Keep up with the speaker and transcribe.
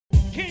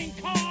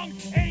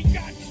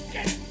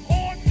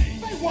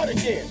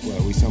Start again.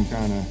 Well, we some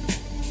kind of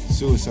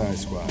suicide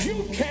squad.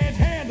 You can't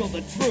handle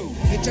the truth.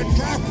 It's a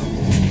trap.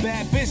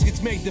 Bad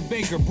biscuits make the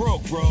baker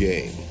broke, bro.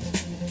 Game.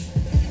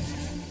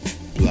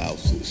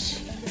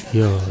 Blouses.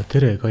 Ja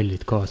tere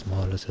kallid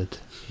kaasmaalased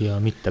ja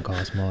mitte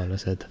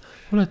kaasmaalased.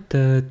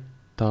 Olete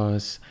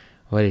taas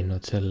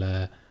valinud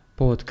selle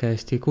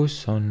podcasti,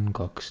 kus on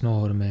kaks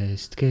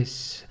noormeest,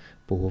 kes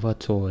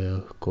puhuvad sooja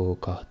õhku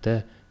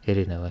kahte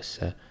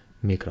erinevasse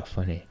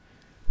mikrofoni.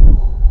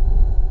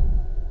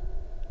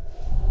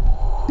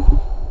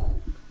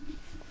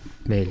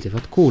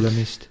 Meeldivat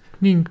kuulamist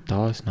ning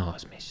taas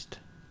naasmist.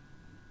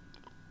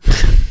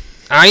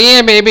 Oh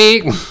yeah,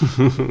 baby!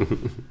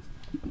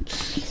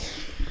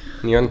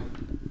 Nii on.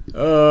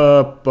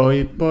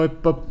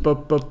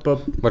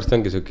 Varsti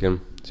ongi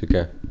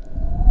süke.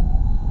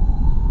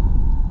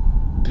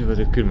 Juba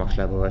teid külmaks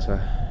läheb õues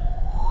või?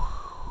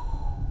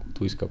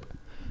 Tuiskab.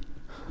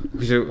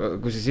 Kui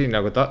see siin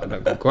nagu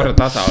korra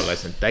tasa olla,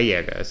 siis on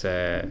täiega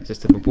see,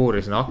 sest et ma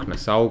puurisin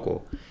aknasse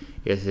augu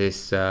ja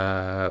siis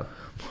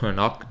mul on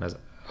aknas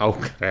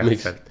auk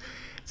reaalselt.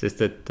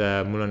 Sest et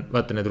mul on,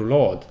 vaata need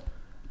rulood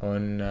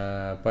on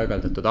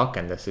paigaldatud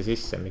akendesse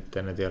sisse,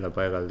 mitte need ei ole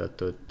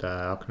paigaldatud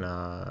akna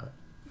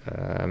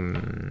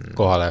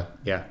kohale.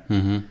 Jah.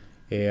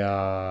 Ja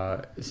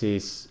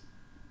siis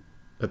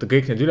vaata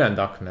kõik need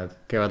ülejäänud aknad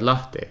käivad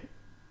lahti.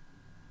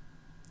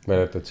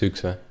 Väärtad see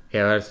üks või?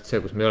 Ja väärtad see,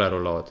 kus me ei ole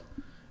rulood.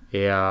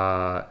 Ja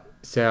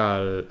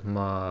seal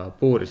ma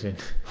puurisin.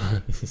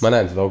 Ma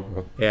näen seda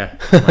auku. Jah,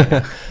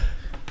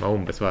 ma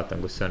umbes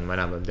vaatan, kus see on, ma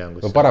enam tean,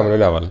 kus see on. Parem on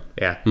üleval.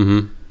 Jah.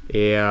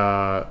 Ja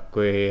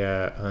kui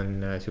on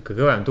siuke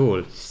kõvem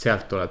tuul, siis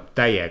sealt tuleb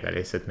täiega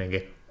lihtsalt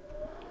mingi.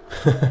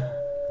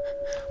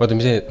 Vaata,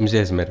 mis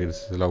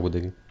eesmärgides see laugu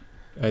tegi?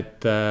 Et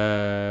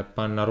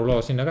panna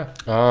ruloo sinna ka.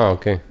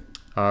 Okei.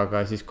 Aga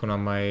siis, kuna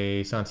ma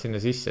ei saanud sinna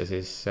sisse,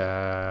 siis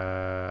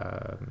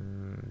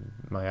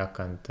ma ei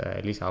hakanud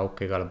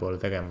lisaauke igale poole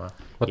tegema.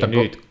 Ja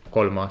nüüd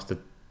 3 aastat,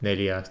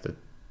 4 aastat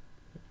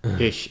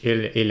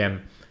hiljem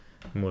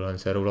mul on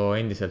see ruloo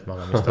endiselt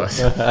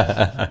magamistoas.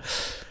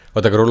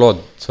 Oota, aga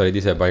rulood sa olid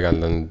ise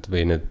paigaldanud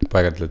või need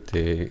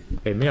paigaldati?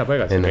 Ei, mina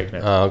paigaldasin kõik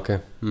need. Okei.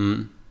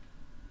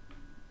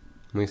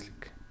 Mõistlik.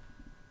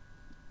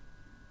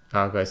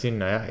 Aga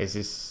sinna jah, ja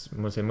siis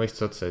mul sai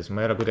mõistus otsa, siis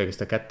ma ei ole kuidagi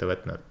seda kätte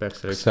võtnud. Peaks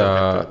selle üks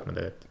kätte võtma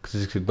tegelikult. Kas sa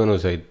sellised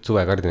mõnusaid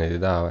suvekardinaid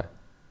ei taha või?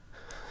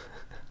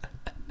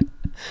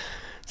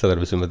 Saad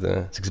arvesse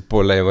mõtlema, sellised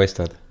poolläi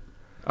paistavad.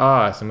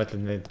 Sa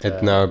mõtled neid... Et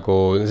nagu,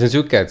 see on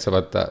süke, et sa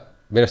vaata,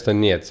 millest on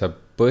nii, et sa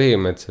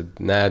põhimõtteliselt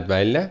näed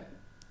välja,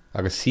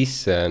 aga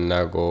sisse on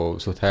nagu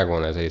suht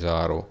hägune, sa ei saa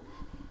aru.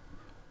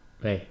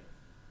 Ei.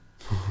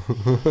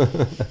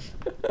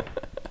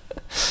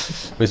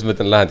 Ma siis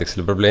mõtlen lahendaks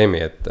selle probleemi,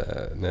 et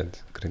need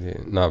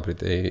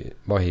naabrid ei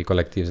vahi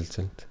kollektiivselt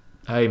sealt.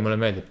 Ei, mulle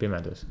meeldib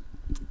pimedus.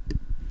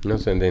 No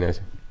see on teine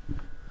asi.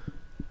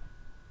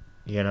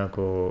 Ja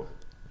nagu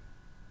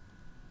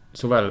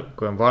suvel,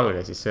 kui on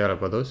valge, siis see ei ole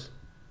kodus.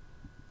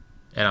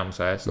 Enamus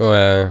ajast.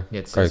 Nii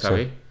et see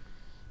savi.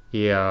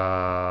 Ja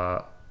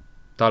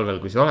talvel,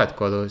 kui sa oled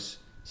kodus,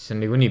 siis on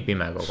nagu nii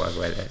pime kogu aeg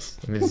väljas.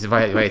 Ja siis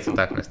vaid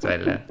aknast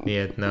välja. Nii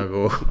et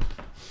nagu...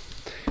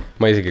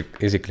 Ma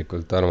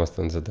isiklikult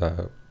armastan seda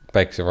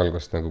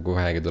päikesevalgust nagu kui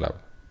vähegi tuleb,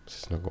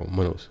 sest nagu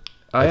mõnus.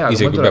 Jaa,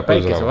 kui mul tuleb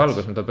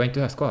päikesevalgus, ma tuleb ainult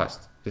ühest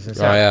kohast.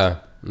 Jaa,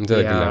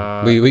 seda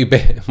küll. Või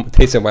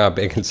teise maja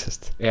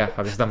peegelsest. Jah,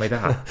 aga seda ma ei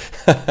taha.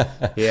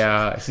 Ja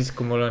siis,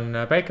 kui mul on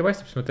päike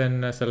paistab, siis ma teen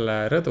selle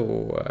rõdu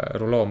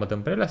ruloo, ma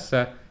tõmban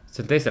ülesse,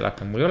 seal teisel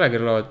aknal mul ei olegi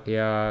rulood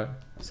ja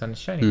sun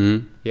is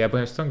shining. Ja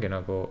põhimõtteliselt ongi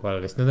nagu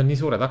valgest. Need on nii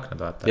suured aknad,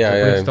 vaata.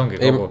 Põhimõtteliselt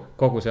ongi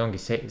kogu see ongi,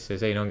 see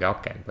sein ongi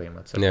aken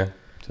põhimõtteliselt. Jah,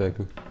 seda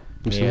küll.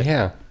 Mis on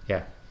hea.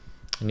 Jah.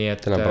 Nii et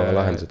tänapäeva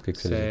lahendused kõik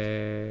sellised.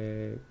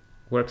 See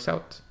works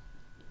out.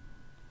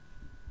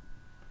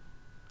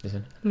 Ja see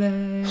on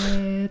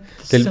let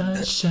the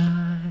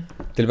sunshine.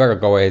 Teil väga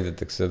kaua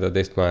ehitatakse seda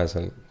teist maja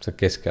seal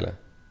keskele.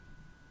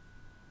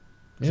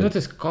 Mis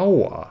mõttes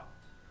kaua?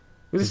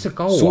 Kuidas see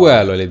kaua?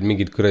 Suvel olid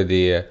mingid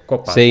kuradi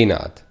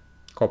seinad.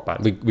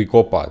 Kopad. Või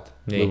kopad.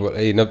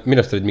 Ei, no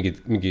minust olid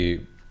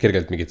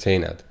kergelt mingid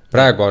seinad.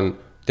 Praegu on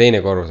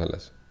teine korrus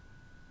alles.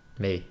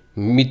 Nii.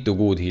 Mitu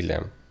kuud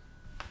hiljem.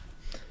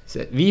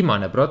 See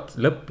viimane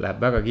lõpp läheb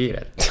väga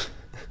kiirelt.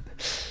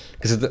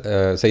 Kas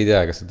sa ei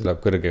tea, kas see tuleb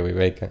kõrge või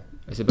väike?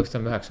 See peaks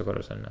tõmba 9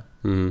 korrus enne.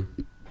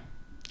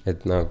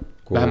 Et nagu...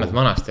 Vähemalt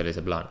vanasti oli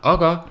see plaan.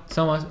 Aga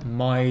samas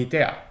ma ei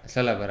tea.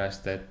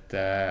 Sellepärast, et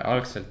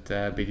algselt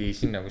pidi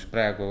sinna, kus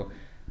praegu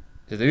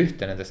seda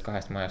ühte nendest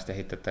 2 majast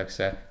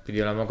ehitatakse, pidi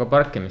olema ka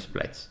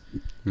parkimisplats.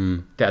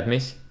 Tead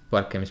mis?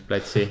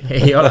 Parkimisplatsi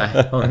ei ole,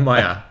 on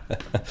maja.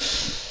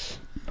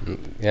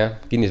 Jah,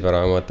 kinnisvara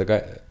on vaata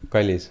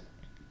kallis.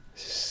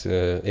 Siis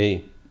ei,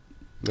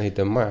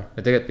 ehitame maja.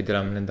 Ja tegelikult pidi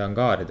olema nende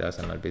angaaride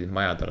asemel, pidid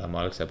majad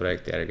olema algse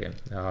projekti järgi.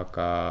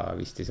 Aga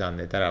vist ei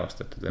saanud neid ära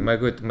ostatud. Ma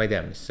ei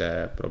tea, mis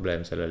see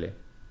probleem seal oli.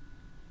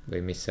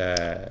 Või mis see...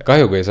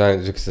 Kahju, kui ei saa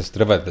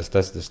sellisest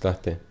rõvedast asjadest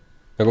lahti.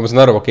 Nagu ma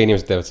saan aru, okei,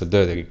 inimesed teevad seal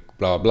tööd ja kõik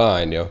bla bla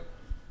on ju.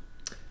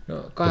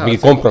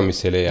 mingi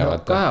kompromissi ei leia.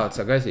 Kahe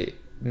otsa käsi.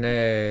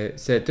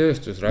 See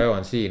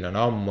tööstusrajoon siin on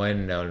ammu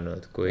enne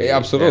olnud kui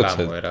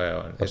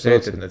elamurajoon. Ja see,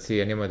 et nad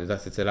siia niimoodi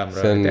tahtsid see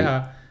elamurajoon teha,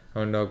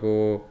 on nagu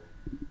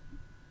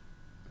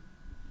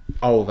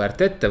auväärt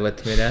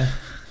ettevõtmine.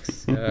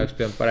 Oleks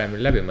pidanud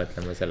paremini läbi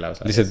mõtlema selle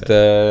osa. Lihtsalt,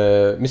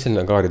 mis see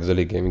Nagaarides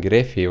oligi? Mingi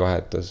refi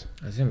vahetus?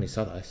 See on mingi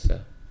 100 asja.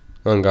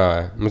 On ka,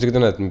 ma isegi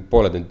tunne, et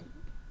pooled on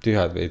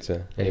tühjad veits.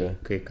 Ei,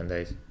 kõik on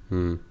täis.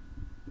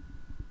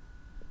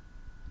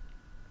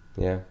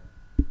 Jah.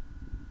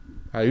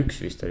 Üks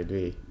vist oli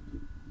tühi.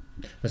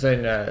 Ma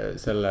sain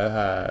selle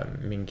ühe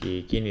mingi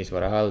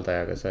kinnisvara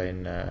haldajaga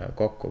sain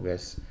kokku,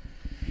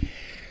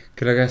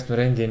 kelle käest ma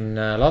rendin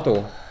ladu.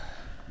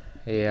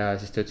 Ja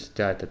siis ta ütles,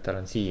 et tal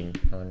on siin,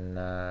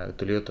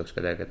 tuli jutuks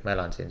kuidagi, et ma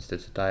elan siin.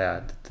 Siis ta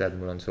ütles, et tead,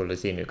 mul on sulle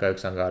siin ka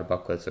üks angaar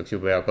pakku, et see oleks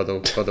jube hea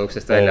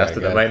koduuksest välja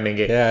astuda. Ma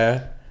mingi,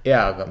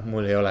 aga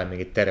mul ei ole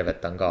mingit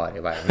tervet angaari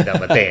vaja, mida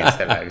ma teen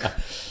sellega.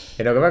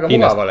 Ja nagu väga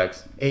mugav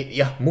oleks.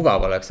 Jah,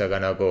 mugav oleks, aga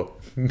nagu,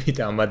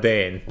 mida ma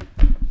teen.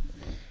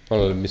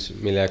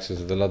 Mille jääks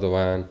seda ladu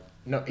vaja on?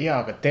 No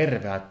aga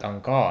tervet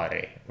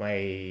angaari.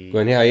 Kui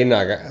on hea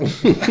hinnaga,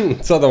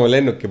 saad oma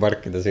lennuki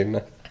parkida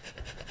sinna.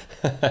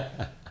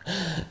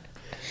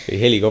 Või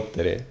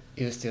helikopteri.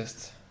 Just.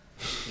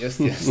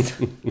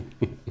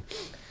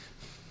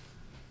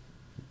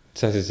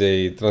 Sa siis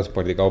ei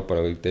transpordi kaupa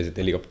nagu teised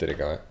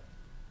helikopteriga või?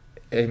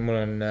 Ei, mul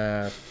on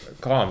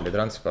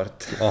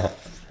kaamlitransport.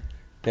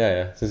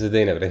 Ja, see on see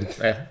teine variant.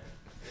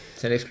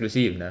 See on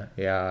eksklusiivne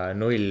ja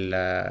null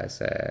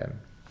see,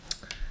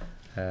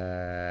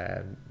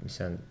 mis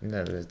on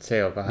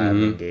CO2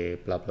 mingi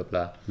bla bla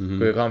bla.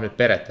 Kui kaamlid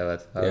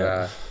peretavad, aga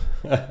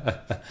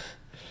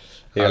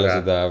ei ole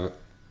seda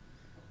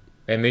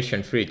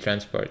emission free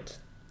transport.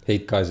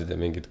 Heitgaaside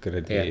mingid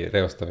kõredi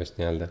reostamist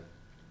nii-öelda.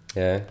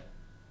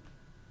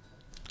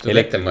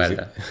 Tuleb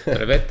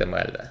ette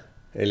mõelda.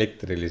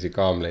 Elektrilisi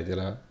kaamleid ei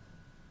ole.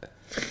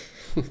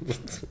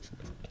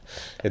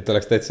 Et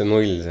oleks täitsa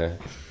null see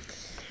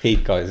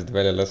heitgaaside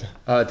välja lase.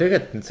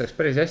 Tegelikult nüüd saaks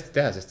päris hästi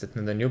teha, sest et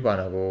nad on juba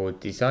nagu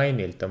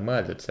disainilt on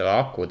mõeldud selle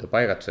akude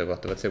paigatuse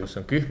kohta. Võt see, kus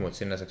on kühmud,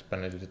 sinna saaks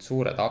panna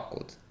suured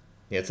akud.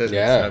 Nii et see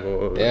nagu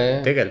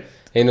tegelikult.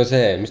 Ei no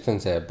see, mis on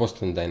see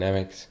Boston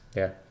Dynamics?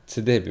 Yeah.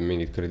 See teeb ju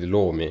mingid kõredi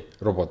loomi,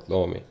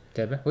 robotloomi.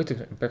 Teeb,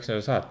 peaks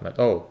neile saatma, et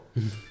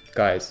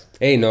käes.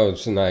 Ei no,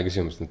 see on aja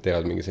küsimus, nad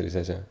teevad mingi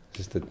sellise asja.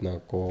 Sest et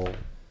nagu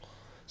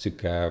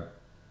süke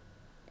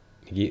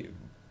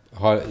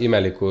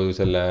imeliku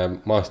selle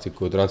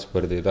maastiku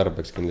transpordi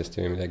tarbeks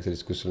kindlasti või midagi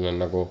sellist, kus sul on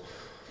nagu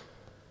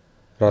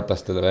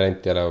ratastada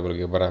varianti jälle võib-olla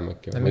kõige parem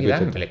äkki. Mingi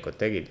lämmelikud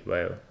tegid juba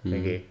ju.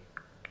 Mingi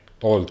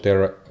all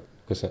terrain,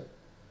 kus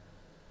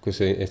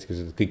see eesti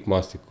keeles kõik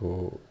maastiku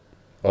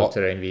all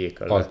terrain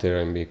vehicle. All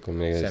terrain vehicle.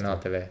 See on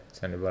ATV,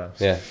 see on juba olemas.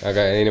 Jah, aga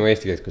ei no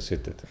eesti keeles, kus sa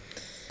ütled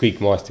kõik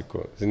maastiku,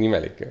 see on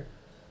imelik.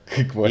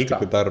 Kõik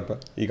maastiku tarbe,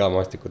 iga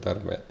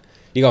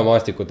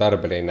maastiku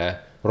tarbeline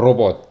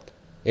robot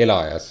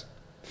elajas.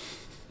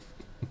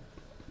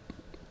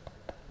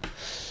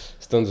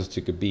 Sest on sust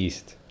siuke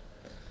beast.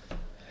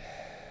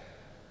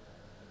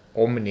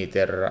 Omni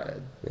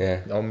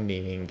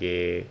mingi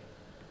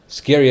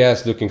scary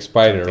ass looking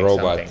spider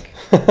robot.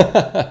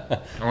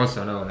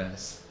 Also known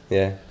as.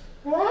 Yeah.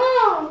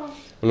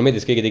 Mulle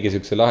meeldis, keegi tegi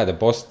siukse laheda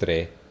postri.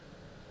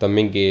 Ta on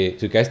mingi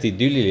siuke hästi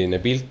idülliline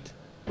pilt.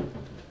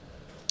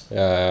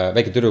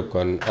 Väike tüdruk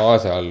on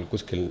aasal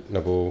kuskil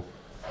nagu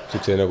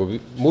siukse nagu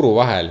muru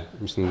vahel,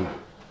 mis on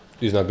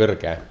üsna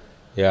kõrge.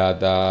 Ja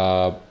ta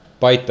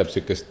paitab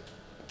siukest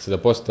seda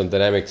Boston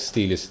Dynamics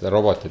stiilis seda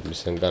robotit,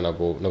 mis on ka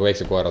nagu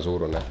väikse koera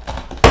suurune.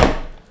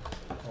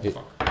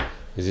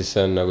 Ja siis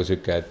see on nagu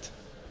siuke, et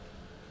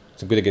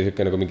see on kuidagi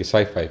siuke nagu mingi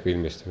sci-fi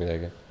filmist või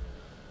midagi.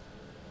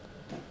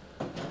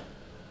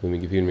 Või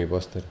mingi filmi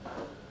poster.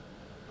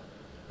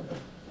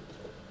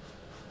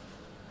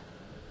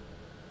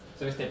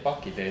 Sa vist ei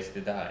paki teest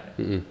ei taha,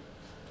 ne?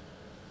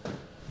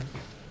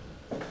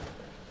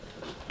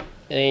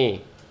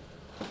 Ei.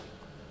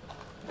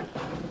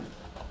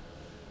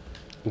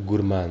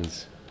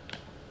 Gourmands.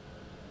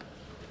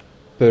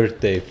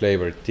 Birthday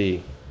flavored tea.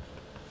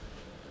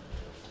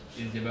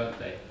 Is your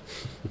birthday?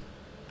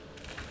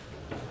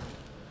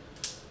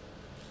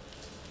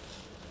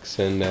 Kas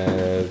see on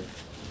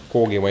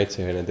koogi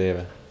maitseline tee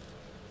või?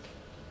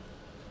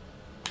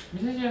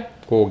 Mis asja?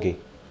 Koogi.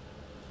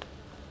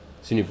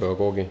 Sünnipäeva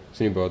koogi,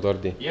 sünnipäeva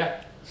tordi. Jah,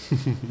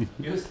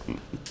 just.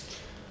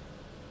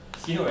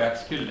 Sinu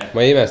jaoks küll.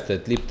 Ma ei imesta,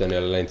 et Lipton ei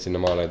ole läinud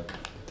sinna maale, et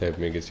teeb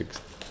mingit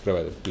siukest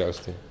prõvedat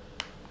pleosti.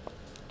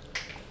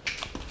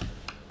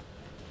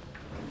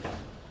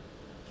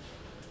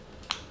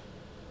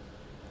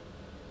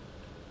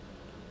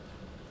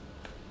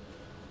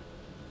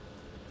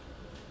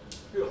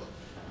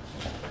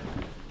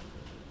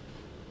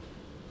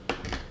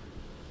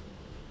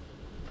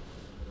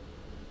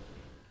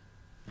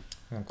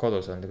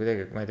 Kodus on ta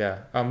kuidagi, ma ei tea,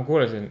 ma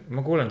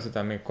kuulen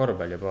seda mingi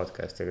korralli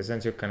podcasti, aga see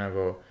on siuke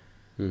nagu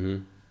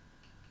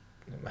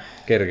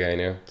kerge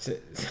on ju.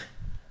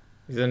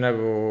 See on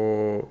nagu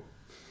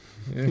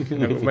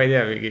nagu ma ei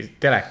tea, mingi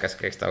telekas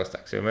käiks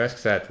taustaks või ma ei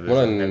oska seletada.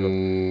 mul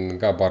on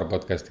ka paar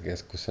podcast'i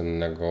kes, kus on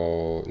nagu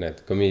need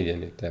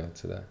comedianid teevad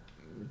seda.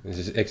 Ja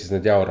siis, eks siis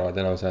need jauravad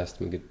enamus ajast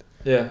mingit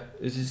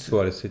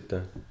suvalist sitta.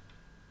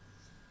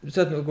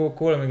 Saad nagu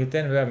kuule mingit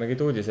NBA,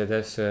 mingid uudised ja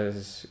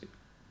siis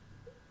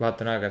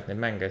vaatan aeg-ajalt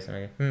neid mänge ja siis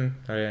mingi,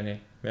 oli ja nii,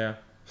 jah.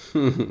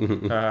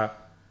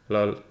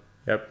 Lol,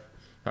 jep.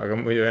 Aga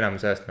muidu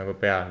enamus ajast nagu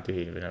pea on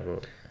tühi või nagu.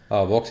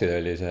 Boxil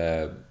oli see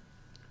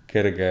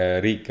kerge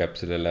recap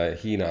sellele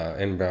Hiina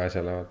NBA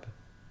asjale vaata.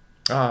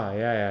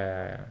 Ja.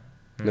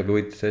 Nagu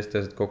võttis hästi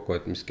asjad kokku,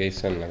 et mis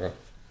case on nagu.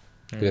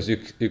 Kuidas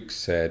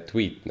üks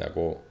tweet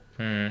nagu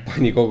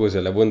pani kogu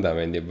selle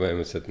vundamendi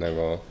põhimõtteliselt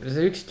nagu.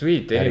 See üks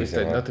tweet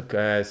inimesed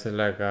natuke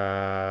sellega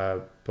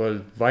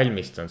polnud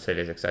valmistunud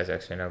selliseks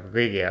asjaks või nagu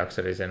kõigi jaoks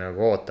oli see nagu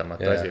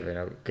ootamatu asi või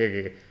nagu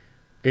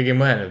keegi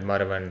mõelnud, ma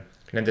arvan,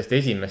 nendest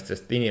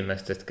esimestest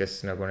inimestest,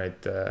 kes nagu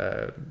neid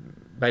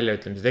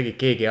väljaütlemisi tegi,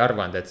 keegi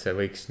arvanud, et see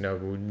võiks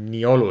nagu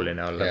nii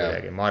oluline olla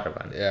midagi, ma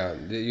arvan. Ja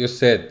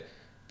just see, et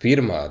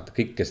firmad,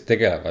 kõik, kes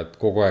tegelevad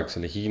kogu aeg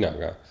selle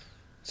Hiinaga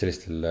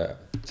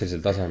sellisel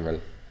tasemel,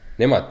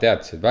 nemad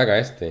teadsid väga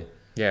hästi.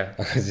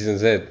 Aga siis on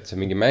see, et see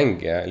mingi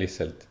mängija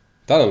lihtsalt,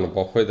 tal on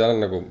pohhu, tal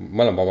on nagu,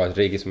 ma olen vabas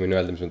riigis, ma võin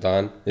öelda, mis ma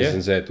tahan. Ja siis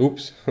on see, et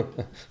ups.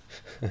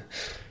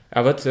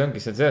 Aga võt see ongi,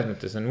 selles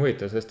mõttes on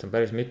huvitav, sest on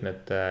päris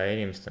mitmed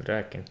inimesed on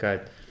rääkinud ka,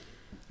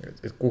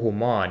 et kuhu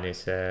maani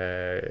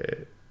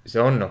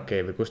see on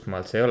okei või kust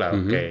maalt see ei ole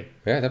okei.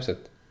 Ja,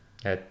 täpselt.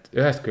 Et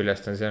ühest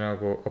küljest on see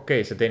nagu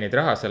okei, sa teenid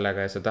raha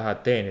sellega ja sa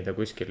tahad teenida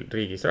kuskil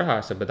riigis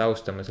raha, sa pead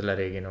austama selle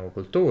riigi nagu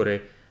kultuuri,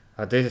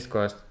 aga teisest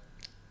kohast,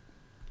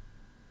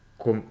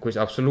 kui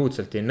sa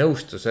absoluutselt ei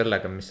nõustu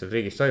sellega, mis seal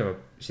riigis toimub,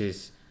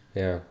 siis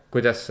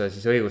kuidas sa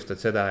siis õigustad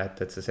seda,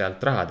 et sa sealt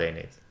raha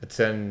teenid, et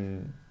see on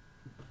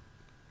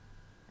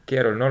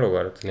keeruline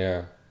olukord.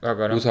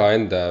 Aga USA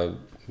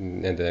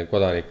nende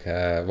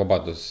kodanike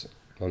vabadus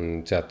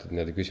on seatud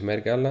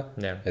küsimärgi alla,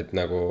 et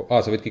nagu,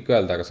 sa võid kõik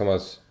öelda, aga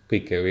samas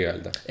kõik ei või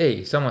öelda.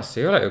 Ei, samas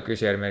ei ole ju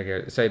küsimärgi,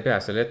 sa ei pea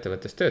selle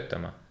ettevõttes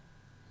töötama.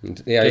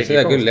 Ja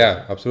seda küll,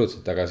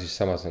 absoluutselt, aga siis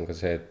samas on ka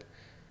see, et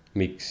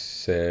miks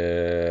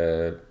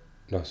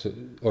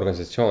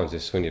organisatsioon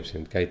siis sunnib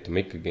sind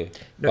käituma ikkagi.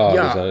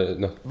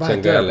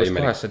 Vahet ei ole, kus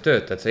kohas sa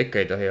töötad, sa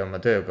ikka ei tohi oma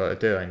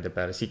tööandja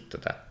peale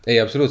sittuda. Ei,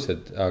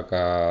 absoluutselt,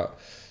 aga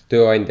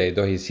tööandja ei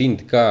tohi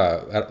sind ka,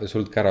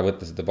 sult ka ära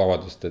võtta seda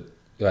vabadust,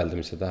 et öelda,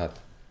 mis sa tahad.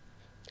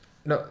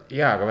 No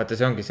jaa, aga vaata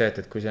see ongi see,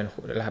 et kui see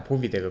läheb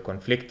huvidega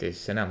konflikti,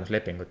 siis enamus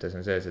lepingutes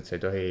on sees, et sa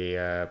ei tohi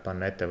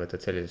panna ettevõtet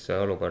sellisesse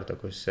olukorda,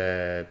 kus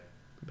see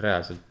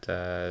reaalselt...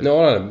 No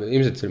oleneb,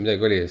 ilmselt seal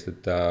midagi oli, sest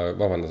et ta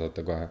vabandas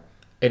oota kohe.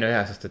 Ei no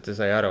jaa, sest et ta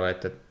sai aru,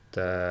 et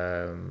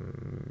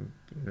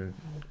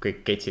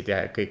kõik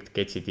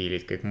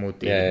ketsidiilid, kõik muud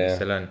diilid,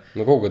 mis seal on.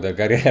 No kogu ta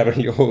karjäär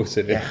oli ohus.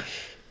 Ja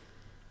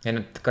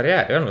need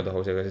karjäär ei olnud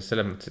ohus, aga siis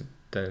selles mõttes,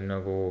 et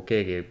nagu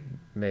keegi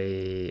me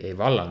ei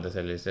vallanda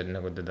sellised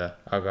nagu teda,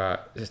 aga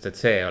sest et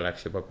see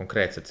oleks juba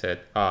konkreetselt see,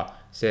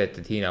 et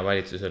Hiina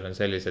valitsusel on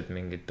sellised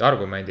mingid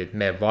argumendid,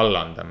 me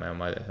vallandame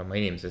oma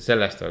inimese,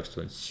 sellest oleks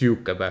tulnud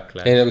siuke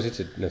backlash. Ei nagu sa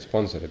ütlesid, need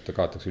sponsorid, ta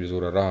kaotaks üli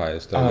suure raha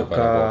ja seda on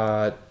juba nagu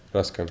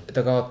raskem.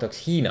 Ta kaotaks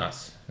Hiinas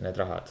need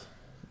rahad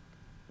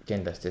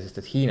kindlasti, sest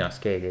et Hiinas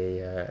keegi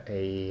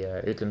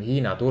ütleme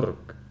Hiina turu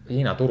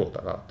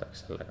ta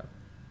kaotaks sellega.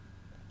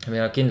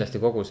 Ja kindlasti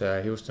kogu see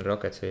Houston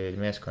Rocketsi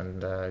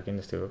meeskond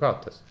kindlasti ka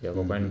kaotas ja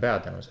kogu NBA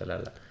tänu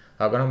sellele.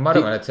 Aga ma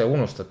arvan, et see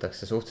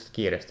unustatakse suhteliselt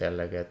kiiresti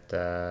jällegi, et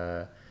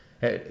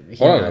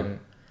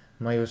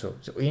ma ei usu.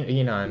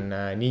 Hiina on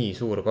nii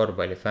suur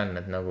korvpallifänn,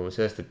 et nagu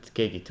sellest, et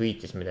keegi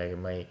tweetis midagi,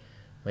 ma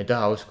ei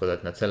taha uskuda,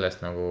 et nad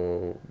sellest nagu...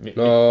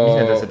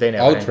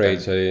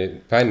 outrage oli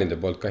fännide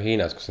poolt ka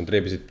Hiinas, kus nad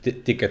reebisid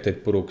tiketeid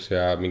puruks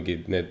ja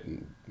mingid need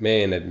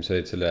meened, mis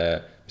olid selle...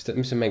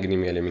 Mis see mängi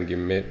nimi oli? Mingi...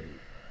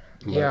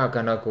 Ja aga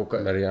nagu...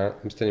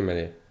 Mis ta nimi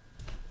oli?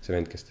 See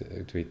vend, kes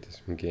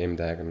tweetis mingi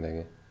M-tähega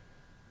midagi.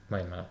 Ma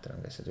ei mäleta,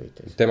 kes see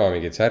tweetis. Tema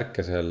mingid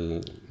särke seal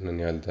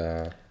nii-öelda...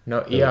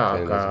 No ja,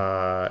 aga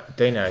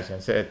teine asi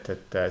on see, et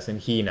see on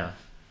Hiina.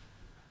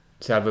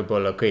 Seal võib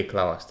olla kõik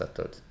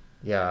lavastatud.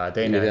 Ja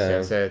teine asi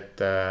on see, et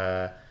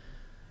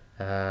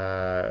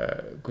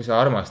kui sa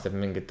armastad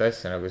mingit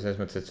asja, nagu selles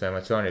mõttes, et su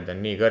emotsioonid on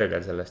nii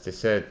kõrgel sellest, siis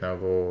see, et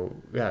nagu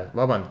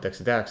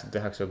vabandatakse,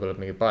 tehakse võib-olla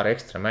mingi paar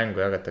ekstra mängu,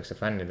 jagatakse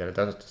fännidele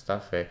tasuta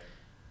staffi.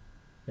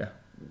 Jah,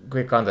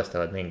 kõik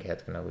andestavad mingi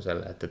hetk nagu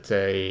selle, et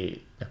see ei,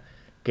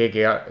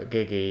 keegi,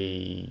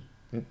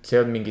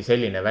 see on mingi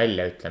selline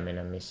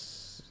väljaütlemine, mis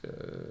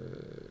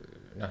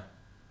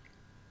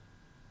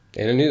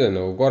Ei no nüüd on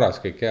nagu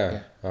korras kõik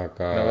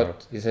aga... No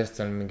võt, ja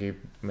sest on mingi,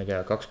 ma ei tea,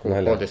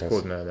 2-3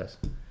 kuud möödas.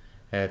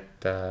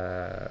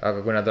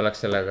 Aga kui nad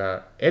oleks sellega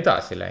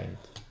edasi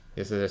läinud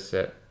ja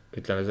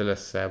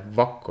sellesse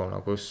vakku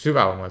nagu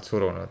sügavamalt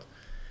surunud,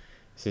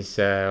 siis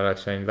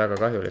oleks võinud väga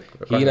kahjulik.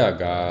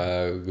 Hiinaga,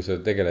 kui sa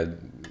tegeled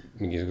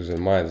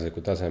mingisugusel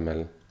majanduslikul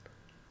tasemel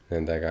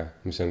nendega,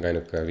 mis on ka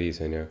ainuke viis,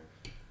 on ju,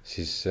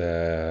 siis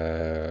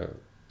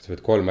sa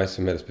pead 3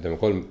 asja meeles pidama,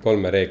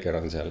 3 reeker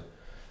on seal.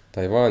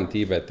 Taiwan,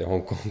 Tiibet ja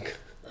Hongkong.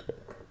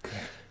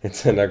 Et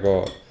see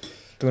nagu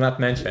do not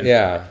mention.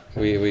 Jaa,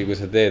 või kui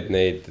sa teed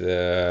neid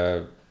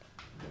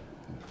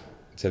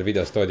seal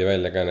videos toodi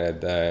välja ka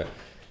need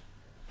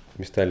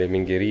mis ta oli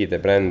mingi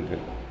riidebränd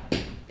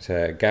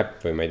see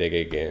Gap või ma ei tea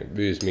keegi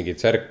müüs mingid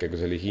särke,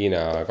 kus oli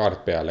Hiina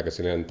kaart peal, aga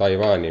seal on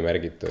Taiwani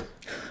märgitud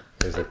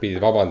ja siis nad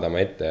pidid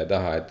vabandama ette ja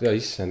taha, et ja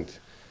issand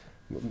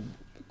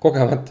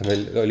kogemata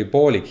meil oli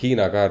poolik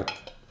Hiina kaart.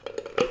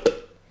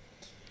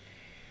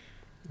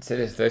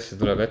 Sellised asju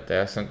tuleb ette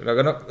jah,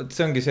 aga no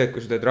see ongi see, et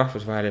kui sa teed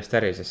rahvusvahelist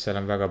äri, siis seal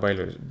on väga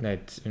palju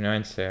neid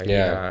nüansse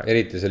ja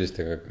eriti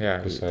sellistega,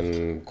 kus on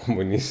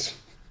kommunism.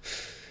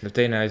 No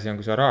teine asi on,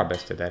 kui sa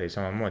Araabiast teed äri,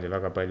 samamoodi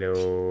väga palju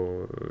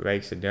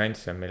väikseid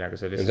nüansse, millega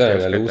sa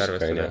lihtsalt oskad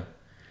arvestada.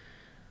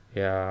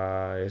 Ja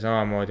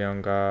samamoodi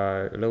on ka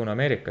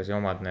Lõuna-Ameerikas ja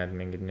omad need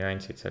mingid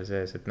nüansid seal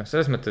sees, et noh,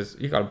 selles mõttes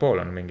igal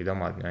pool on mingid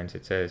omad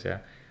nüansid sees ja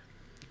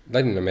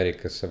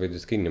Ladina-Ameerikas sa võid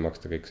just kinni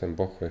maksta kõik, see on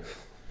pohhu.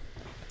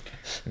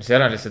 No seal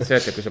on lihtsalt see,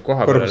 et kui sa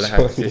koha peale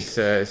lähed, siis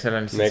seal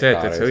on lihtsalt see,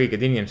 et sa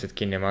õiged inimesed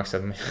kinni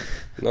maksad.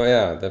 No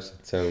jaa,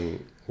 täpselt, see on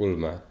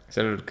ulme.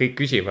 Seal kõik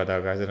küsivad,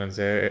 aga seal on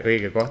see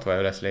õige koht vaja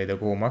üles leida,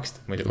 kuhu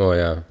maksta.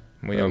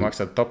 Muidu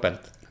maksad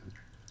topelt.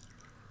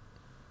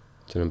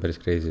 See on päris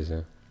crazy see.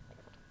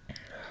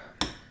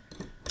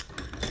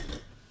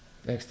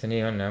 Eks ta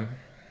nii on, jah.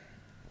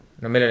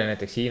 No meil oli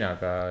näiteks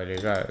Hiinaga oli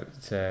ka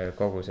see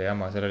kogu see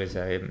jama, seal oli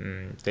see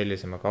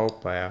tellisema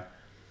kaupa ja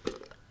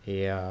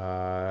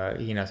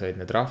Hiinas olid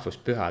need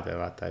rahvuspühade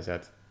vaata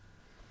asjad.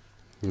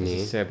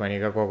 Siis see pani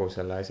ka kogu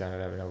selle asja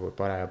nagu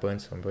paraja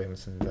põntsu on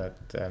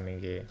põhimõtteliselt, et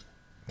mingi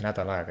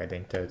nädal aega ei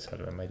teinud tööd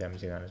seal või ma ei tea,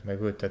 mis iganes. Ma ei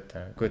kujuta ette.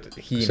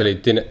 Hiina. See oli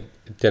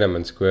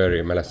Tiananmen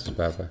Square'i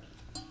mälestuspäeva.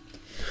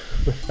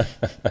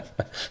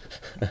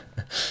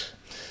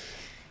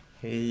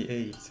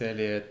 Ei, see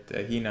oli, et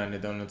Hiina on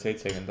nüüd olnud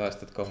 70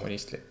 aastat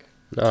kommunistlik.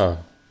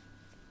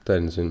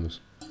 Tõeline sündmus.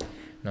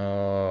 No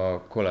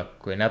kuule,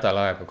 kui nädal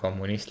aega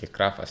kommunistlik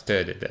rahvas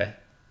tööd ei tee.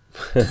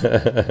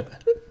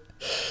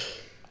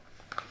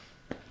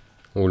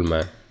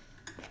 Ulme.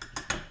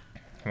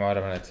 Ma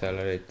arvan, et seal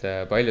olid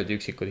paljud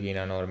üksikud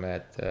Hiina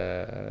noormehed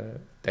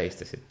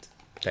tähistasid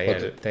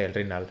täiel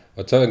rinnal.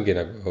 Oot, see ongi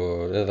nagu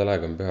nädal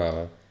aega on püha.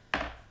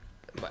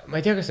 Ma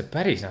ei tea, kas see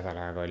päris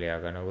nädal aega oli,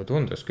 aga nagu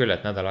tundus küll,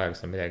 et nädal aega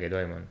seal midagi ei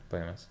toimunud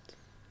põhimõtteliselt.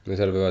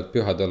 No seal võivad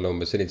pühad olla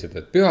umbes sellised,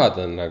 et pühad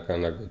on,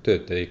 aga nagu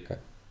tööd teed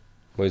ikka.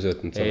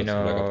 Ei no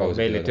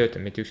meil ei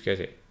töötanud mitte ükski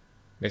asi.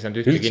 Me ei saanud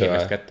ühtegi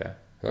inimest kätte.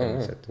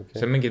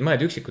 See on mingid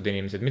mõned üksikud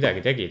inimesed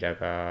midagi tegid,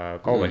 aga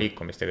kaua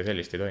liikumist ega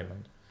sellist ei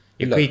toimunud.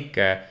 Ja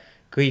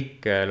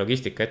kõik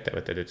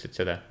logistikaettevõtted ütlesid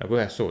seda nagu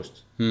ühest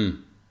suust.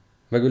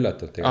 Väga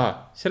üllatav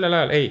tegelikult. Sellel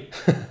ajal ei.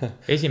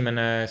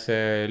 Esimene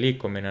see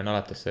liikumine on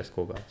alates sellest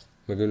kuupäevast.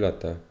 Väga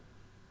üllatav.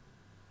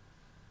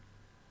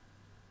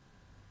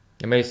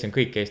 Ja ma helistasin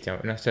kõik Eesti,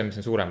 see mis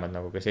on suuremad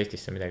nagu, kes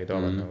Eestisse midagi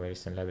toovad, nagu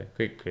helistasin läbi.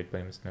 Kõik olid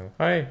põhimõtteliselt nagu,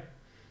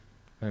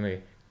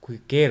 kui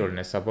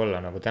keeruline saab olla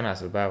nagu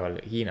tänasel päeval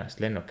Hiinast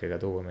lennukiga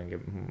tuua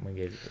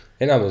mingi...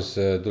 Enamus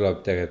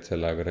tuleb tegelikult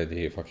selle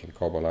kuradi fucking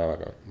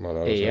kaubalaevaga.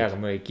 Ei, aga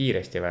mul oli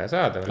kiiresti vaja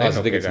saada.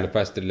 Sa tegid selle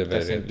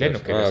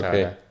lennukiga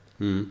saada.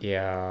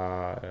 Ja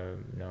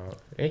no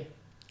ei.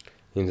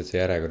 Ilmselt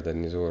see järjekord on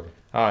nii suur.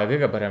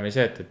 Kõige parem oli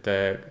see, et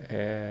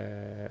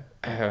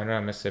on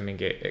olemas see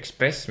mingi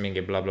express,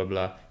 mingi bla bla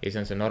bla ja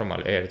see on see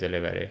normal air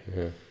delivery.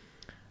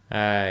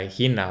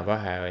 Hinna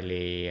vahe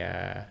oli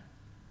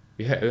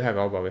ühe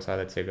kaubaga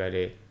saadetsega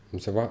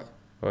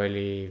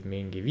oli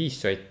mingi 5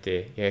 sotti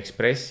ja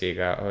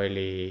ekspressiga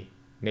oli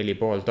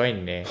 4,5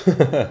 tonni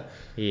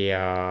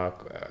ja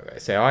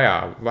see aja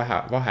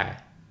vahe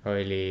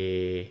oli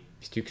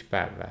vist 1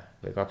 päev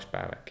või 2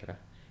 päeva äkki või.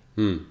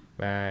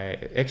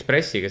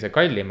 Ekspressiga see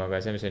kallimaga,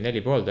 see mis oli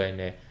 4,5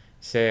 tonni,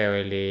 see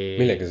oli...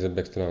 Millega see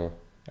peaks tulema?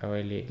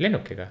 Oli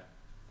lennukiga.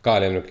 Ka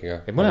lennukiga?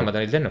 Ja mõlemad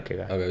olid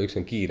lennukiga. Aga üks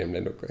on kiirem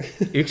lennuk.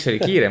 Üks oli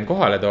kiirem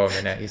kohale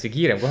toomine ja see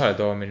kiirem kohale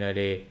toomine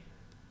oli,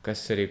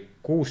 kas oli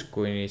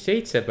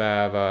 6-7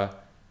 päeva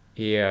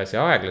ja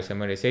see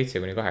aeglasem oli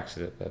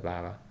 7-8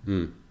 päeva.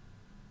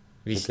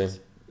 Vist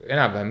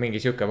enam-vähem mingi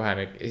siuke vahe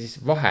ja siis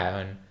vahe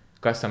on,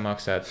 kas sa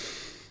maksad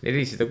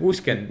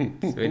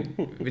 460 või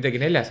midagi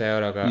 400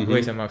 euroga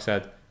või sa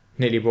maksad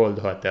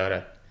 4500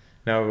 eurot.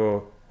 Nagu,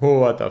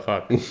 what the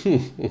fuck?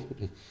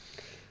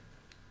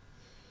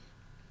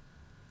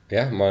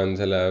 Jah, ma olen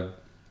selle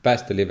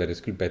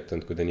päästeliveris küll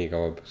pettunud, kui ta nii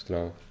kaua peaks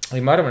tulema.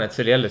 Ma arvan, et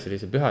see oli jälle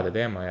sellise pühade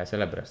teema ja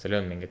sellepärast seal ei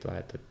olnud mingit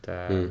vahet, et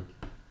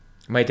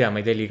ma ei tea, ma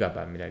ei tee iga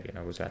päev midagi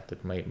nagu sealt,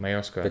 et ma ei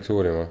oska. Peaks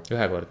uurima.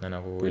 Ühekordne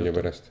nagu Pulli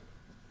pärast.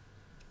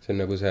 See on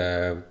nagu see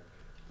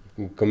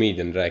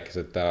comedian rääkis,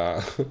 et ta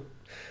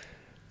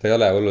ei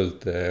ole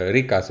hullult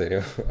rikas,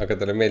 aga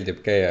talle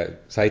meeldib käia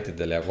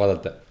saitidel ja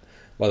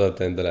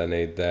vaadata endale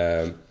neid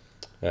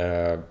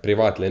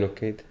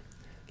privaatlennukeid,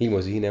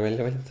 limusiine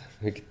välja valida,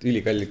 mingid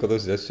ülikallid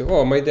kodusid asju.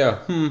 Ma ei tea,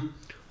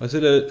 aga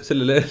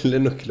selle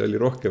lennukil oli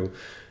rohkem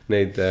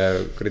neid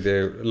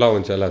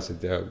lounge alasid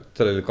ja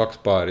seal oli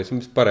 2 paari, see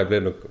on vist parem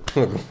lennuk.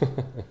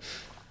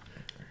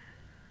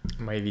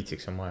 Ma ei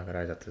viitsiks oma aega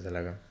raisata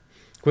sellega.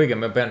 kuigi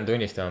ma pean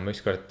tunnistama, ma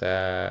ükskord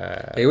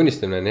ei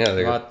unistamine on hea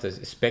tegelikult.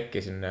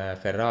 spekkisin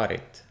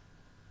Ferrarit.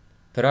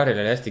 Ferraril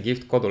oli hästi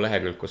kihvt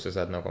kodulehekülg, kus sa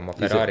saad nagu oma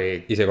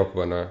Ferrari ise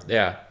kokku panna.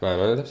 jaa,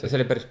 no täpselt. see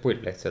oli päris pull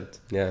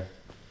lihtsalt. jaa,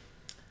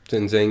 see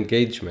on see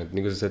engagement,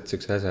 nii kui sa saad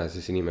siukse asja,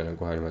 siis inimene on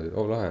kohe niimoodi,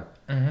 lahe.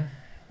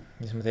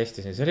 Siis ma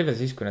testisin, see oli veel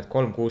siis, kui need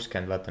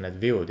 360, vaata need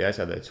view'd ja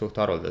asjad olid suht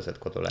haruldased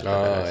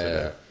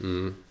kodulehtedele.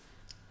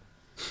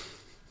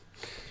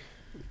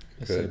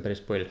 See oli päris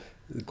pull.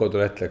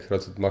 Koduleht läks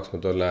ratsalt maksma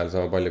tol ajal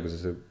sama palju, kui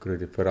sa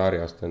kuradi Ferrari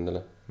osta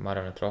endale. Ma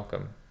arvan, et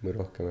rohkem. Või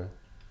rohkem, jah.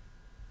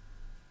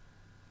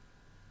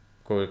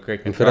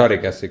 Ferrari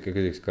käes ikka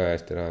küsiks ka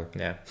hästi raha.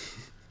 jah,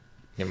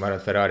 ja ma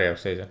arvan, et Ferrari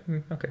jaoks seisa.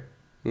 Okay.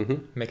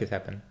 Make it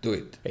happen. Do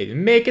it. Ei,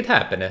 make it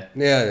happen.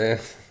 Jaa.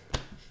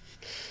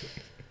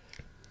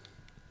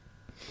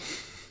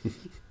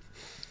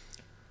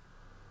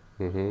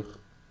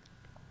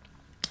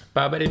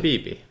 Paberi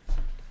Biibi.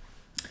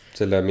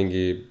 Selle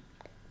mingi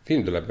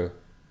film tuleb ju.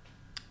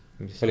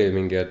 Oli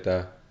mingi, et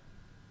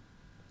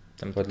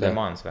Le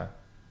Mans või?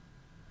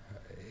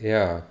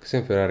 jaa, kas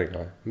see on Ferrari'ga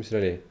või? Mis see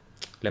oli?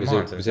 Le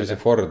Mans on see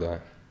Ford või?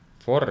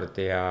 Ford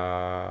ja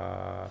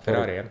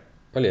Ferrari, jah.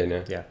 Oli on ju?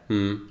 jah.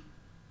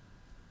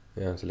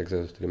 Jaa, sellega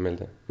seadust tuli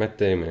meelde. Matt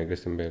Damon ja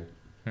Christian Bale.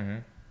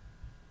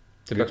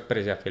 See peaks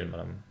päris hea film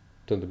olema.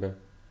 Tundub jah.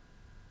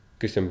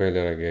 Christian Bale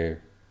ei olegi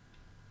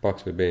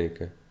paks või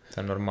peenike.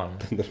 See on normaalne.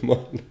 Ta on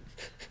normaalne.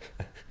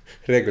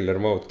 Regular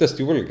mode.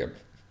 Tast julgeb.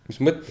 Mis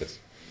mõttes?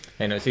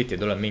 Ei no siit ei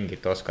tule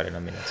mingit Oscari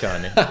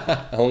nominatsiooni.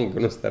 Ongi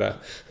unust ära.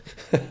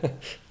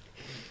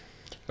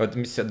 Oot,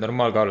 mis see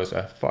normaalkaalus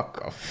või?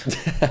 Fuck off.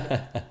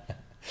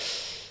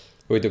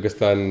 Huvitav, kas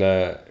ta on,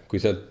 kui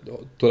sealt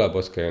tuleb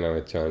Oscari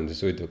nominatsioon,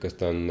 siis huvitav, kas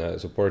ta on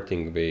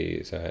supporting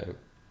või see,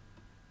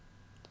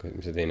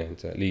 mis see teine on,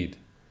 see lead?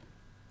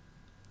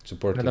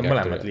 Nad on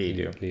mõlemad lead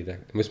ju.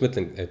 Ma just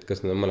mõtlen, et kas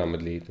nad on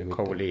mõlemad lead.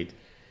 Co-lead.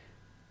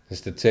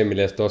 Sest et see,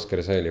 mille eest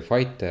Oscari sai, oli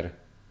Fighter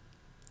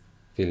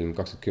film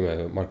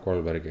 2010 Mark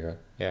Wahlbergiga.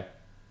 jah.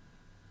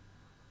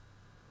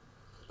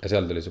 Ja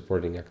seal ta oli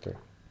supporting actor.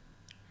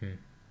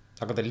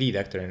 Aga ta lead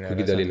actorina.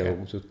 Kuigi ta oli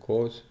nagu suht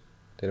koos,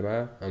 teile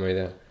vaja, aga ma ei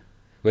tea.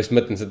 Ma just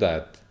mõtlen seda,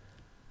 et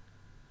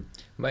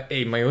ma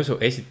ei usu,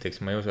 esiteks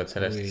ma ei usu, et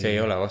sellest see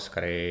ei ole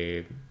Oscari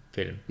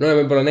film. no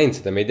me pole näinud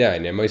seda, me ei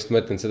tea, ma just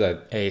mõtlen seda,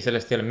 et ei,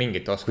 sellest ei ole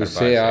mingit Oscar kui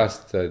see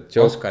aasta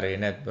Oscari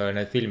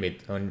need filmid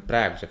on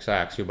praeguseks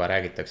ajaks juba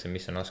räägitakse,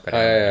 mis on Oscari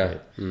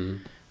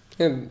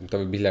ta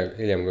võib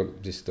hiljem ka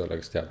sisse tulla,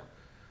 kes teab.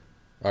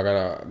 Aga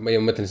ma ei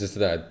mõtlen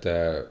seda, et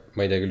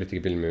ma ei tea küll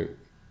ühtegi filmi,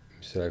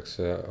 mis oleks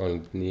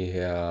olnud nii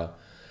hea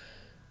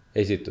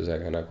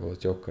esitusega nagu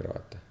Joker,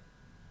 vaata.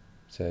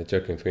 See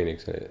Joaquin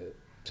Phoenix oli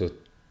suht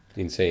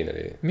insane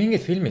oli.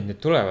 Mingid filmid nüüd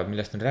tulevad,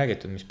 millest on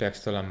räägitud, mis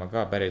peaks tulema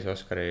ka päris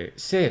Oscari.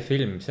 See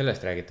film,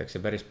 sellest räägitakse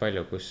päris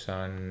palju, kus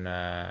on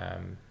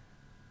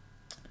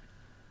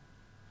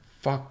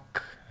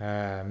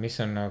mis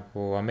on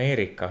nagu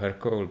Ameerika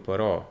Hercule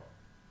Poirot.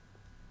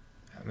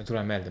 Me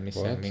tuleb meelde, mis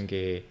see on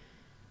mingi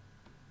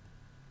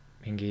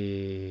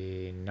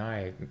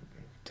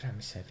tere,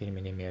 mis see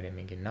filmi nimi oli,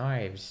 mingi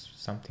Knives,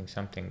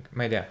 something,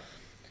 ma ei tea.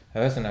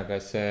 Ühesõnaga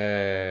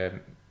see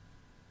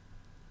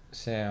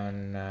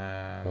on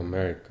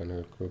American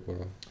Hercule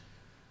Poirot.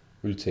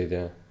 Üldse ei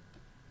tea.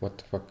 What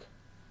the fuck?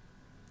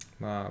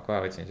 Ma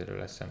kohe võtsin selle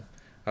ülesse.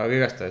 Aga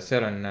igastahes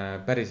seal on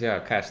päris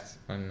hea cast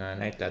on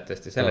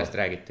näitlejatest ja sellest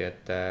räägiti,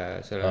 et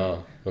seal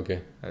on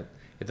okay.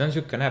 Ja ta on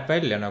siuke, näeb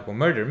välja nagu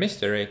murder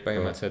mystery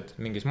põhimõtteliselt,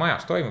 mingis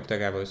majas toimub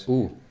tegevus.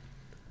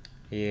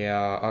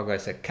 Ja aga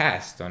see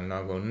cast on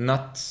nagu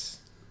nuts.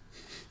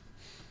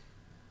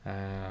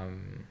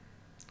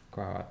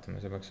 Kohe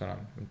vaatame, see peaks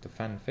olema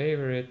fan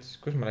favorites,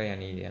 kus ma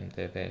leian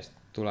IMDb'st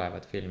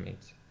tulevad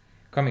filmid.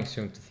 Coming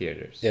soon to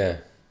theaters.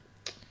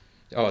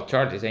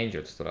 Charlie's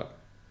Angels tuleb.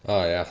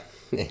 Jah.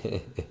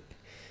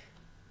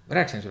 Ma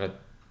rääksin sulle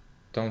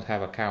Don't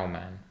have a cow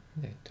man.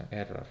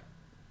 Error.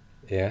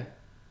 Jah.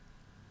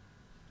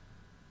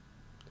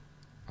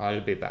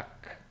 I'll be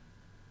back.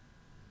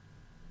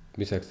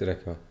 Mis rääksid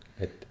rääkima?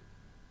 Et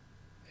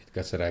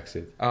kas sa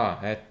rääksid?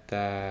 Et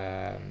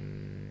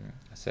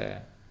see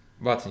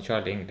vaatasin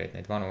Charlie Ingrid,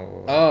 neid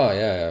vanu.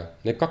 Jaa.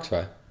 Need 2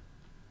 või?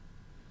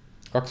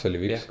 2 oli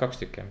või 1? Jah,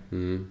 2 tükki.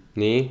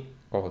 Nii?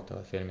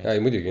 Kohutavad filmid.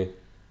 Ei, muidugi.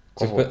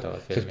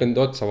 Kohutavad filmid. Sest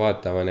pead otsa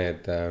vaatama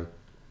need,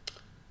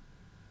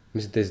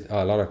 mis need teised,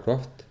 Lara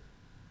Croft.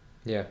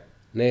 Jah.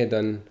 Need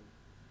on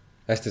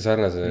hästi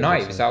sarnased.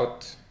 Knives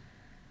Out.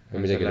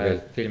 Või midagi veel.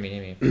 Filmi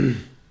nimi.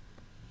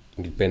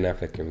 Mingid Ben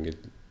Affleck ja mingid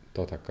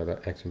todakad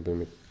action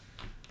filmid.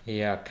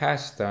 Ja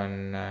cast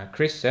on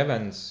Chris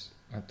Evans.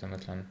 Oota,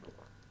 mõtlen.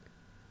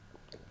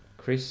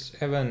 Chris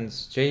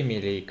Evans, Jamie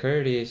Lee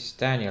Curtis,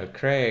 Daniel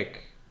Craig,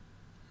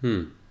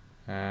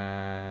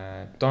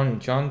 Don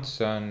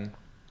Johnson,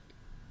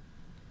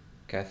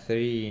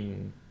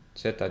 Catherine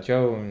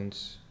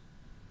Zeta-Jones.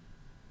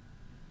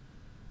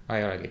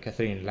 Ei olegi,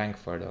 Catherine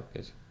Langford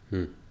hoopis.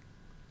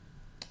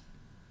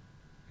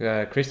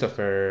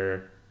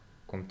 Christopher,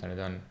 kumb ta nüüd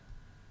on?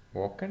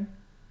 Walken?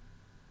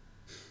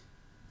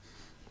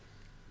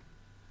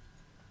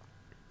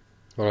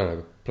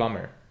 Oleneb.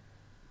 Plumber.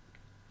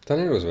 Ta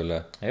on elus veel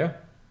või? Jah.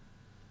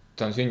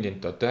 Ta on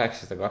sündinud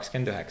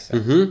 1929.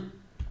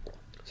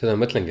 Seda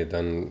mõtlengi,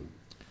 ta on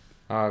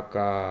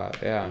aga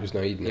jaa.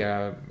 Üsna iidne. Ja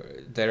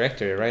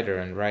director ja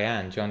writer on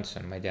Ryan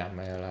Johnson, ma ei tea,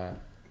 ma ei ole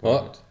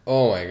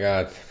Oh my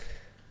god.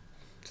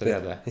 Sa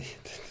tead või?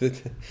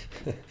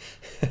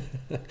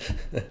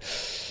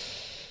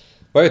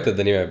 Vajutad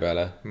ta nime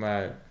peale?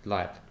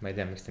 Laeb, ma ei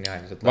tea, miks ta nii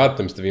aeglaselt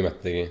Vaata, mis ta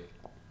viimati tegi.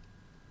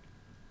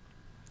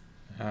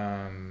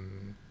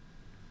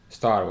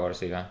 Star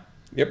Warsiga.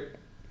 Jep.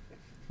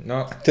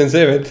 No see on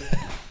see vend.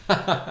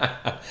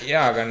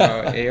 jaa, aga no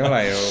ei ole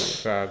ju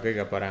ka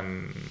kõige parem.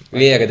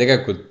 Ei, aga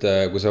tegelikult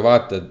kui sa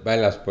vaatad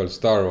väljaspool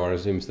Star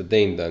Warsi, mis ta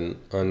teinud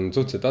on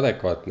suhteliselt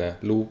adekvaatne.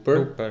 Looper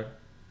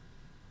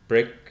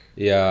Brick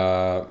ja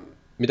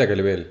midagi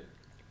oli veel.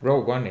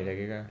 Rogue One'i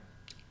tegi ka.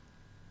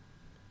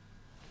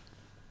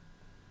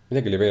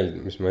 Midagi oli veel,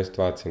 mis ma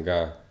just vaatasin ka.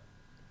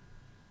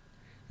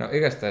 No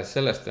igastahes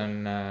sellest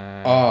on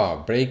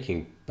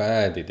Breaking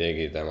Badi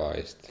tegi tema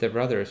vist. The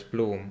Brothers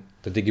Bloom.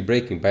 Ta tegi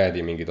Breaking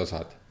Badi mingid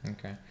osad.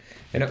 Okay.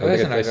 Ja no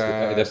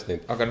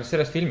aga no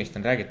sellest filmist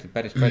on räägitud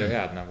päris palju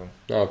head nagu.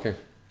 Okay.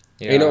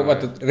 Ei no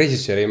vaata,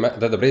 režissööri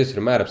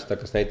määrab seda,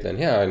 kas näitleja on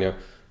hea, on ju,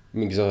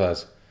 mingis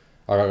osas.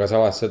 Aga ka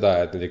samas seda,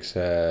 et näiteks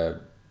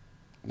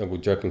nagu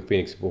Joaquin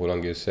Phoenixi puhul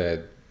ongi just see,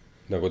 et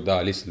nagu ta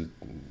lihtsalt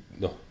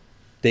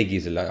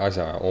tegi selle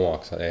asja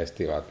omaks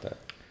hästi, vaata.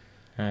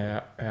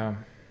 Ja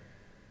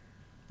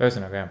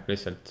ühesõnaga jah,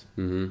 lihtsalt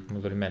mul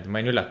tuli meelde, ma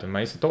olin üllatunud, ma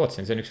lihtsalt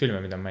ootsin, see on üks film,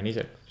 mida ma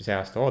ise see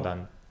aasta oodan,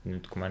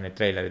 nüüd kui ma neid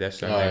treilerid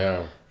asju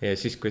ja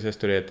siis kui sellest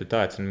tuli, et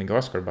see on mingi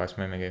Oscar baas,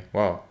 ma mingi,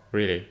 wow,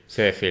 really,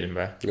 see film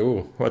või?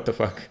 What the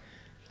fuck?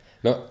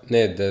 No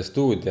need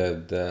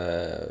stuudiad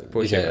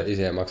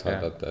ise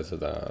maksavad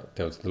seda,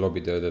 teevad seda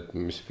lobitööd, et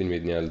mis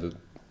filmid nii-öelda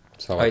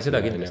saavad. Ei,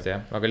 seda kindlasti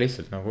jah, aga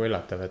lihtsalt nagu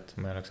üllatav, et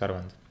ma ei oleks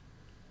arvanud.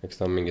 Eks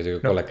ta on mingi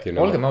selline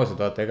kollektiivne. Olgem ausad,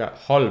 vaata, ega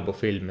halbu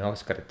filmi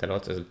Oscaritele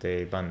otseselt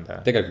ei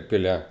panda. Tegelikult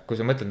küll, jah. Kui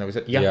sa mõtled nagu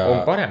see, jah,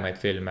 on paremaid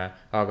filme,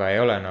 aga ei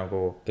ole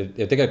nagu.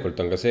 Ja tegelikult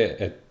on ka see,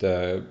 et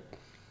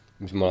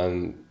mis ma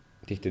olen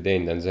tihti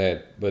teinud, on see,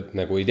 et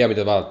nagu ei tea,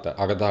 mida vaadata,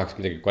 aga tahaks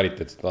midagi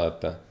kvaliteetset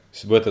vaadata.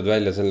 Siis võtad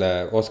välja selle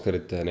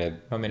Oscarite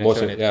need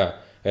nominatsioonid.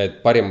 Et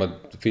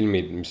parimad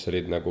filmid, mis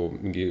olid nagu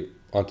mingi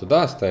antud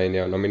aasta,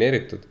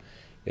 nomineeritud.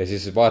 Ja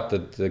siis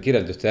vaatad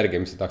kirjeldust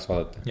järgi, mis sa tahaks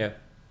vaadata.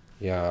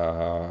 Ja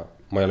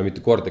ma ei ole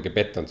mitte kordagi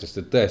petanud, sest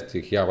et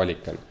tõesti hea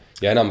valik on.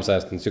 Ja enamus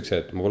ajast on siukse,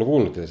 et ma pole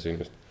kuulnud sellest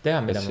filmist.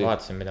 Teha, mida ma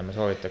vaatasin, mida ma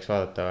soovitaks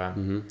vaadata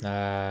või?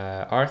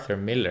 Arthur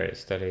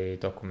Millerist oli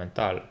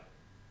dokumentaal,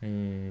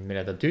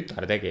 mille ta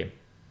tütar tegi.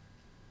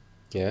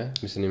 Jah,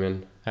 mis see nimi on?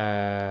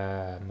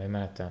 Ma ei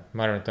mäleta.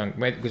 Ma arvan, et on,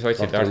 kui sa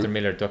otsid Arthur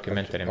Miller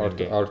dokumentari.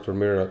 Arthur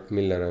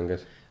Miller on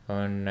kes?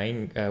 On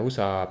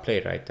USA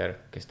playwriter,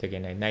 kes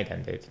tegi neid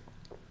näidendeid.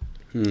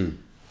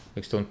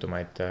 Üks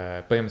tuntumaid,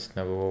 põhimõtteliselt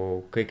nagu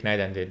kõik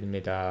näidendid,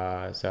 mida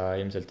sa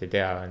ilmselt ei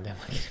tea, on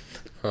tema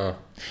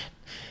kirjutatud.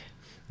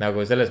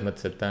 Nagu selles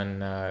mõttes, et ta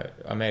on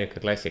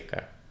Ameerika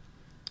klassika.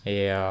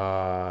 Ja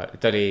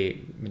ta oli,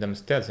 mida ma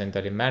teadsin,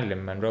 ta oli Marilyn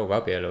Monroe'ga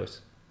abielus.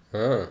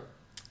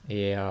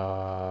 Ja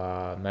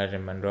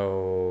Marilyn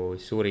Monroe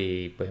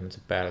suri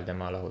põhimõtteliselt peale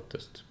tema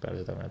lahutust.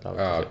 Peale seda, kui nad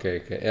lahutasid.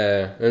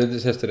 Okei.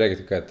 Sellest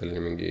räägiti ka, et oli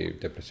mingi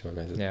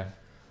depressioon. Jah.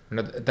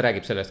 No ta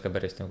räägib sellest ka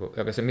päris nagu,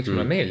 aga see, miks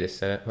mulle meeldis,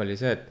 see oli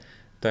see, et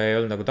ta ei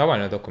olnud nagu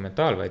tavaline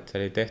dokumentaal, vaid see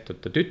oli tehtud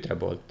ta tütre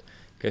poolt,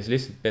 kes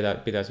lihtsalt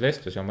pidas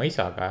vestlusi oma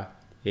isaga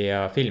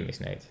ja filmis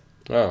neid.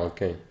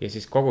 Okay. Ja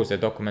siis kogu see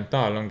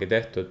dokumentaal ongi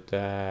tehtud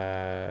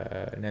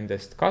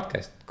nendest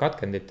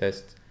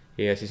katkenditest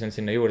ja siis on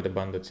sinna juurde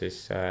pandud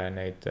siis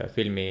neid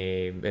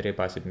filmi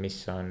ribasid,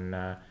 mis on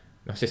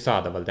siis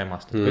saadaval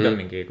temast, et kui ta on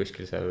mingi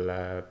kuskil seal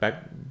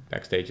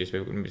backstage'is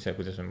või see,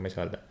 kuidas on, ma ei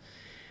saa öelda.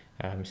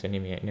 Mis see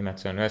nimed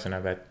see on,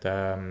 ühesõnaga,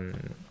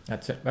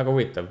 et see väga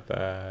huvitav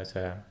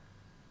see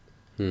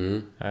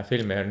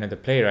filmi ja nende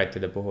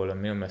playwrightide puhul on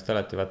minu meelest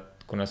alati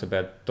kuna sa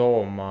pead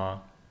tooma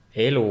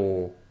elu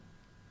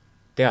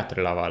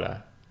teatrilavale,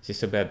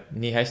 siis sa pead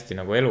nii hästi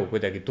nagu elu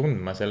kuidagi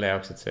tundma selle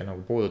jaoks, et see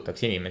nagu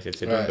puudutaks inimesi, et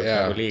see tunduks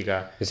nagu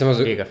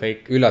liiga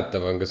fake.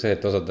 Üllatav on ka see,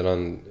 et osadel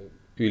on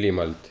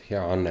ülimalt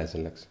hea anne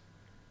selleks.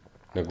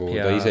 Nagu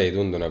ta ise ei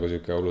tundu nagu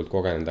siuke hullult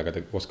kogenud, aga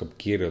ta oskab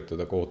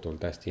kirjutada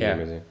kohutavalt hästi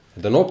inimesi.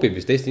 Ta nopib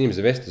vist Eesti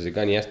inimese vestlusi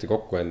ka nii hästi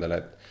kokku endale,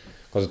 et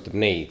kasutab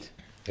neid.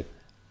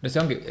 No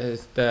see ongi,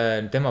 sest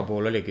tema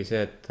puhul oligi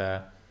see, et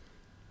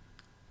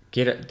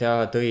ta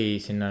tõi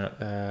sinna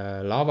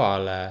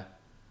lavale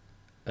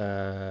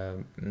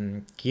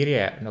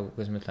kirje, nagu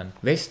kuidas ma ütlen,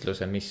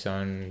 vestluse, mis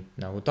on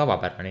nagu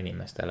tavapärane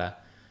inimestele.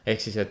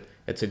 Ehk siis, et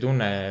sa ei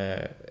tunne,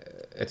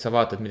 et sa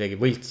vaatad midagi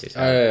võltsi,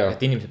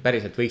 et inimesed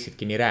päriselt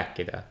võiksidki nii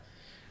rääkida.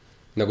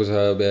 Nagu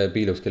sa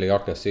piiluks kellegi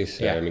aknast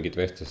sisse ja mingit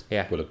vestlust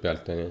kuulad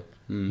pealt.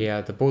 Ja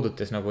ta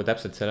puudutas nagu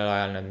täpselt sellel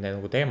ajal need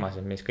nagu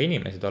teemasid, mis ka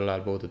inimesi tol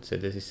ajal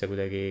puudutasid ja siis see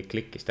kuidagi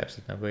klikkis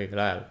täpselt nagu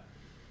õigel ajal.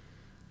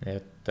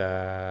 Et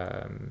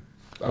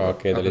ta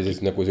oli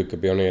siis nagu siuke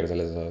pioneer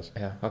selles osas.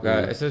 Jah,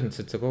 aga selles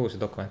mõttes, et see kogu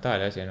see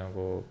dokumentaali asi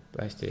nagu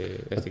hästi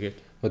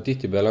kilt. vot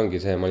tihtipeale ongi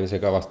see, ma olen ise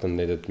ka avastanud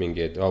neid, et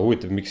mingi, et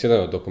huvitav, miks seda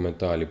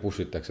dokumentaali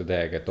push itakse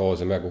täiega, et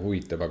see on väga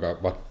huvitav, aga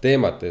vaat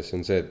teemates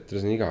on see, et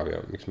see on igav ju,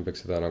 miks ma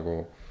peaks seda nagu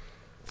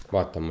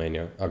vaatama, on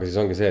ju. Aga siis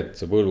ongi see, et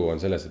see võlu on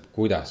selles, et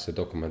kuidas see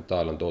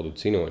dokumentaal on toodud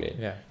sinuni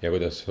ja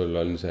kuidas sul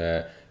on see,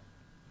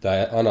 ta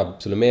annab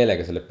sulle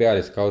meelega selle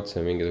pealiskaudse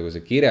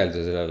mingisuguse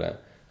kirjelduse sellele,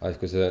 aga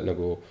kui sa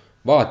nagu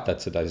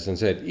vaatad seda, siis on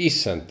see, et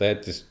issand, ta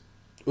jättis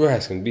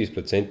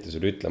 95%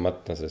 sul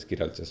ütlemata selles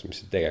kirjelduses, mis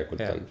see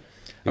tegelikult on.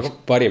 Üks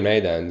parim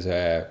näide on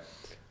see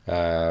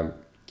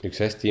üks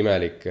hästi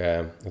imelik,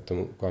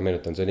 kohe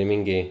meenutan, see oli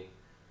mingi,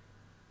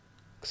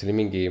 kas oli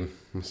mingi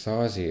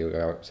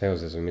massaažiga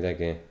seoses või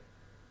midagi,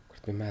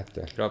 kurat ma ei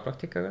mäleta.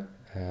 Kiropraktikaga?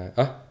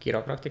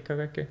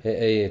 Kiropraktikaga äkki?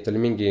 Ei, ta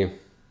oli mingi,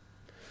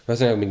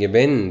 mingi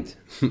vend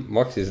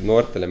maksis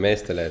noortele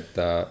meestele, et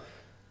ta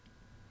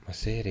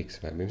masseeriks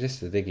või mis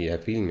asja ta tegi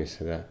ja filmis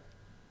seda.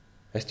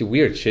 Hästi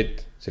weird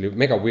shit, see oli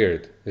mega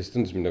weird ja siis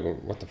tundus mind nagu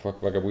what the fuck,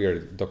 väga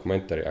weird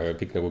dokumentari, aga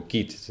kõik nagu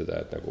kiitsid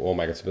seda, et nagu oh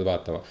my god, sa pead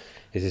vaatama.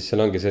 Ja siis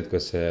seal ongi see, et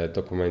kuidas see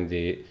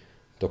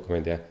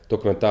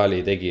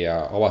dokumentaali tegija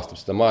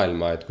avastab seda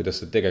maailma, et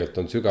kuidas see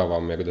tegelikult on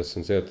sügavam ja kuidas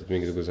on seotud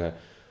mingisuguse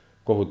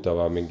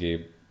kohutava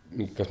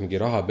kas mingi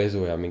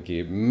rahapesu ja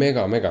mingi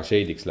mega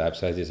shade'iks läheb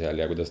see asi seal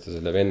ja kuidas ta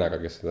selle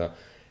vennaga, kes seda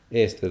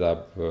eest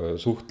vedab,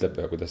 suhtleb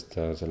ja kuidas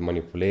ta seal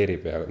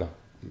manipuleerib ja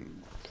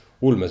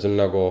ulmes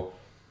on nagu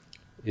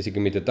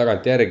isegi mitte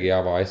tagant järgi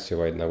ava asju,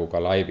 vaid nagu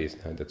ka laivis,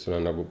 et sul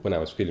on nagu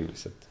põnevas film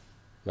lihtsalt.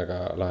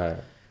 Väga lahe.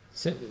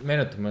 See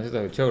meenutab mulle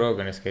seda, Joe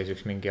Roganis käis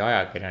üks mingi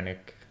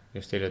ajakirjanik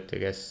just hiljuti,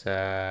 kes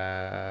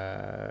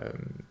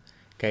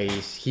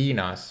käis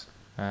Hiinas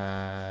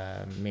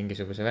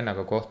mingisuguse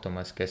vennaga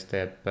kohtumas, kes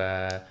teeb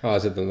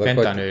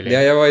fentanüüli.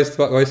 Ja vahest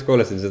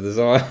kuulasin seda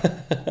sama.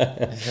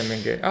 Siis on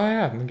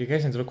mingi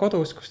käisin sulle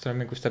kodus, kus ta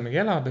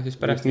mingi elab ja siis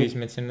pärast viis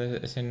meid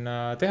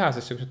sinna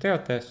tehasesse, kus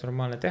teod täiesti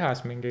normaalne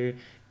tehas, mingi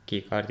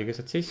kiikaardiga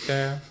saad sisse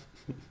ja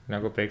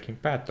nagu Breaking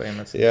Bad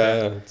põhimõtteliselt.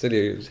 Ja, see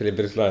oli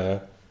päris lahe,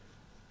 jah.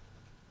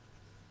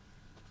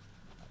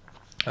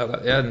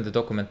 Aga ja nende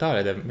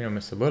dokumentaalide minu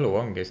meelest see võlu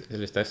ongi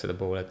selliste asjade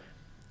puhul, et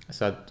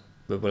saad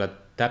võib-olla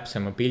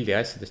täpsema pildi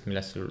asjadest,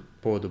 millest sul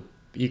puudub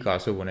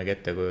igasugune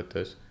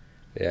ettekujutus.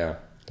 Jaa,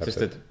 täpselt.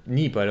 Sest et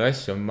nii palju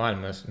asju on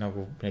maailmas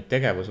nagu neid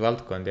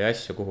tegevusvaldkondi ja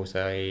asju, kuhu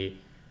sa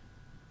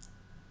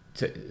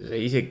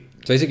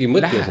isegi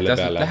mõtle selle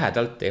peale.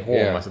 Lähedalt ei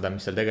hooma seda,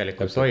 mis seal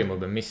tegelikult toimub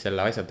ja mis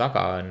selle asja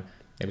taga on.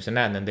 Ja kui sa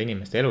näed nende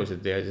inimeste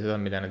elusid ja seda,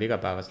 mida nad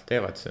igapäevaselt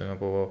teevad, sa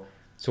nagu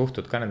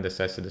suhtud ka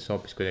nendesse asjadesse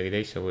hoopis kuidagi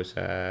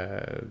teistsuguse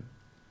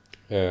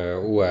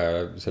uue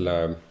selle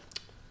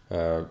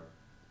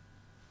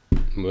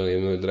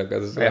mul tuleb ka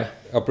seda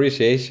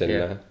appreciation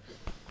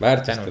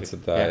väärtustad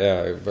seda ja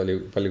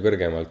palju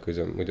kõrgemalt, kui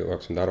sa muidu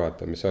hakksid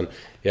arvata, mis on.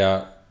 Ja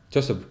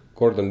Joseph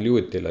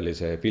Gordon-Lewittil oli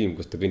see film,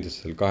 kus ta kõndis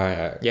seal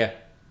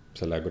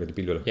selle kuradi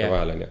pilvulõhka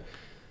vahel on ju.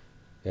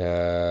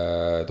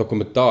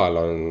 Dokumentaal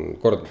on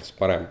kordades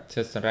parem.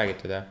 Sellest on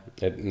räägitud, jah.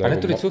 Aga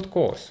need tulid suht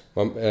koos.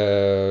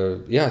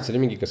 Jah, et see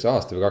oli mingi kas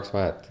aasta või 2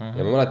 vahet.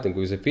 Ja ma mäletan,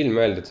 kui see film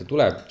öeldi, et see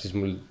tuleb, siis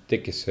mul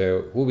tekkis see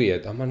huvi,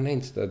 et ma olen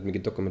näinud seda, et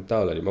mingi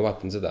dokumentaal oli, ma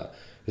vaatan seda.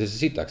 Ja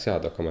see sitaks hea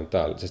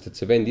dokumentaal, sest et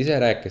see vend ise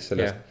rääkis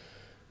sellest,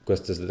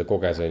 kuidas ta seda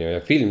koges on ju.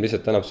 Ja film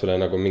lihtsalt annab sulle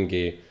nagu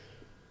mingi,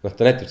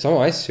 ta näitab sama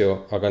asju,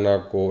 aga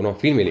nagu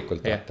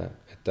filmilikult vaata.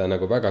 Et ta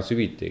nagu väga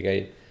süviti ei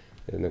käi.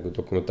 Ja nagu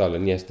dokumentaal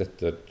on nii hästi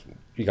tehtud,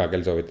 et iga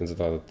kell soovitan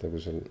seda vaadata,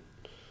 kui sul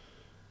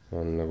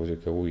on nagu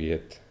selline huvi,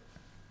 et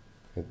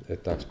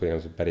tahaks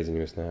põhimõtteliselt päris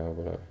inimest näha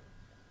võib-olla.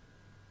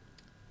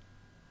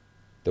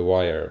 The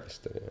Wire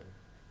vist oli.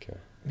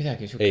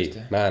 Midagi sukest.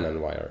 Ei, Man on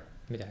Wire.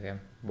 Midagi,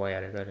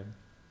 Wire'i ka oli.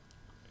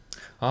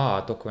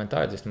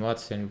 Dokumentaalidest ma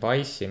vaatasin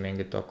Wise'i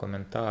mingit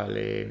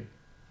dokumentaali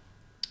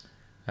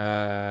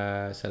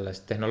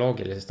sellest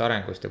tehnoloogilisest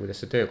arengust ja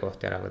kuidas see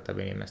töökohti ära võtab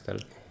inimestel.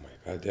 Oh my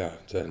god, jaa,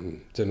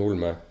 see on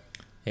ulme.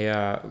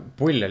 Ja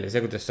pull oli see,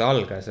 kuidas see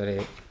algas,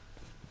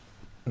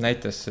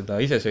 näitas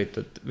seda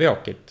isesõitud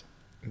veokit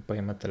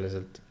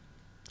põhimõtteliselt,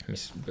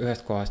 mis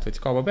ühest kohast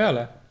võttis kauba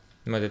peale.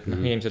 Niimoodi, et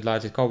inimesed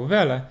laadisid kauba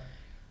peale,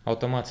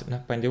 automaatselt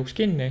pandi uks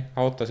kinni,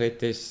 auto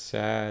sõitis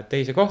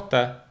teise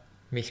kohta,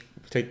 mis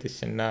sõitis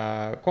sinna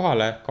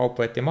kohale,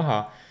 kaup võeti maha.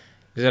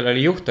 Ja seal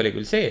oli juht oli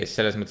küll sees,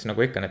 selles mõttes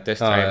nagu ikka need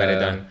test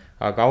driverid on,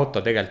 aga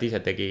auto tegelikult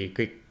ise tegi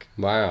kõik.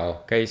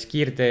 Käis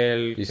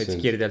kiirteel, sõitis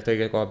kiirteelt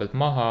õige koha pealt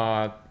maha,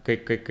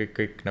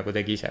 kõik nagu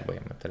tegi ise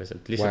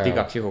põhimõtteliselt. Lihtsalt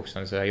igaks juhuks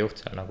on see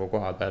juht seal nagu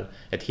koha peal,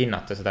 et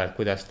hinnata seda, et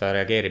kuidas ta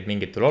reageerib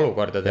mingitul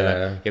olukordadele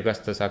ja kas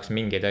ta saaks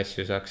mingeid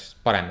asju saaks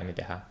paremini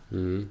teha.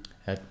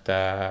 Et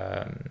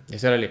ja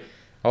seal oli,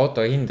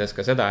 auto hindas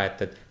ka seda,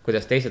 et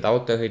kuidas teised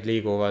autojuhid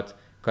liiguvad,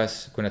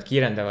 kas, kui nad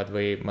kiirendavad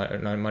või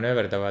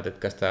manööverdavad,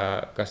 et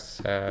kas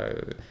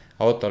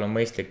autol on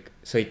mõistlik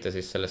sõita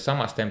siis selles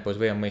samas tempos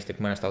või on mõistlik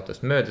mõnest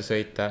autost mööda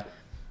sõita,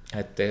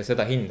 et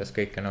seda hindas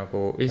kõike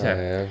nagu ise.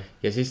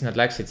 Ja siis nad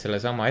läksid selle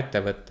sama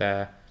ettevõtte,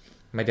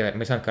 ma ei tea,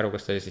 ma ei saanud ka aru,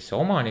 kas ta oli siis see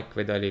omanik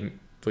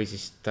või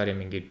siis ta oli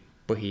mingi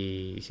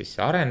põhi siis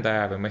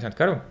arendaja või ma ei saanud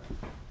ka aru.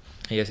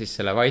 Ja siis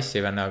selle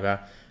Wise'i vennaga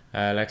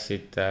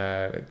läksid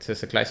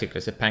sellesse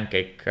klassikalisse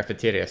pancake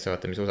cafeteriasse,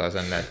 vaata mis USA-s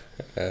on ja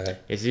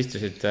siis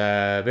istusid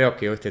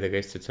veokijuhtidega,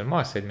 istusid seal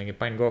maas, said mingi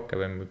pannkooke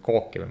või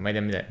kooki või ma ei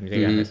tea mida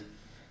iganes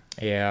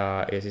ja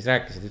siis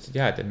rääkisid, ütlesid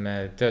jah, et me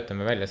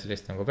töötame välja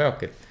sellist nagu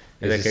veokit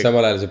ja siis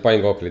samal ajal see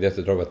pannkook oli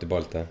tehtud roboti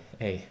poolt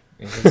ei,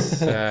 ja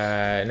siis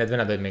need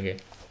venad olid mingi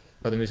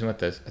oota, mis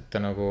mõttes, et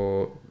ta nagu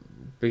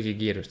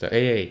püsikiirust,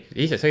 ei,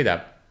 ise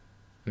sõidab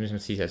mis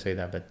mõttes ise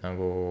sõidab, et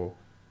nagu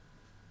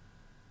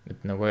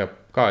hoiab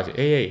gaasi,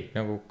 ei,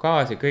 nagu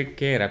gaasi, kõik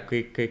keerab,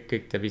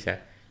 kõik teeb ise.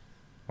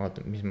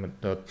 Oota, mis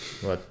mõttes,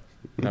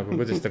 nagu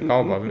kuidas ta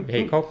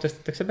kaup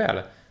tõstetakse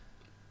peale.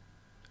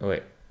 Või,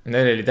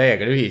 neil oli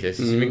täiega lühise,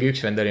 siis mingi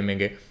üks vend oli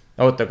mingi,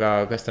 oota,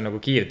 kas ta nagu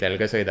kiirteel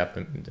ka sõidab?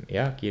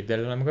 Jah,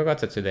 kiirteel oleme ka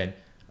katsetusi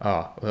teinud.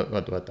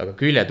 Aga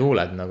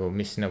küljetuuled nagu,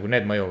 mis nagu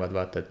need mõjuvad,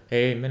 vaata, et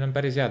ei, meil on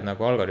päris head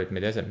nagu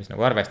algoritmid ja asjad, mis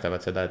nagu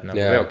arvestavad seda, et nagu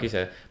veok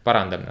ise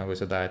parandab nagu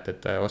seda,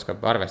 et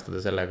oskab arvestada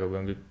sellega, kui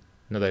on küll,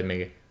 nad olid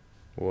mingi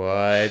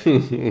what?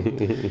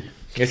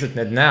 Lihtsalt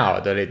need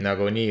näod olid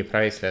nagu nii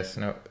priceless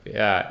no,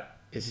 ja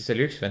siis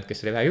oli üks vend,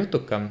 kes oli vähe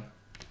jutukam.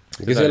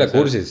 Kes ei ole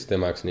kursis,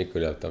 tema jaoks on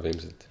ikka ülialtav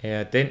ilmselt.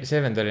 Ja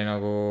see vend oli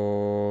nagu,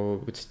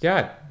 ütles, et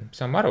jah, et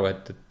saame aru,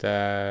 et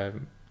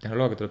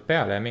tehnoloogia tuleb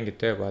peale ja mingid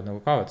töökohad nagu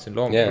kaovad, see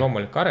on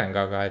loomulik areng,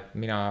 aga et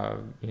mina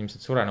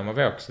ilmselt suren oma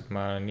veoks, et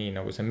ma nii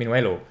nagu see on minu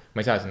elu,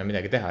 ma ei saa sinna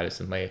midagi teha,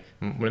 lihtsalt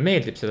mulle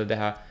meeldib seda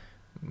teha,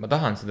 ma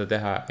tahan seda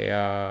teha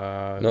ja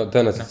no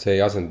tõenäoliselt see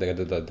ei asendega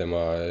teda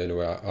tema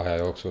eluaja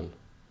jooksul.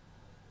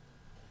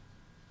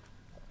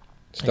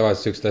 Sest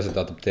tavaliselt sellised asjad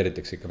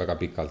adapteeritakse ikka väga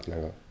pikalt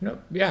nagu. No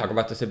jah, aga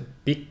vaata see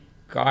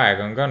pikk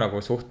aeg on ka nagu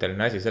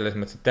suhteline asi, selles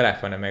mõttes, et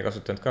telefone me ei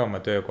kasutanud ka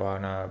oma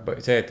töökohana.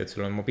 See, et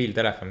sul on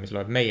mobiiltelefon, mis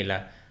loeb meile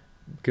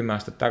 10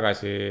 aastat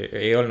tagasi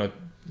ei olnud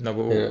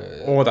nagu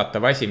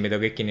oodatav asi, mida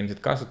kõik inimesed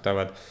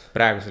kasutavad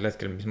praegusel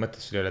hetkel, mis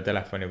mõttes sul ei ole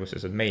telefoni, kus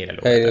sa saad meile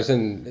lugeda. Ei, no see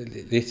on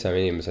lihtsam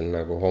inimesel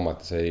nagu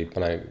hoomata, see ei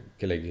pane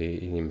kellegi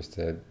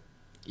inimeste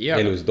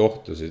elusid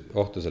ohtu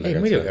sellega. Ei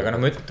muidugi, aga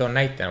ma toon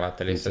näitena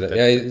vaata lihtsalt.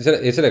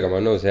 Ja sellega ma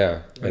olen nõus, jaa.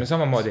 No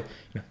samamoodi,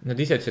 nad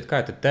ise ütlesid ka,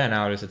 et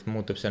tõenäoliselt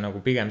muutub see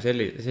nagu pigem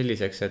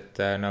selliseks,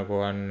 et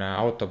nagu on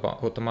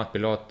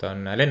automaatpiloot on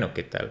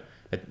lennukitel.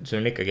 Et sul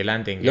on ikkagi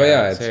landing. No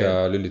jaa, et sa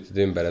lülitad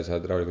ümber ja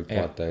saad rahulikult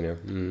puhata.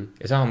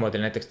 Ja samamoodi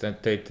näiteks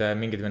tõid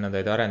mingid vennad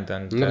olid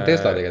arendanud. No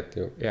Tesla tegelikult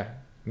ju. Jah,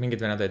 mingid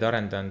vennad olid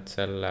arendanud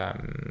selle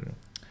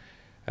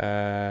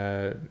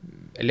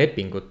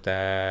lepingute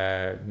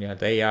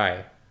nii-öelda AI.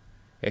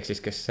 Ehk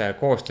siis, kes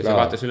koostas ja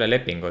vaatas üle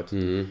lepingud.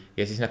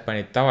 Ja siis nad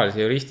panid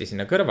tavalise juristi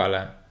sinna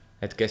kõrvale,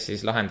 et kes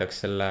siis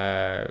lahendaks selle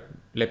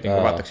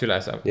lepingu vaataks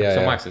üle.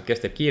 Samaaegselt,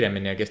 kes teeb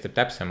kiiremini ja kes teeb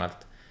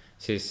täpsemalt.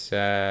 Siis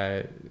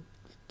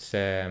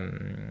see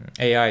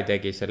AI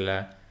tegi selle,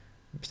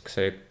 kas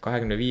oli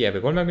 25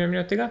 või 30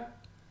 minutiga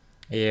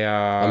ja...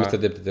 Aga mis ta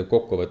teeb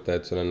kokkuvõtte,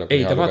 et sul on nagu...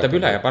 Ei, ta vaatab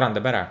üle ja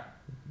parandab ära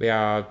ja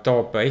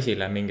toob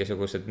esile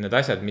mingisugused need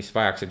asjad, mis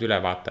vajaksid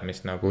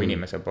ülevaatamist nagu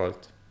inimese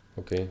poolt.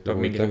 Toob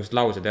mingisugused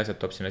laused ja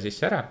asjad toob sinna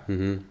sisse ära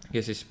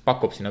ja siis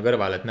pakub sinna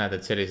kõrvale, et näed,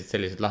 et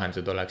sellised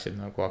lahendused oleksid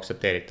nagu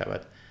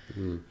aktsepteeritavad.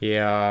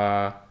 Ja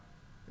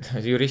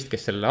see jurist,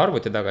 kes selle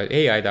arvuti taga,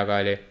 AI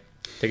taga oli,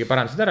 tegi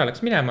parandused ära,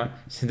 läks minema,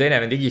 siis teine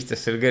vend igistas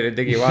seal,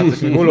 tegi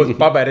vaatas mingi hullud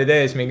paberid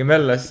ees, mingi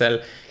möllas seal,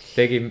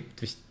 tegi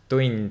vist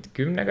tund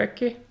 10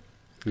 äkki.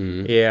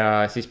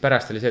 Ja siis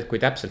pärast oli see, et kui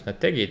täpselt nad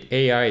tegid,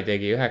 AI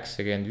tegi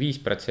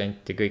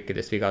 95%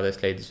 kõikidest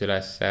vigadest leidis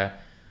üles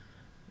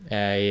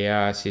ja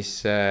siis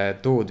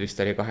tuud vist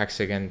oli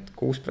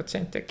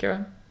 86% äkki või.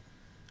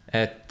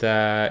 Et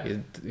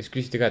siis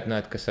küsiti ka,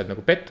 et kas sa oled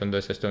nagu pettunud,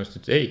 sest on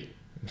ütles, ei,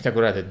 mida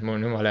kurad, et mul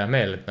on jumala hea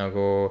meel, et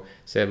nagu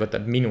see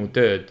võtab minu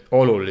tööd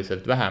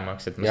oluliselt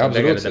vähemaks, et ma saan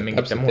tegeleda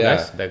mingite muude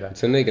asjadega.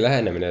 See on õige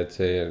lähenemine, et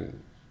see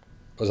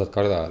osad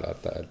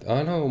kardavad, et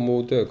no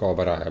mu töö kaob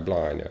ära ja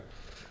plaan ju.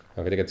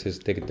 Aga tegelikult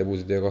see tekitab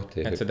uusi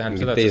töökohti. Et see tähendab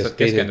seda, et sa saad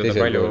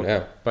keskenduda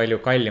palju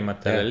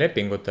kallimatele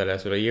lepingutele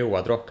ja sul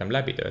jõuad rohkem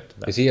läbi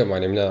töötada. Ja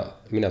siiamaani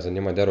mina saan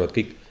niimoodi aru, et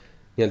kõik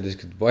nii-öelda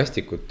sellised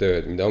vastikud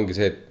tööd, mida ongi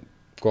see, et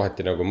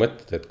kohati nagu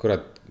mõtled, et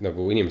kurat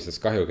nagu inimestest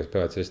kahju, kes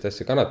peavad sellist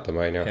asja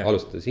kannatama,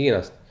 alustades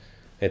Hiinast,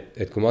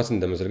 et kui me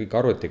asendame selle kõik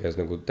arvutiga, siis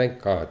nagu thank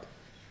God.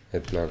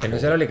 Nagu... No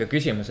seal oli ka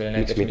küsimus, oli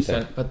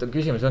näiteks,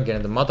 küsimus ongi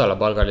nende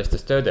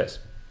madalapalgalistes töödes,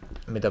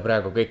 mida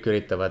praegu kõik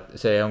üritavad,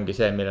 see ongi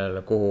see,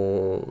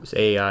 kuhu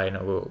see AI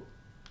nagu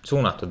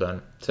suunatud on.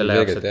 Selle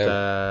jaoks,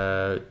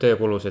 et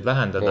töökulusid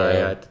vähendada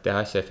ja et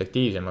teha asja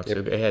efektiivsemaks.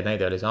 Ehe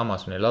näide oli see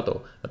Amazoni ladu.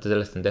 Vaata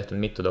sellest on tehtud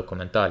mitu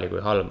dokumentaali,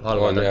 kui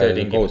halvad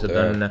töötingimused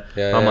on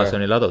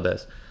Amazoni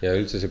ladudes. Ja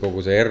üldse see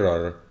kogu see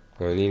error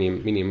on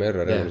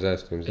minim-error.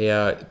 Ja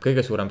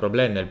kõige suurem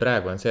probleem neil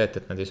praegu on see, et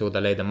nad ei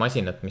suuda leida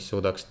masinat, mis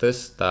suudaks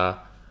tõsta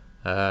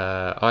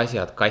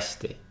asjad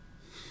kasti.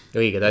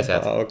 Õiged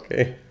asjad.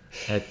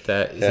 Et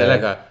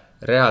sellega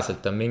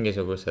reaalselt on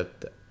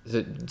mingisugused...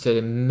 See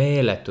oli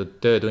meeletud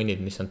töötunnid,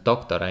 mis on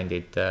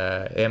doktorandid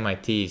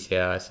MIT-s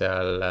ja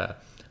seal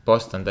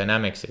Boston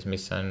Dynamicsis,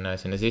 mis on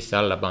sinna sisse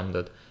alla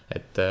pandud,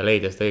 et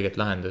leida seda õiget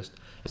lahendust.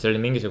 Ja see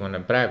oli mingisugune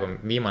praegu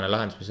viimane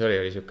lahendus, mis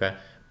oli siuke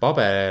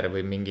paber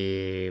või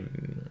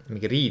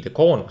mingi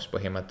riidekoonus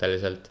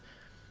põhimõtteliselt,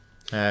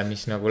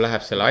 mis nagu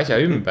läheb selle asja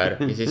ümber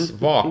ja siis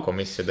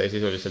vaakumisse ta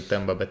sisuliselt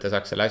tõmbab, et ta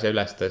saaks selle asja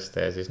üles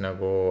tõsta ja siis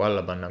nagu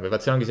alla panna. Või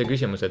vaat see ongi see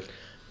küsimus, et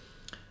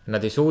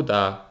nad ei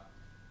suuda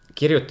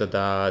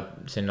kirjutada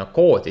sinna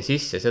koodi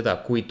sisse seda,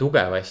 kui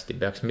tugevasti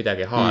peaks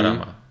midagi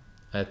haarama.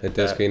 Et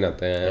ei oska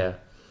hinnata, jah.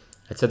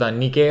 Et seda on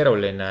nii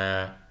keeruline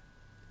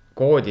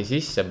koodi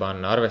sisse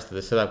panna,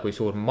 arvestades seda, kui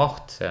suur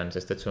maht see on,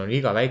 sest et sul on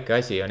iga väike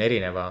asi on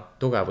erineva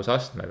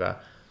tugevusastmega.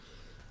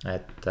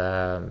 Et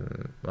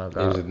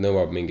ilmselt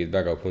nõuab mingid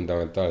väga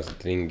fundamentaalselt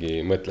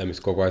ringi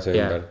mõtlemist kogu asja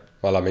ümber.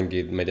 Vala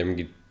mingid, ma ei tea,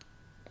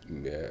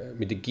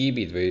 mitte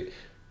kiibid või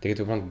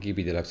tegelikult võib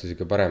kiibid elaks siis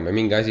ikka parem või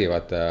mingi asi,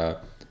 vaata,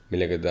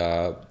 millega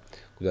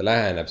kui ta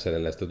läheneb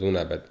sellele, siis ta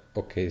tunneb, et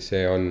okei,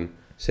 see on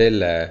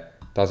selle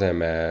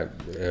taseme,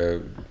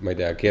 ma ei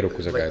tea,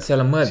 keerukusega. Seal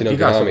on mõeldud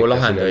igasugu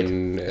lahenduid,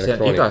 see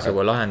on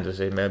igasugu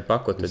lahendusi meil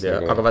pakutud,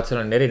 aga vaat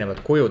seal on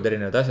erinevad kujud,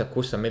 erinevad asjad,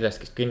 kus on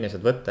millestki kinni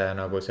saad võtta ja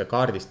nagu see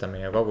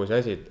kaardistamine ja kogu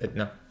see asi, et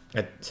noh,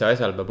 et see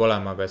asjal peab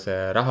olema ka see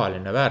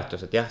rahaline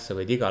väärtus, et jah, sa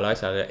võid igale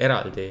asjale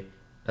eraldi,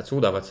 nad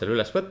suudavad selle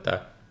üles võtta,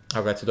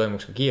 aga et see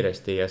toimuks ka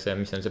kiiresti ja see,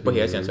 mis on see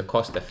põhiasi, on see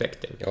cost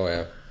effective.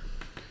 Jah.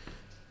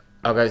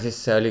 Aga siis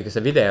oli ka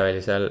see video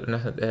oli seal,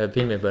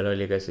 filmi peal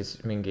oli ka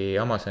siis mingi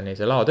Amazoni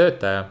see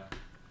laotöötaja,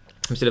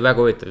 mis oli väga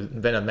huvitav,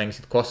 vennad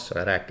mängisid kossu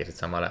ja rääkisid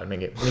samal ajal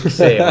miks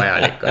see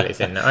vajalik oli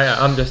sinna.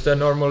 I'm just a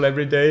normal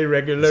everyday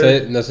regular.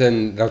 See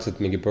on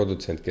raudselt mingi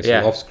produtsent, kes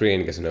on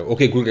off-screen, kes on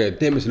okei, kuulge,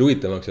 teeme selle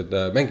huvitavaks, et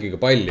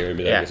mängige palli või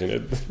midagi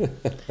siin.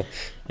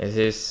 Ja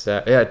siis,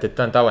 et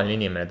ta on tavaline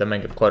inimene, ta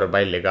mängib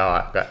korvpalli ka,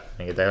 aga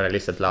ta ei ole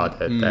lihtsalt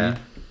laotöötaja.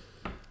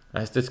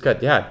 Sest ütles ka,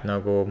 et et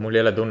nagu mul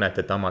ei ole tunnet,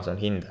 et Amazon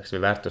hindaks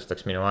või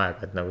väärtustaks minu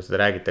aega, et nagu seda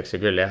räägitakse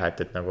küll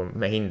et nagu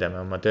me hindame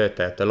oma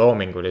töötajate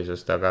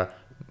loomingulisust, aga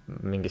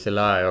mingi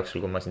selle aja jooksul,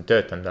 kui ma siin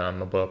töötanud olen,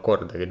 ma pole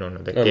kordagi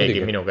tundnud, et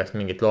keegi minu käest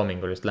mingit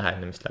loomingulist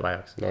lähenemist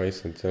vajaks. No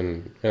issand, see on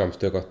enamus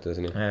töökohtades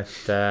nii.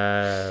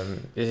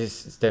 Ja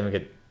siis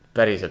teemegi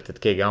päriselt, et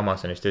keegi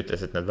Amazonist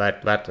ütles, et nad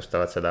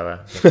väärtustavad seda või?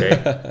 Okay.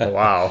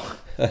 Wow.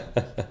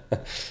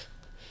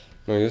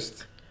 No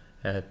just.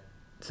 Et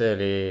see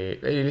oli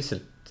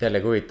lihtsalt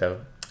jällegi huvitav.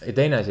 Ja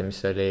teine asi, mis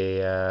oli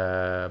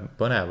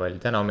põnev oli,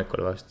 täna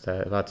hommikul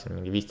vaatasin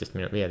mingi 15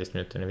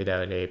 minutine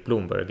video oli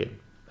Bloombergi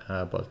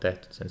poolt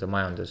tehtud, see on see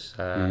majandus,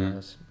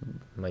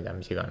 ma ei tea,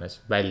 mis iganes,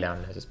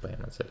 väljaanne siis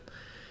põhimõtteliselt.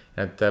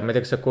 Et ma ei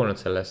tea, kas sa oled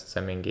kuulnud sellest,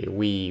 see mingi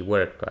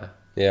WeWork või?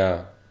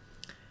 Jaa.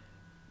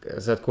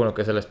 Sa oled kuulnud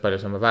ka sellest, palju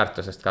sa oma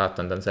väärtusest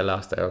kaotanud on selle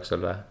aasta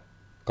jooksul või?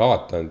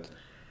 Kaotanud?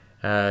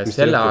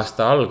 Selle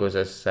aasta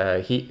alguses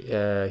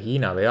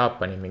Hiina või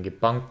Jaapani mingi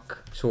pank,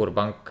 suur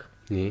pank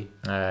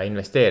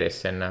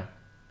investeeris sinna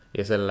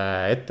ja selle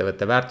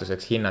ettevõtte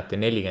väärtuseks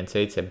hinnati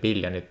 $47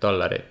 biljonit.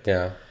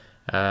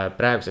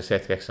 Praeguseks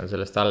hetkeks on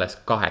sellest alles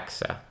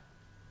 8.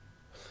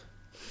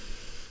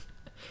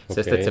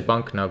 Sest et see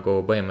pank nagu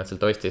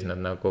põhimõtteliselt ostis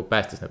nad nagu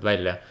päästis nad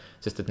välja,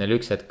 sest et neil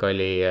üks hetk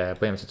oli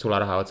põhimõtteliselt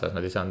sularaha otsas,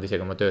 nad ei saanud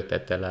isegi oma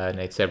töötajatele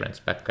neid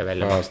severance back'e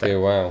välja maksta.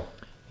 Wow.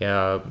 Ja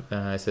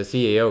see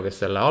CEO,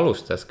 kes selle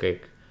alustas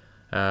kõik,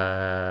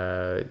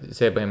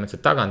 see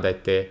põhimõtteliselt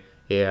tagandati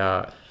ja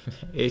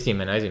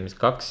esimene asi, mis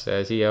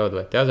 2 CEO-d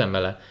võeti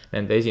asemele,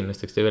 nende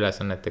esimesteks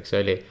ülesanneteks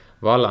oli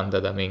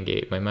vallandada mingi,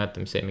 ma ei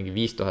mäleta, mis see mingi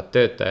 5000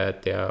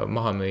 töötajat ja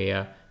maha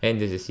müüa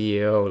endise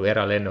CEO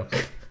eralennuk.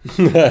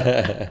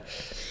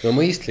 No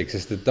mõistlik,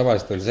 sest et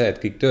tavaliselt on see, et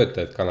kõik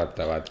töötajad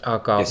kannatavad.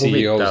 Aga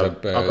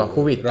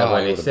huvitav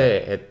oli see,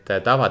 et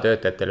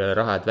tavatöötajatel oli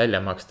raha, et välja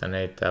maksta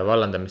neid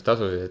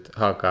vallandamistasusid,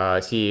 aga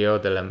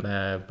CEO-dele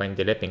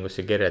pandi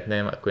lepingusse kirja, et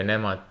kui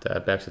nemad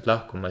peaksid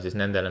lahkuma, siis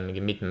nendel on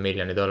mingi $1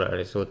 miljoni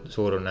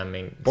suurune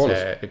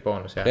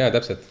boonus. Jaa,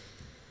 täpselt.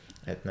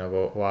 Et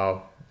nagu,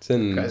 wow. See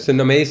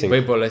on amazing.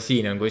 Võib-olla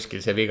siin on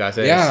kuskil see viga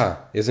sees.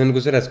 Jaa, ja see on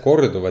nagu selles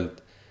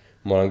korduvalt.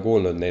 Ma olen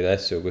kuulnud neid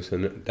asju, kus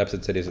on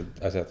täpselt sellised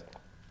asjad.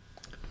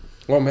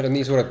 Meil on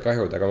nii suured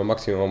kahjud, aga me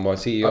maksime oma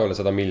CEO-le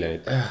 100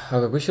 miljonit.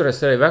 Aga kusjuures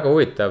see oli väga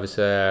huvitav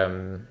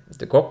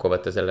see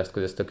kokkuvõte sellest,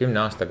 kuidas ta 10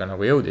 aastaga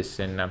nagu jõudis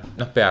sinna.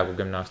 Peaaegu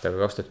 10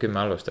 aastaga, 2010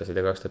 alustasid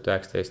ja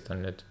 2019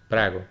 on nüüd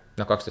praegu.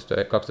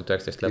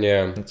 2019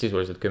 lõpp,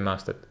 sisuliselt 10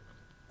 aastat.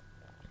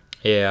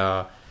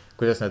 Ja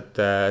kuidas nad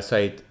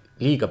said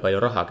liiga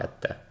palju raha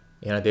kätte.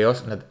 Ja nad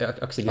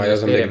hakkasid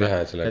investeerima,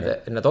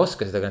 nad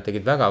oskasid, aga nad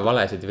tegid väga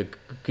valesid või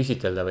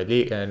küsiteldavaid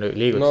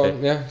liigutsi.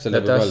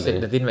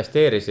 Nad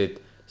investeerisid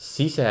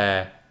sise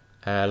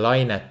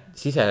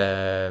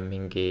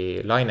mingi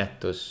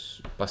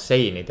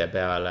lainetusbasseinide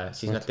peale,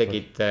 siis nad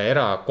tegid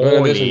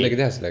erakooli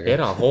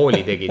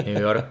tegid New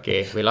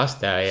Yorki või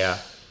lasteaia.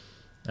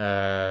 Ma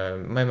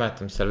ei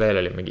mäleta, mis seal veel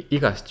oli, mingi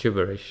igast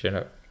gibberish.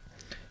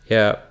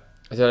 Ja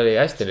seal oli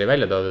hästi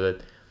välja toodud,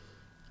 et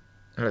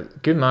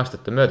 10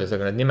 aastat on möödas,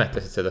 aga nad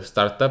nimetasid seda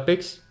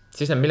startupiks,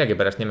 siis nad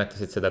millegipärast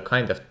nimetasid seda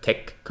kind of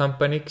tech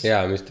company'ks.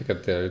 Jaa, mis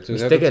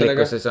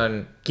tegelikkuses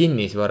on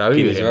kinnisvara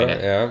üürimine,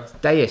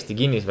 täiesti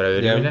kinnisvara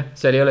üürimine,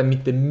 seal ei ole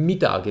mitte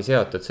midagi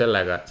seotud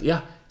sellega.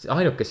 Jah,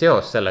 ainuke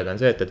seos sellega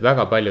on see, et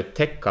väga paljud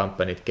tech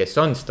company'd, kes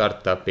on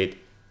startupid,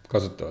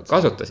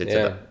 kasutasid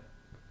seda.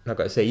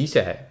 Aga see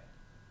ise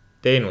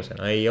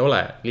teenusena ei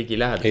ole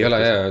ligilähedalt. Ei ole,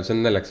 jaa, see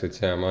on naljakas,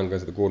 et ma olen ka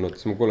seda kuulnud.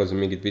 Siis ma kuulasin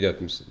mingit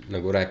videot, mis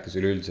nagu rääkis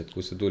üleüldiselt,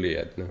 kus see tuli,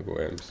 et nagu,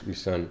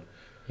 mis see on.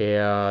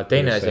 Ja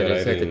teine asi oli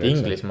see, et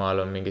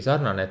Inglismaal on mingi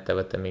sarnane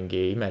ettevõte,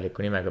 mingi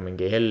imeliku nimega,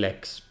 mingi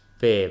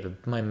LXP,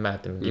 ma ei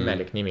mäleta, mingi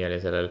imelik nimi oli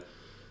sellel.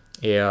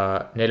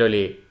 Ja neil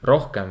oli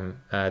rohkem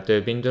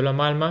tööpind üle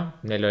maailma,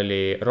 neil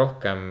oli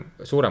rohkem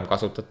suurem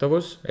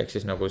kasutatavus, ehk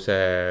siis nagu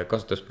see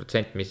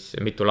kasutusprotsent,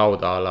 mitu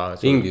lauda ala.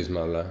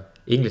 Inglismaal?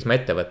 Inglismaa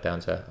ettevõte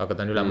on see, aga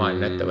ta on üle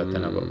maailma ettevõte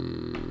nagu.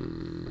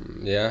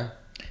 Jah.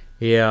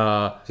 Ja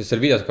sest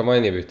seal videos ka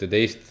mainib ühte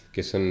teist,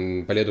 kes on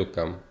palju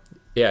edukam.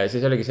 Ja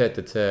siis oligi see,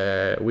 et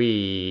see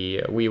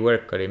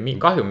WeWork oli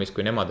kahjumis,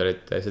 kui nemad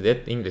olid, see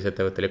Inglise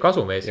ettevõte oli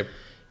kasumees,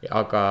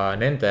 aga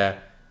nende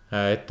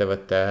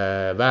ettevõtte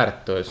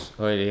väärtus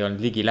oli olnud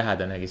ligi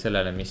lähedanegi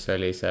sellele, mis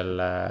oli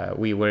selle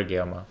WeWorki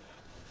oma.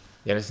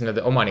 Ja siis need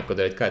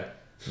omanikud olid ka,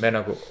 et me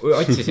nagu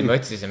otsisime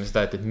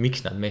seda, et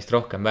miks nad meist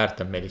rohkem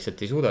väärt on, me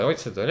lihtsalt ei suuda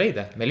otsida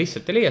leida, me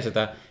lihtsalt ei leia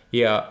seda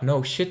ja no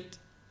shit,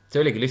 see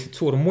oligi lihtsalt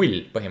suur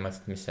mull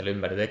põhimõtteliselt, mis selle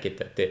ümber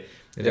tekitati.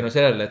 Ja tänu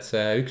sellele, et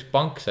see üks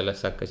pank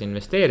sellest hakkas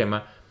investeerima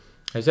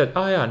ja see, et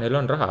jaa, neil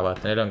on raha,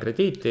 vaata, neil on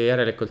krediiti,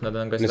 järelikult nad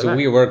on ka seda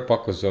WeWork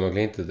pakkus oma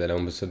klientidele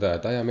umbes seda,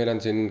 et meil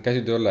on siin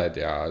käsitöölled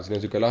ja siin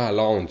on siuke lahe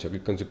lounge ja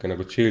kõik on siuke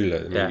nagu chill,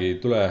 mingi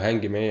tule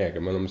hängi meiega,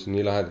 me oleme siin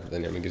nii lahedad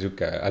ja mingi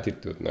siuke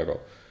attitude nagu,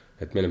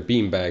 et meil on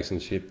beanbags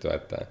and shit,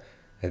 vaata,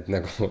 et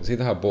nagu see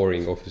ei taha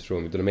boring office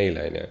room'i, tule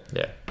meile,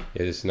 ja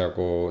siis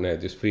nagu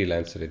need just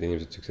freelancerid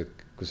inimesed siuksed,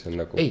 kus on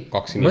nagu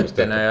kaks inimest.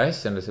 Mõttena ja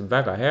asja on see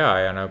väga hea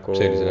ja nagu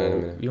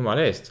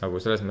jumal eest, nagu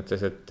selles mõttes,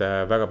 et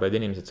väga paljud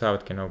inimesed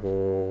saavadki nagu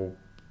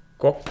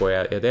kokku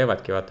ja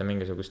teevadki vaata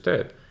mingisugust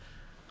tööd.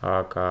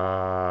 Aga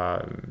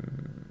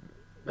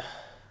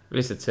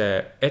lihtsalt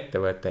see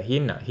ettevõtte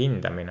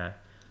hindamine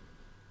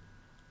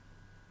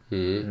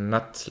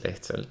nuts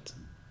lihtsalt.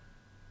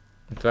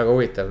 Et väga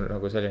huvitav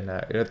nagu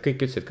selline, ja nad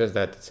kõik ütlesid ka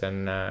seda, et see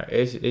on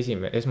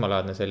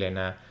esmalaadne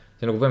selline,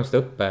 see on nagu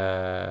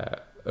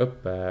põhimõtteliselt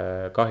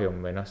õppekahjum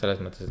või selles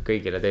mõttes, et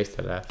kõigile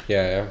teistele.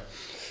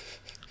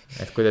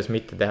 Et kuidas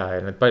mitte teha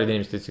ja need paljud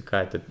inimesed ütlesid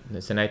ka, et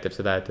see näitab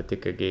seda, et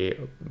ikkagi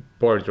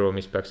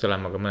boardroomis peaks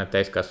olema ka mõned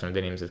täiskasvanud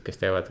inimesed, kes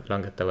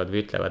langetavad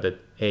või ütlevad, et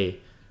ei,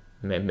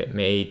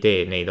 me ei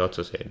tee neid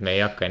otsuseid, me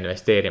ei hakka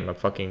investeerima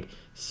fucking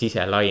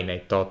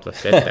siselaineid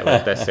tootvasse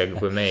ettevõttesse,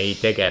 kui me ei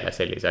tegele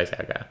sellise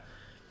asjaga.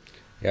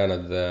 Ja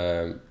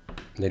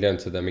neil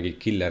on seda mingi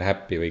killer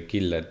happy või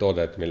killer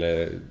toodet, mille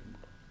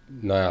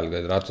najal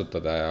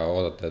ratsutada ja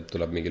oodata, et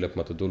tuleb mingi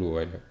lõpmatu tulu.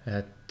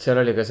 Et seal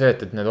oli ka see,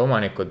 et need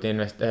omanikud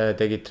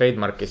tegid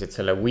trademarkisid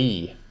selle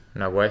Wii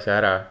nagu asja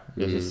ära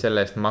ja siis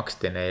selle eest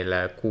maksti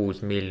neile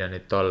 $6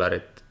 miljonit.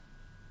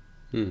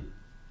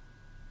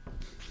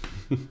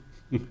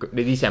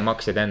 Need ise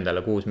maksid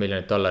endale $6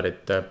 miljonit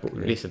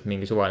lihtsalt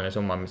mingi suvaline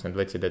summa, mis nad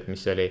võtsid, et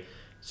mis oli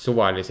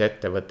suvalise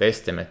ettevõtte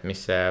estimate,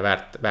 mis see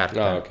väärt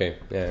on. Okay.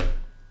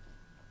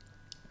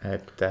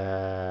 Et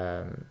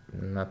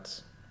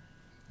nuts.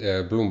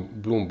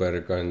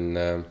 Bloomberg on,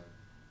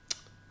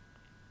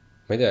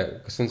 ma ei tea,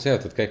 kas on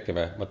seotud kõike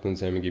või? Ma mõtlen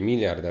see mingi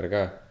miljardär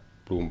ka,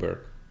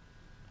 Bloomberg,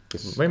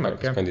 kes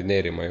hakkas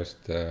kandideerima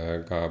just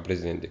ka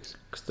presidendiks.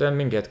 Kas ta on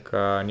mingi hetk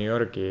ka New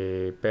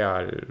Yorgi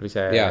peal või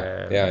see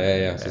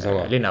see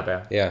sama.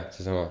 Linnapea? Jaa,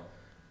 see sama.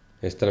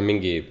 Ja siis tal on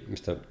mingi,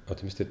 mis ta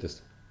ütles?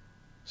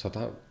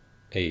 100,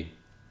 ei.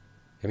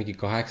 Ja mingi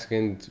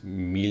 80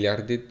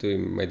 miljardit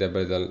või ma ei tea,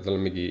 tal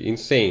on mingi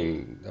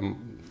insane.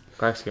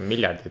 80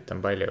 miljardit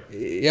on palju.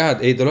 Jaa,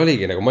 ei, tal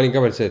oligi nagu, ma olin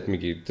ka veel see, et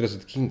mingi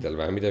tõeselt kindel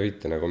või, mida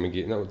viite nagu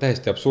mingi,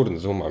 täiesti absurdne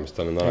summa, mis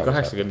tal on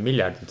olemas. 80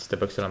 miljardit, siis ta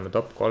peaks olema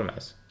top 3.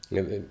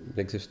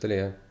 Eks just oli,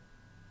 jah.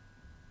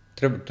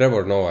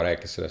 Trevor Noah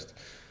rääkis sellest.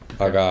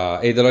 Aga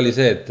ei, tal oli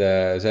see, et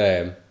see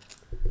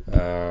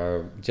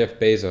Jeff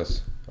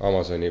Bezos,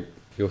 Amazoni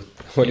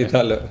juht, oli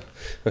talle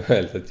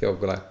öelda, et joo,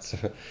 kuule,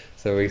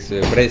 sa võiks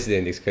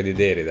presidendiks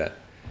kandideerida.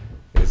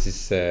 Ja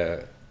siis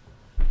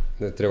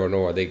Trevor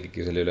Noah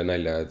tegigi selle üle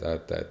nalja,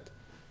 et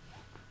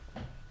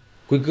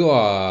kui kõva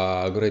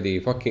kuradi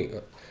fucking,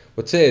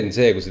 võt see on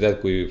see, kui sa tead,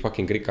 kui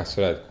fucking rikas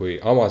sa oled, kui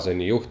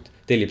Amazoni juht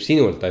tellib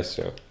sinult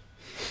asju.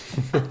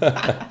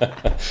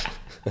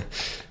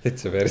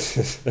 Täitsa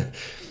perses.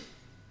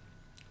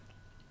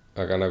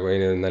 Aga nagu ei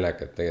need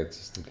naljakad tegelikult,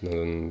 sest et nad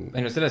on.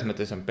 Ei no selles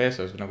mõttes on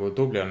Bezos nagu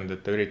tubli olnud,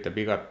 et ta üritab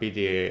igat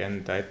pidi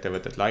enda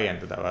ettevõtet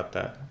laiendada,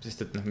 vaata.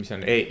 Sest et mis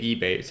on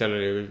eBay, seal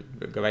oli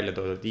ka välja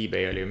toodud, et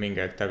eBay oli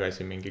mingi aeg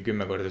tagasi mingi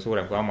 10 korda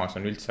suurem kui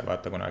Amazon üldse,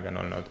 vaata, kunagi on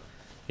olnud.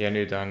 Ja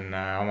nüüd on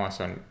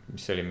Amazon,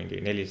 mis oli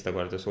mingi 400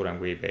 korda suurem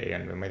kui eBay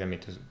on, või ma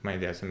ei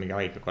tea, see on mingi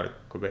haige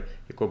kord,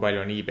 kui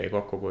palju on eBay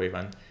kokku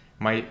kuivanud.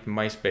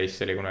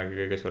 MySpace oli kunagi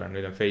kõige suurem,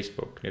 nüüd on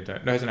Facebook, nüüd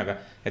on, ühesõnaga,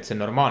 et see on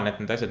normaalne, et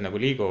need asjad nagu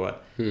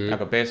liiguvad,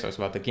 aga Bezos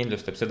vaata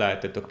kindlustab seda,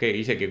 et okei,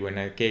 isegi kui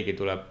keegi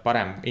tuleb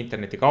parem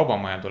interneti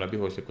kaubamaja tuleb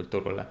juhuslikult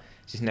turule,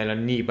 siis neil on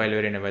nii palju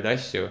erinevaid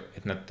asju,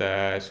 et nad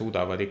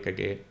suudavad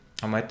ikkagi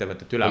oma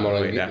ettevõtet üleval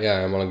hoida. Ja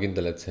ma olen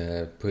kindel, et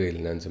see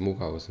põhiline on see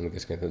mugavus, on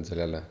keskendunud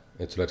sellele,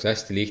 et sul oleks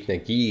hästi lihtne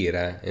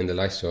kiire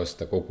endale asju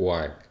osta kogu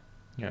aeg.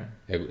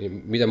 Ja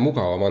mida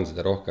mugavam on,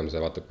 seda rohkem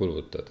sa vaata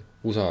kulutad.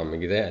 USA on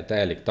mingi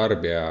täielik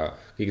tarbija,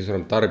 kõige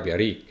suurem tarbija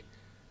riik.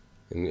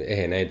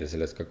 Ehe näide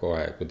sellest ka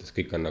kohe, kuidas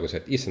kõik on nagu see,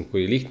 et issand,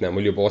 kui lihtne,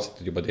 mul juba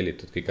ostetud, juba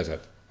tellitud kõik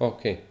asjad.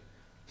 Okei.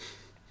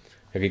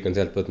 Ja kõik on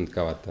sealt võtnud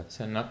ka vaata.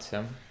 See on nuts,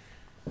 jah.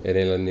 Ja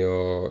neil on ju,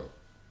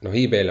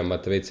 eBay'l on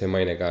vaata veits see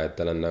maine ka, et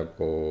tal on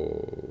nagu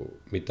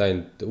mitte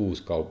ainult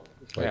uus kaup,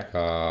 vaid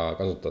ka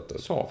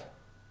kasutatud. Soov.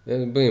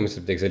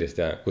 Põhimõtteliselt midagi sellist,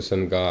 jah, kus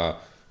on ka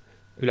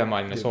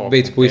ülemaailmne soov.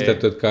 Veits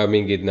puistatud ka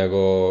mingid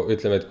nagu,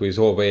 ütleme, et kui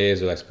soov ees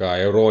oleks ka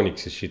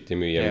Euronixis shit'i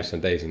müüa, mis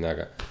on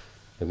täishinnaga.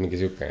 Et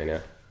mingi siuke on,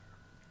 jah.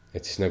 Et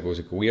siis nagu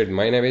siuke weird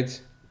maine veits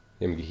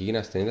ja mingi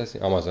Hiinast ja nii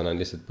edasi. Amazon on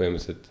lihtsalt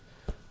põhimõtteliselt,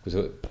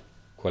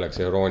 kui oleks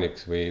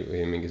Euronix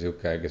või mingi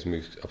siuke, kes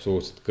müüks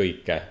absoluutselt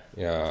kõike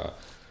ja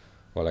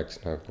oleks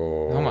nagu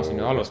Amazon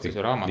ju alustas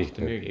ju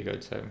raamatute müügiga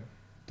üldse.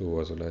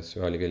 Tuua sulle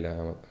asju Alikülja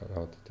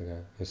raamatutega.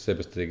 Ja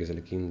seepärast tegi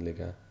selle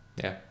Kindliga.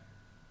 Jah.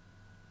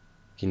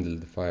 Kindle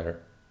the Fire.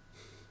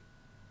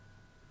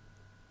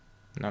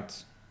 Nuts.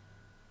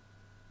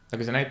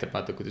 Aga see näitab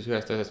vaata, kuidas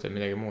ühest asjast veel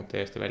midagi muud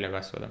täiesti välja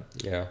kasvada.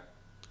 Jah.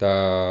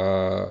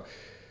 Tal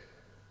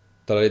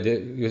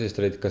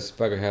olid kas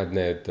väga head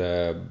need,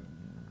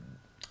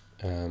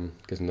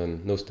 kes need on,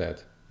 nõustajad,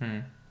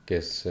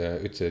 kes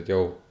ütlesid, et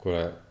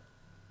kuule,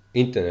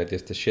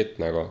 internetist ja shit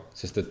nagu,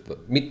 sest et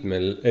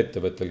mitmel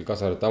ettevõttel,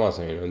 kaasa arvatud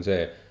Amazonil on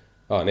see,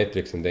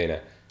 Netflix on teine,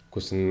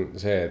 kus on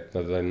see, et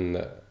nad on,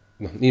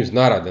 inimesed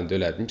naeravad nende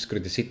üle, et mis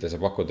kuradi sitta sa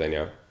pakud on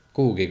ja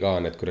kuhugi ka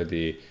need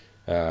kuradi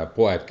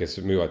poed, kes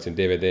müüvad siin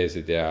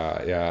DVD-sid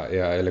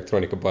ja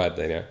elektroonikapoed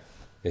on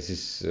ja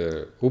siis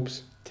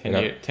ups.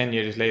 10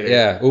 years later.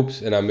 Yeah, ups,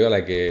 enam ei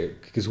olegi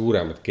kõige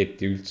suuremat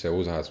ketti üldse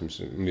USA-s,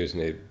 mis müüs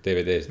neid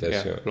DVD-sid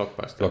ja asju.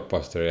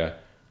 Blockbuster ja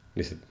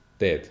lihtsalt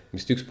teed,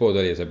 mis üks pood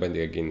oli ja see pandi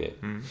ka kinni.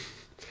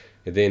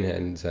 Ja teine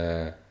on see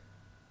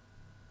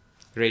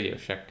Radio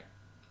Shack.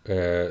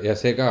 Ja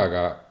see ka,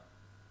 aga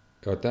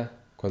oota,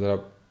 kohe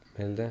tuleb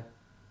meelde.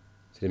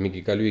 See oli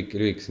mingi ka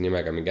lühikese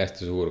nimega, mingi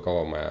hästi suur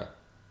kaubamaja.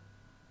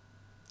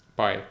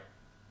 Buy.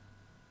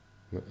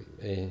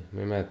 Ei, ma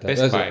ei mäleta.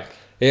 Best Buy.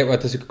 Ei,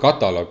 vaata siuke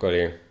kataloog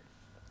oli.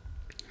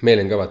 Meil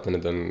on ka vaata,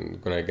 need on,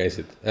 kuna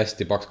käisid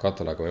hästi paks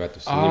kataloog, ma ei mäleta,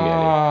 mis see nimi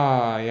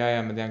oli.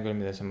 Ja, ma tean küll,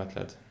 mida sa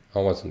mõtled.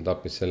 Amazon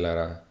tappis selle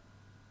ära.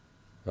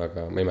 Aga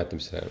ma ei mäleta,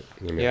 mis see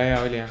nimi. Ja,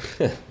 oli jah.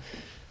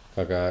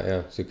 Aga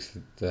jah,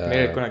 siuksed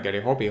meil kunagi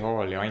oli Hobby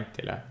Hall ja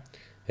Antile.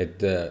 Et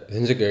see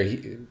on siuke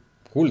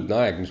kuldne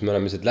aeg, mis me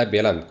oleme lihtsalt läbi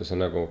elanud, kus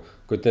on nagu,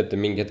 kui teete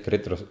mingi hetk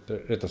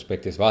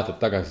retrospektis, vaatad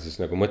tagasi, siis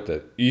nagu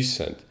mõtled,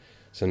 issand,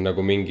 see on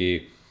nagu mingi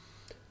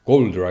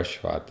gold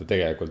rush vaata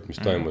tegelikult,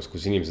 mis toimus,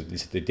 kus inimesed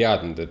lihtsalt ei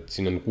teadnud, et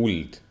siin on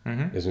kuld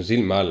ja see on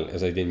silme all ja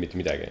sa ei teinud mitte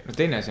midagi. No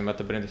teine asi,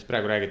 vaata, nendest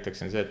praegu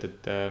räägitakse, on see,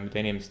 et mida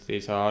inimesed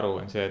ei saa aru,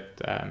 on see, et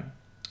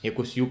ja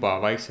kus juba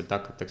vaikselt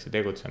hakatakse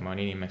tegutsema, on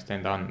inimeste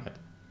enda andmed.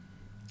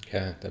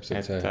 Jah,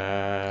 täpselt see.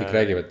 Kõik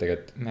räägivad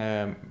tegelikult.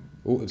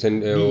 See on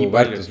ju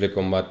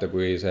väärtuslikum vaata,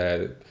 kui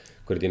see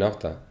kurdi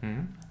nafta.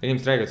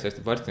 Inimesed räägivad sellest,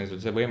 et varsti on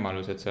sul see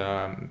võimalus, et sa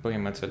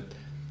põhimõtteliselt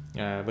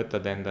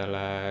võtad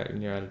endale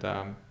nii-öelda,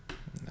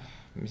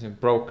 mis on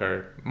broker,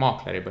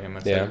 maakleri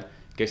põhimõtteliselt,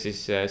 kes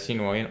siis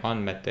sinu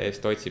andmete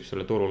eest otsib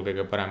sulle turul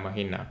kõige parema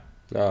hinna.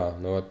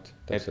 No võt.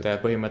 Et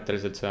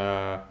põhimõtteliselt sa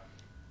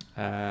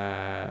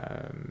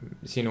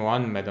sinu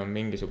andmed on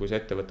mingisuguse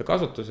ettevõtte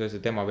kasutuses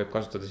ja tema võib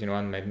kasutada sinu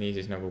andmeid nii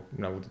siis nagu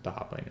ta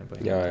tahab.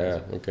 Ja,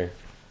 okei.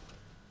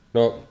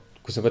 No,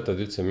 kui sa võtad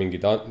üldse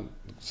mingid,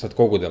 saad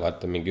koguda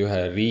vaata mingi ühe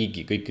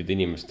riigi kõikide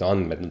inimeste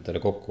andmed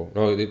nendele kokku.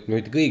 No,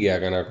 mitte kõigi,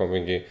 aga nagu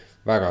mingi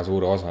väga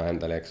suure osa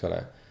endale, eks ole.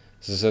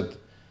 Sa saad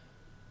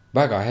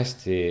väga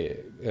hästi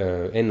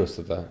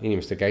ennustada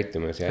inimeste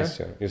käitumise ja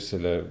asju. Just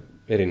selle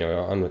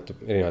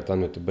erinevate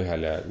andmete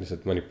põhjal ja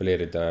lihtsalt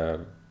manipuleerida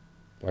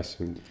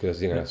asju,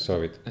 kuidas iganes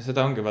soovid.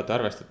 Seda ongi vaata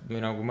arvestada,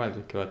 või nagu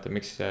mõeldudki vaata,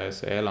 miks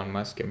see Elon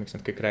Musk ja miks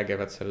nad kõik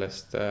räägivad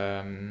sellest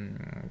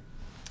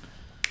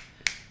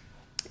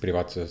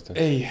privaatsusest.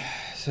 Ei,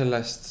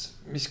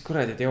 sellest, mis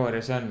kuradi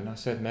teooria see on,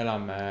 see, et me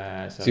elame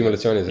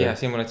simulatsioonis. Ja,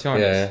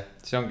 simulatsioonis.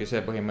 See ongi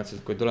see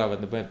põhimõtteliselt, kui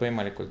tulevad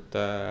võimalikult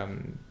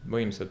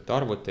võimsad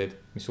arvutid,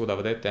 mis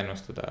suudavad ette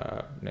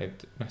ennustada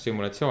neid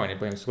simulatsiooni,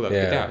 põhimõtteliselt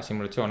suudavadki teha.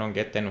 Simulatsioon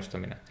ongi ette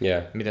ennustamine.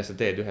 Mida sa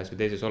teed ühes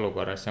või teises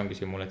olukorras, see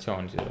ongi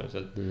simulatsioon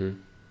sisuliselt.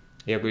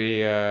 Ja kui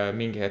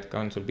mingi hetk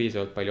on sul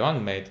piisavalt palju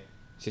andmeid,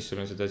 siis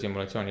sul on seda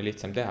simulatsiooni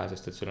lihtsam teha,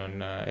 sest et sul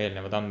on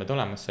eelnevad andmed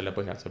olemas, selle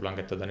põhjalt saab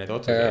langetada neid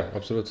otsuseid. Ja,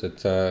 absoluutselt.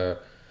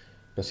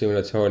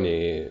 Simulatsiooni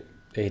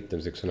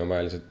ehitamiseks on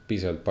vaja lihtsalt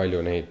piisavalt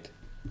palju neid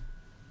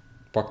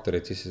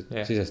faktoreid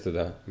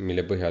sisestada,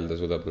 mille põhjal ta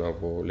suudab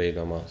nagu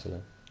leida oma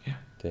selle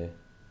tee.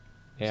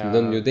 Nad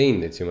on ju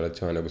teinud neid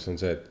simulatsioone, kus on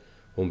see, et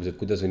umbes, et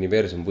kuidas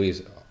universum võis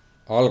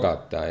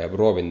algata ja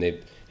proovinud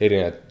neid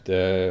erinevaid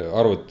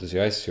arvutusi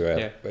ja asju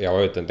ja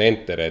vajutanud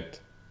enter, et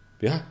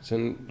jah, see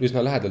on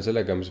üsna lähedal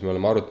sellega, mis me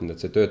oleme arutanud,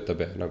 et see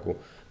töötab ja nagu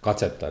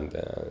katsetanud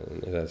ja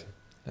nii edasi.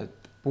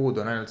 Et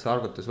puudu on ainult see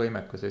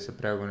arvutusvõimekus, lihtsalt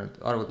praegu need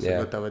arvutused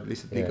võtavad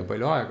lihtsalt liiga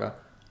palju aega,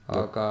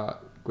 aga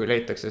kui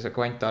leitakse see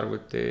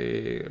kvantarvuti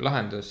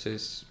lahendus,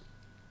 siis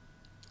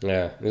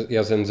ja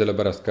see on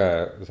sellepärast ka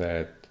see,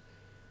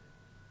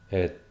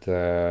 et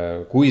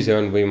kui see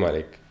on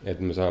võimalik, et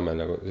me saame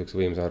nagu selleks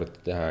võimsa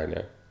arvutit teha,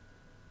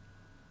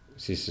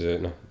 siis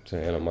noh,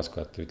 see Elon Musk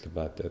vaata ütleb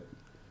vaata, et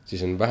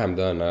siis on vähem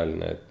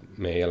tõenäoline, et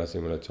me ei ela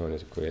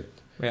simulatsioonis, kui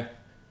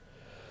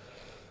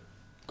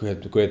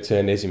et see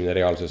on esimene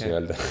reaalsus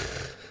nii-öelda.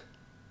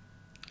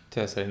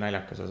 See oli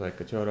naljakas osa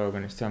ikka Joe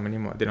Roganist, ma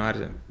niimoodi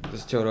naersin,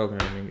 sest Joe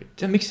Rogan oli mingi,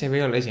 miks ei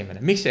või olla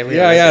esimene, miks ei või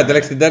olla esimene? Ta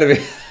läks nii tärvi.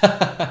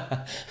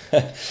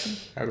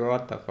 Aga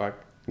what the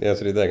fuck? Ja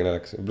see oli täiega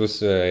naljakas,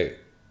 pluss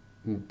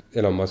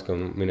Elon Musk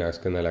on minu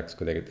jaoks ka naljakas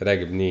kuidagi, ta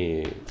räägib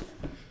nii,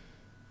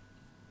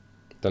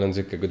 tal on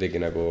siuke kuidagi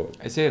nagu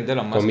see ei olnud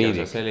Elon Muski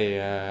osa, see oli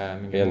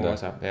mingi muu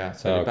osa,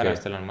 see oli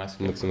pärast Elon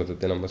Muski. Mõtlesin,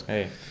 et Elon Musk.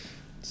 Ei,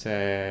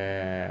 see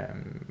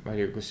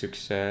oli kus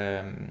üks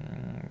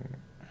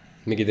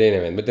mingi teine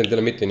vend, ma tean, teil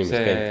on mitu inimest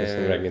käinud, kes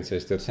on rääginud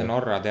sellist juttu. See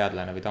Norra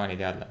teadlane või Taani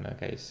teadlane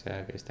käis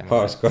tema.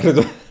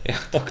 Haaskard.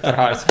 Jah, doktor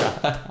Haaskard.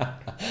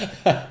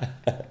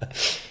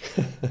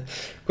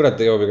 Kurat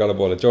ei joobi kalla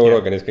poole, Joe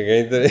Roganis ka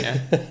käinud.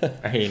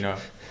 Ei no,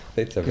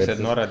 kui sa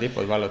oled Norra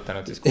tipud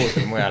vallutanud, siis kuhu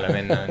sul mujale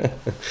minna on?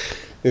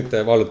 Nüüd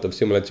ta vallutab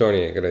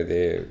simulatsiooni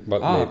kuradi.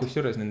 Kus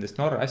juures nendest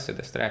Norra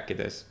asjadest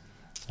rääkides.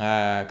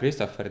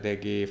 Christopher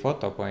tegi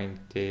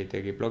Fotopointi,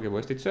 tegi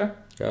blogipostituse,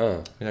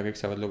 mida kõik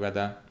saavad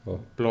lugeda.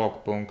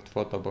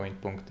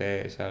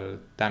 blog.fotopoint.ee, seal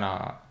täna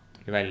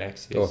tuli välja, ehk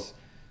siis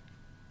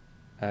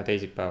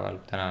teisipäeval,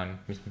 täna on,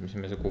 mis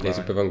me see kuupäev on?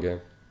 Teisipäev ongi,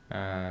 jah.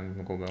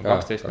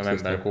 12.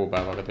 november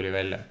kuupäevaga tuli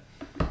välja.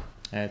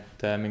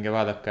 Et minge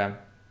vaadake,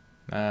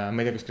 ma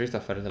ei tea, kas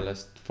Christopher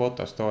sellest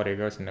fotostory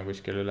ka sinna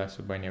kuskil üles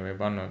pani või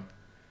pannud.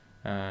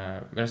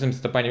 Või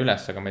selles ta pani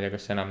üles, aga ma ei tea,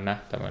 kas see enam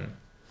nähtav on.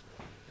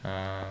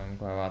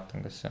 Kohe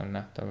vaatan, kas see on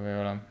nähtav või ei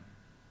ole.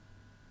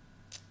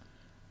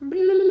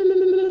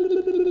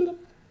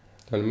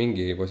 Tal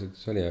mingi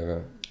postitus oli, aga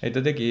ei,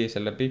 ta tegi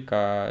selle pika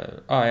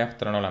jah,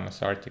 tal on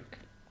olemas see artik.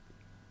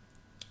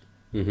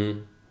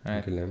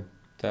 Küll jah.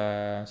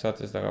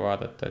 Saate seda ka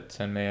vaadata, et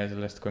see on meie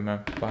sellest, kui me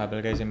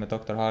vahepeal käisime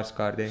doktor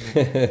Haarskardi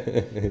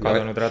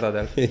kadunud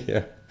radadel.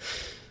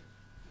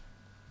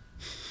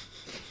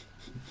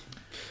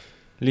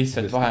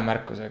 Lihtsalt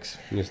vahemärkuseks.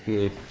 Just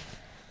nii.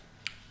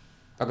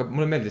 Aga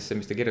mulle meeldis see,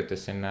 mis ta kirjutas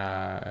sinna,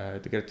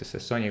 ta kirjutas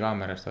see Sony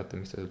kaamerast, vaata,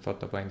 mis ta seal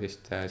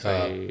fotopointist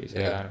sai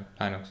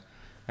laenuks.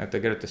 Ta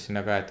kirjutas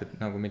sinna ka, et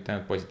nagu mitte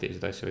ainult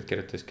positiivseid asju, vaid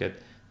kirjutaski, et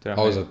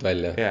ausalt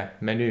välja.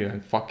 Menüü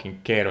on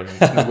fucking keeruline,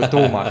 nagu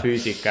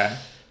tuumafüüsika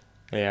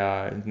ja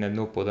need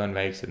nupud on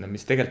väiksed,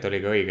 mis tegelikult oli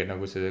ka õige,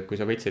 nagu see, kui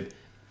sa võtsid,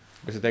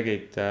 kui sa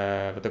tegid,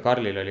 vaata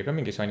Karlil oli ka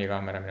mingi Sony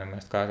kaamera minu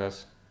meelest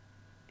kaasas.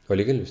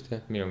 Oli küll vist,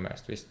 jah. Minu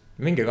meelest vist,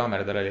 mingi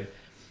kaamera tal oli.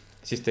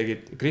 Siis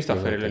tegid,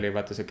 Christopheril oli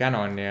vaata see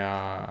Canon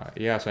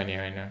ja Sony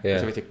on ju. Kui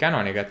sa võtsid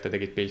Canoni kätte,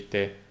 tegid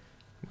pilti,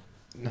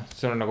 noh,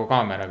 sul on nagu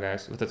kaamera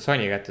käes, võtad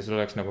Sony kätte, sul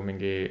oleks nagu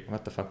mingi,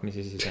 what the fuck, mis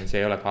siis on, see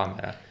ei ole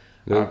kaamera.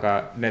 Aga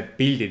need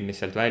pildid,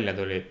 mis sealt välja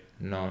tulid,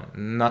 no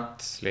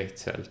nuts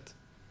lihtsalt.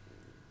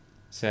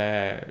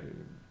 See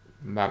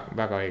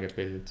väga õiged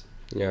pildid.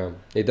 Jaa,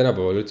 ei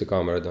tänapäeval üldse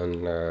kaamerad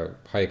on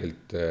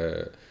haigelt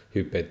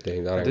hüppeid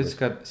teinud arengus. Ta ütles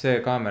ka,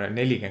 see kaamera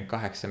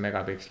 48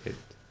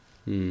 megapikslit.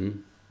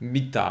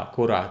 Mida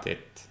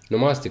kuradit? No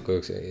maastiku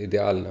üks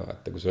ideaalne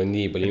vaata, kui sul on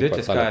nii palju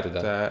infot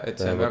salatada. Et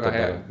see on väga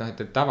hea, noh,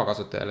 et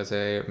tavakasutajale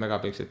see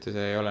megapikslit ja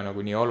see ei ole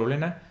nagu nii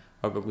oluline,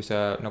 aga kui sa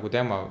nagu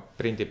tema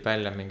prindib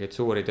välja mingeid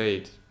suuri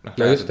töid, noh,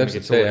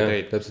 täpselt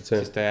see,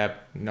 siis ta jääb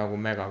nagu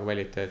mega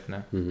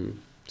kvaliteetne.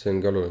 See on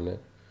ka oluline.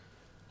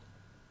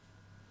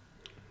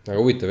 Aga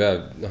huvitav jah,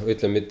 noh,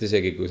 ütleme, et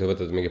isegi kui sa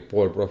võtad mingi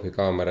pool profi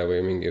kaamera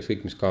või mingi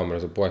ükskõik mis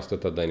kaamera sa poest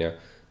võtad,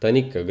 ta on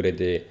ikka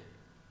kuradi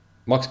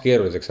maks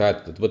keeruliseks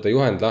aetud, et võta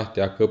juhend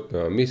lahti ja hakka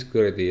õppima, mis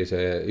kuradi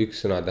see üks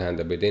sõna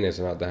tähendab või teine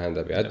sõna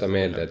tähendab ja jäta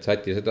meelde, et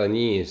säti seda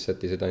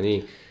nii.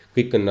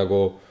 Kõik on nagu,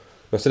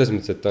 noh, selles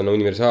mõttes, et ta on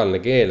universaalne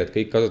keel, et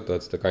kõik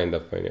kasutavad seda kind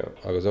of,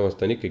 aga samas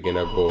ta on ikkagi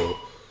nagu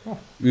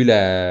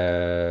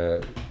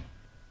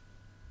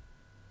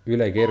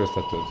üle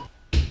keerustatud.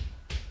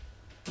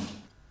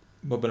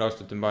 Ma pean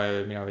austat,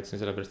 mina võtsin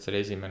selle pärast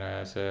selle esimene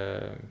ja see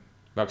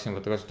väiksem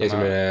võtta kasutama.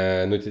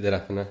 Esimene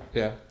nutitelefon,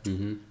 jah.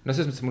 No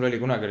selles mõttes mul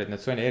oli kunagi olid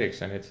need Sony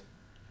Ericssonid,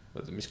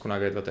 mis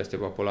kunagi olid hästi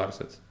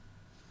populaarsed.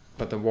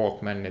 Vaata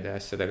Walkmanide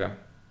asjadega.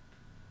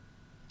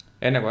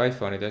 Enne kui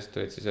iPhone'id asjad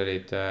tulid, siis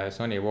olid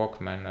Sony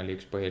Walkman oli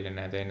üks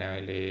põhiline ja teine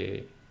oli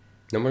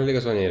no mul oli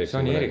ka Sony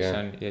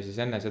Ericsson ja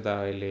siis enne seda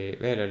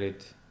veel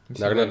olid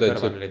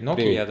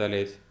Nokiad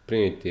olid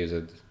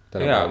primitiivsed.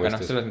 Jaa, aga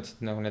noh, selles mõttes,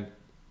 et nagu need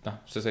noh,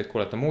 sa said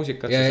kuulata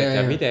muusikat, sa said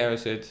teha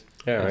videosid,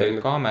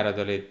 kaamerad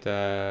olid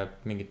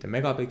mingite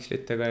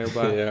megapikslitega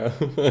juba.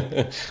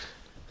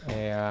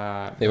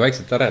 Ei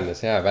vaikselt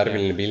arenes,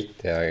 värviline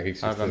pilt ja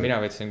kõik. Aga mina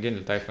võtsin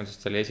kindlalt iPhone,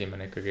 sest see oli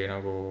esimene ikkagi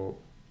nagu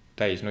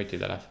täis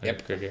nutitelefon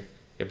ikkagi.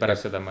 Ja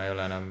pärast seda ma ei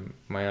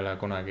ole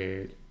kunagi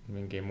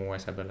mingi muu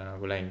asja peale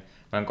nagu läinud.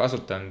 Ma olen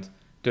kasutanud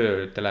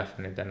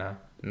töötelefonidena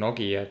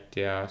Nokiat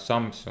ja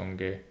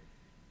Samsungi.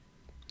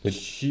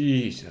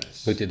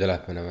 Jesus.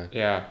 Nutitelefone või?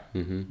 Jaa,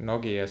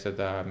 Nokia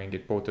seda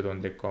mingit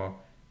puututundlikku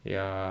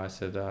ja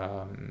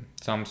seda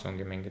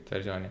Samsungi mingit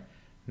versiooni.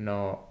 No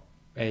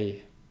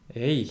ei.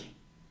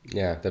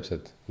 Jaa,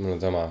 täpselt, mul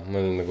on sama,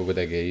 mul nagu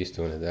kuidagi ei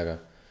istu need, aga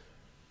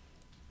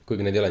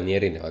kuigi need ei ole nii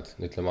erinevad,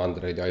 ütleme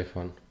Android ja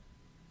iPhone.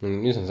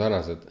 Mis on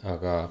sarnased,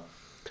 aga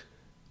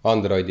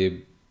Androidi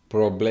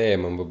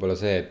probleem on võib-olla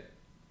see, et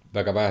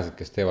väga vähesed,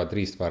 kes teevad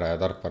riistvara ja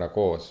tarkvara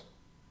koos.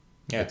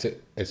 Yeah.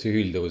 Et see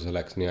ühilduvus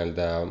oleks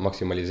nii-öelda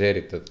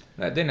maksimaliseeritud.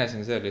 Teine asi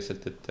on see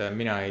lihtsalt, et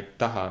mina ei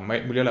taha,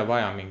 mul ei ole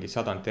vaja mingi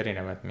 100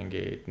 erinevat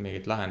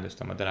mingit lahendust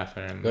oma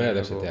telefonile. No jah,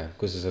 täpselt jah,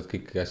 kus sa saad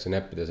kõiki asju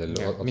näppida seal.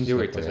 Mind ei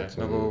huvita see,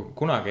 nagu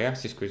kunagi jah,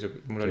 siis kui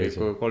mul oli,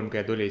 kui 3G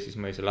tuli, siis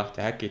ma oli see lahti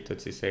häkitud,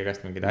 siis sai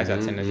igast mingid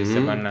asjad sinna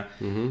sisse panna.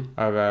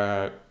 Aga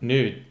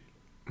nüüd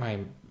ma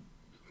ei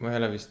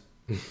ole vist,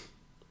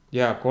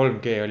 ja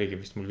 3G oligi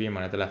vist mul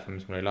viimane telefon,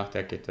 mis mul oli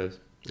lahti häkitud.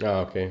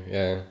 Okei,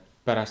 jah.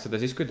 Pärast seda,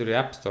 siis kui tuli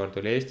App Store,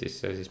 tuli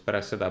Eestisse, siis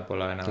pärast seda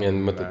pole enam. Ja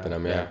mõtet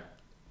enam, jah.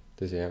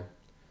 Tõsi, jah.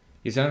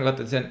 Ja see on,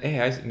 vaata, see on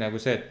asi nagu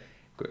see,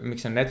 et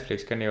miks on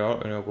Netflix ka nii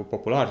nagu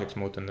populaarseks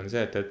muutunud, on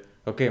see, et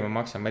okei, ma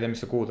maksan, ma ei tea, mis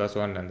see kuutasu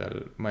on endal,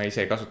 ma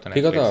ise ei kasuta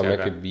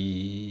Netflixi.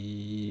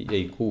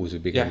 Ei kuus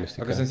või pigem.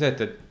 Jah, aga see on see,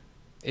 et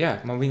jah,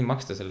 ma võin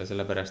maksta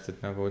sellepärast, et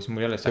nagu, siis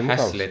mul ei ole see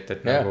häslit,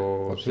 et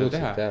nagu seda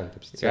teha.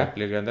 Ja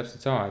Apple'il on täpselt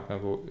sama, et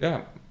nagu,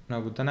 jah,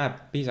 nagu ta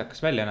näeb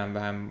piisakas välja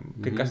enam-vähem,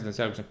 kõik asjad on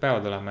seal, kus need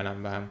peavad olema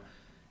enam-vähem.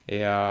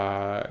 Ja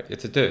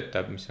et see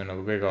töötab, mis on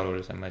nagu kõige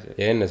olulisem asi.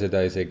 Ja enne seda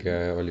isegi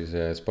oli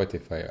see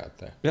Spotify,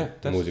 vaata.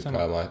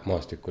 Muusika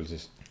maastikul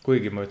siis.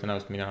 Kuigi ma ütlen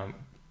ausalt, mina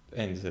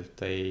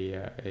endiselt ei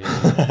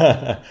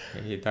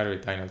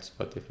tarvita ainult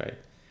Spotify.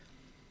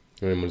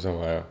 Mul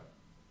sama, jah.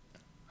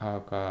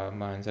 Aga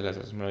ma olen selles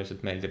osas, mulle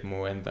lihtsalt meeldib mu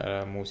enda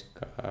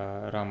muusika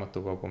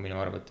raamatukogu minu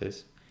arvates.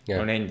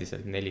 On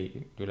endiselt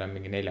üle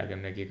mingi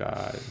 40 giga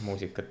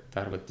muusikat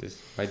arvutis.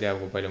 Ma ei tea,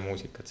 kui palju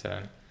muusikat seal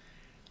on.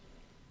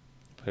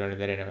 Palju on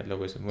need erinevad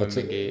lugusid.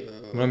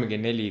 Mul on mingi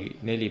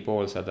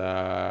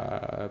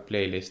 450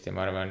 playlisti, ma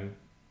arvan.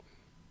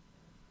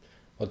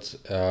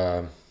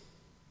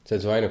 See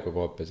on su ainuke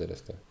koopia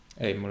sellest?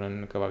 Ei, mul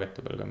on kõva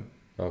ketta peal ka.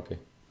 Okei.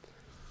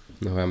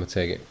 No vähemalt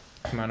seegi.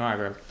 Ma on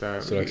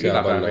aeg-ajalt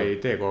iga päev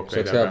ei tee koopia. Sul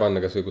oleks hea panna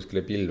kas või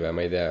kuskile pilve,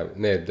 ma ei tea.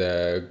 Need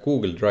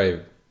Google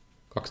Drive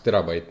 2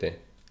 terabaiti.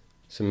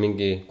 See on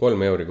mingi 3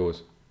 euri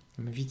kuus.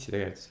 Ma viitsi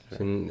tegelikult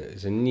selle.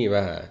 See on nii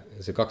vähe.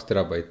 See 2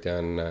 terabaiti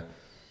on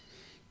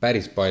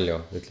päris palju,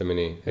 ütleme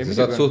nii. Sa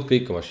saad suht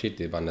kõik oma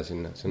shit'i panna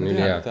sinna. See on üli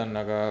hea.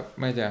 Aga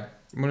ma ei tea.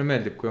 Mulle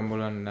meeldib, kui mul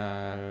on...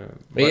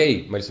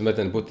 Ei, ma lihtsalt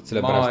mõtlen puhtalt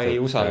selle pärast. Ma ei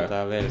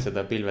usalda veel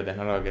seda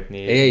pilvetehnoloogiat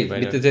nii... Ei,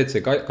 mitte see, et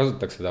see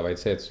kasutaks seda, vaid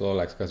see, et sul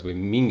oleks kas või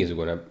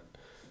mingisugune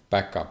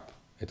backup,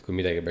 et kui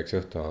midagi peaks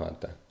juhtuma,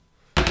 vaata.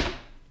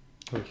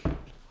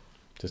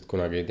 Sest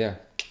kunagi ei tea.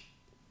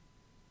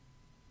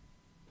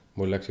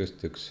 Mul läks just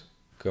üks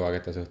kõva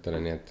ketas õhtule,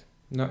 nii et...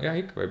 No jah,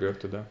 ikka võib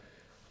juhtuda.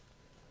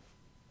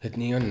 Et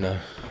nii on, no.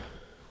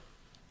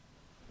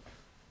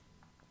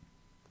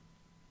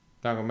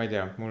 Aga ma ei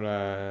tea,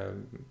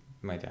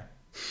 ma ei tea.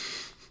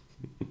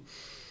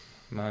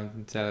 Ma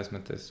selles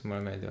mõttes,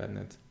 mulle meeldivad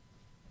need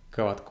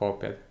kõvad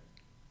koopiad.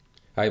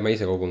 Ma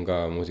ise kogun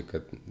ka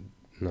muusikat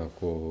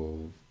nagu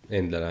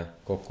endale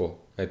kokku.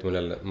 Et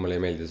mulle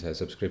ei meeldi see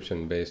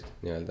subscription based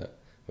nii-öelda.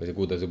 Või see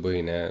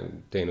kuutasupõhine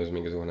teenus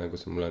mingisugune,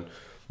 kus mul on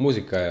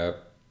muusika ja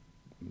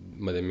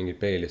ma teen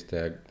mingit playlist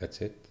ja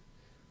that's it.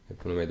 Et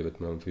mulle meeldib, et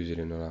mul on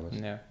füüsiline olemas.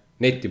 Ja.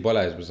 Netti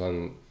pole, siis ma saan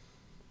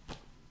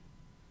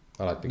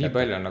alati nii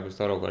palju on nagu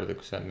seda olukorda,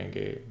 kus on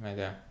mingi, ma ei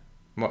tea.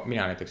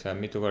 Mina näiteks olen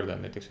mitu korda,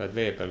 näiteks oled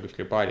vee peal,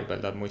 kuskil paadi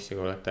peal, tahab mussi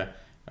kuulata.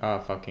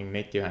 Fucking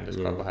netiühendus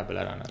ka vahepeal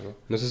ära nagu.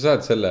 No sa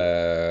saad selle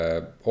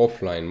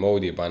offline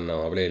mode'i panna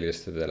oma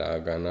playlistidele,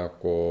 aga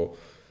nagu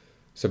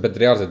sa pead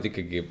reaalselt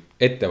ikkagi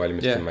ette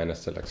valmistama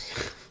ennast selleks.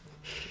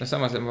 No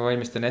samas ma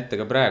valmistan ette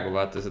ka praegu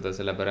vaata seda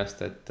sellepärast,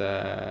 et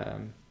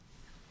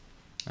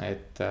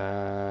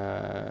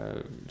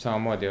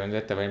samamoodi on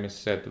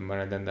ettevalmistus see, et ma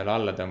nüüd endale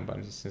alla tõmban,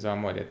 siis see on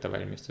samamoodi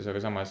ettevalmistus, aga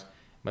samas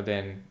ma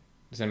teen,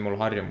 see on mul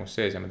harjumus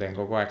sees ja ma teen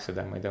kogu aeg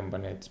seda, ma ei tõmba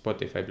neid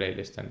Spotify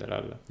playlist endale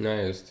alla. No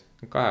just.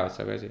 Kahe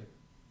otsaga asi.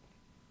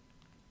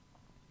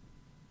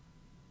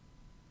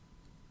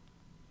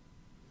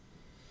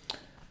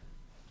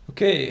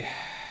 Okei.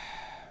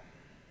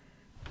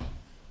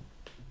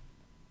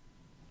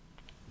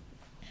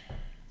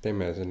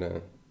 Teeme selle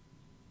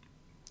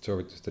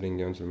soovituste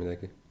ringi, on sul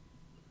midagi?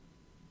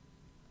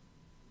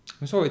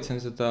 Ma soovitasin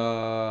seda...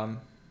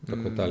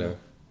 Dokumentaali või?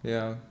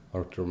 Jaa.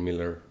 Arthur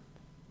Miller.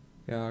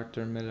 Jaa,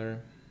 Arthur Miller.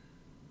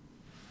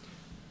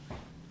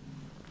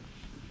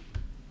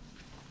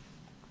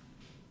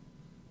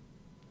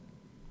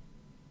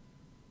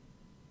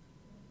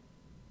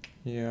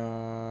 Ja...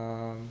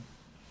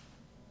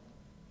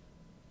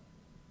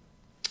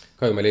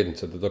 Kahju ma leidnud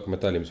seda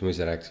dokumentaali, mis ma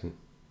ise rääkisin.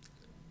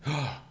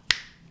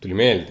 Tuli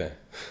meelde.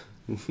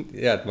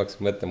 Hea, et ma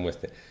hakkasin mõtlema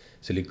uuesti.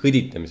 See oli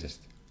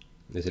kõditamisest.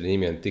 Ja selle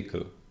nimi on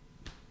Tickle.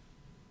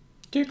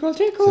 Tickle,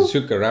 see tickle. on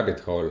siuke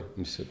rabbit hole,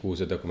 kuhu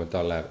see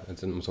dokumentaal läheb,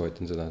 et ma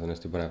soovitan seda, see on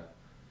hästi põnev.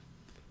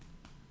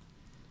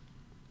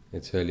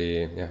 Et see oli,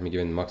 jah, mingi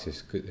vend maksis,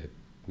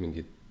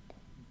 mingid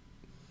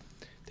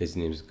teised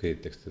inimesed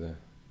kõiditaks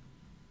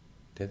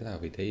teda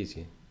või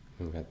teisi.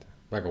 Ma ei mäleta,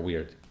 väga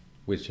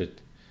weird shit.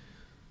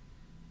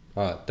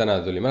 Täna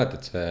tuli,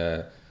 mäletad see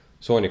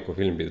Sooniku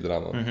film pidi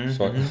tulema.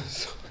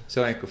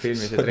 Sooniku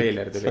filmi see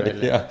treiler tuli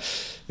välja. Jah,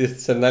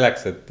 just see on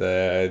naljaks, et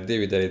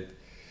David olid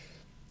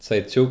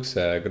said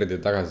siukse kuradi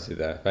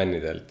tagasiside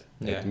fännidelt.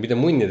 Yeah. Mida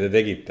munni te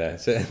tegite,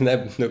 see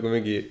näeb nagu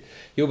mingi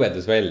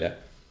jubedus välja.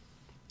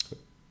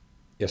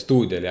 Ja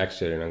stuudio oli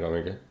actually nagu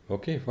mingi,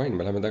 okei, fine,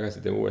 me läheme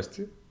tagasi teeme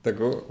uuesti.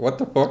 Tagu, what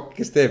the fuck,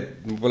 kes teeb?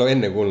 Ma pole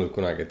enne kuulnud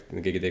kunagi, et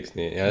keegi teeks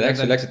nii. Ja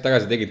actually läksid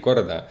tagasi, tegid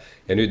korda.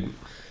 Ja nüüd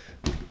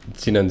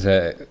siin on see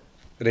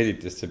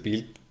Redditist see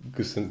pilt,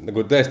 kus on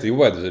nagu tõesti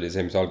jubedus oli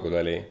see, mis algul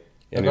oli.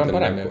 Ja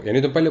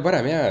nüüd on palju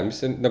parem, jaa,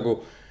 mis on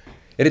nagu...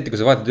 Eriti kui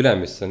sa vaatad üle,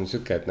 mis on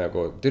süke, et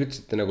nagu te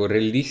üritasite nagu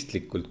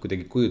realistlikult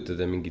kuidagi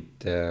kujutada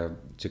mingit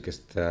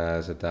sükest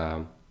seda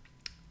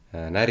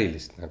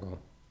närilist nagu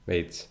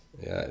veits.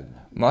 Ja,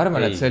 ma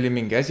arvan, et see oli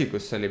mingi asi,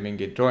 kus oli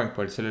mingi drawing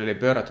board, sellele oli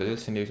pööratud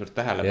üldse nii suurt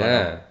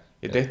tähelepanu.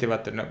 Ja tehti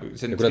vaata, nagu,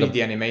 see on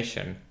 3D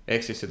animation.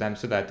 Ehk siis see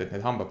tähendab seda, et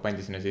need hambad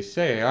pandi sinna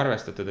sisse ja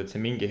arvestatud, et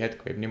see mingi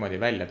hetk võib niimoodi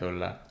välja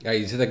tulla.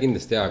 Ei, seda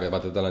kindlasti aga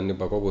vaata, tal on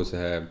juba kogu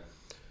see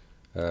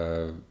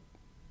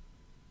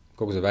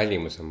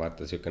välimus on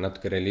vaata siuke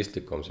natuke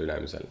realistlikum see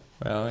ülemisel.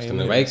 Sest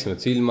on nagu väiksemad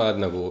silmad,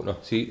 nagu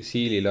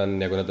siilil on,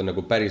 ja kui nad on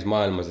nagu päris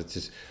maailmas, et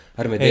siis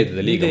ärme tee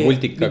teda liiga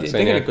multikaks.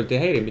 Tegelikult ei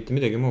häiri mitte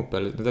midagi muud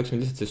peale, nad oleks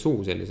lihtsalt see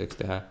suu selliseks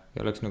teha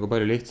ja oleks nagu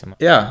palju lihtsam.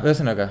 Jaa,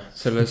 ühesõnaga,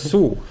 selle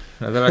suu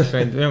nad oleks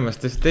võinud minu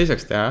meelest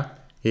teiseks teha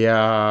ja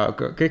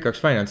kõik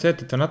oleks fine on see,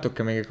 et ta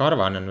natuke mingi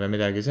karvanen või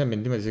midagi, see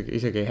mind niimoodi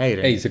isegi ei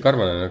häiri. Ei, see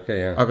karvanen on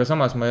okei, jah. Aga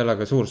samas ma ei ole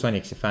ka suur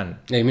Sonicsi fänn.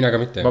 Ei, mina ka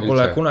mitte. Ma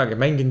pole kunagi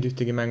mänginud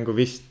ühtegi mängu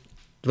vist,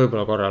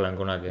 võib-olla korral on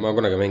kunagi. Ma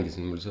kunagi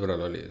mängisin, mul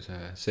sõbral oli see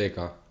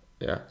Sega.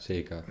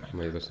 Sega,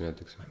 ma ei tea, kuidas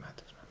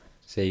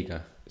Seiga.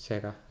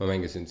 Sega. Ma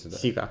mängisin seda.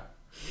 Siga.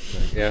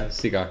 Jah,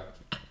 siga.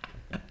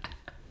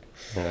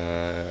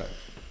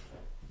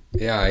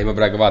 Jaa, ei ma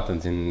praegu vaatan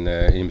siin,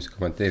 inimesed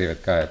kommenteerivad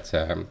ka, et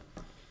see...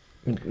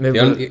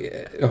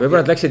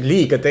 Võib-olla nad läksid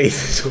liiga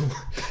teise suu.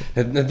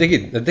 Nad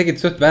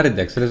tegid suht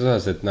värdjaks selles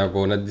osas, et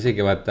nagu nad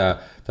isegi vaata,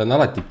 ta on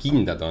alati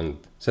kindad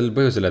olnud. Sellel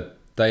põhjusel, et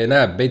ta ei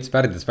näe veits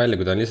värdjas välja,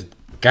 kui ta on lihtsalt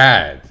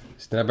käed.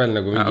 Sest ta näeb välja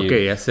nagu mingi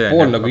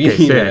pool nagu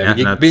inimene,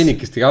 mingi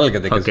peenikeste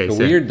jalgadega, siuke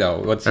weirdo.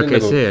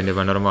 See on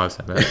juba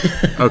normaalsem.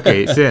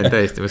 Okei, see on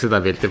tõesti, ma seda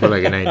pilti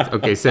polegi näinud.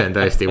 Okei, see on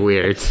tõesti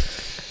weird.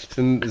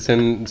 See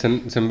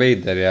on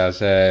veider ja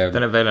see...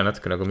 Ta näeb välja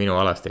natuke nagu minu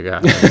alasti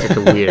ka.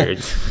 Siuke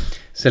weird.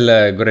 Selle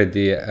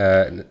kuradi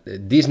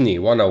Disney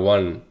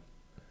 101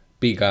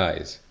 Big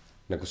Eyes.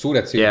 Nagu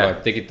suured silmad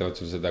tekitavad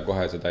sul seda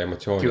kohe seda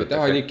emotsiooni.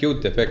 Nii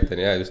cute efekt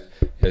on ja just.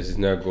 Ja siis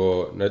nagu...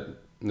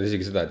 Nad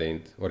isegi seda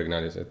teinud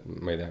originaalis, et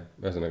ma ei tea,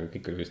 ühesõnaga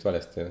kõik oli vist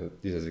valesti ja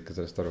nad ise ikka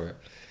sellest aru ja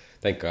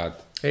thank God.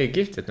 Ei,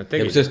 gift, et nad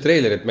tegid. Ja sellest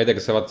treilerit, ma ei tea,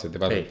 kas sa vaatasid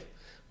ja vaatad.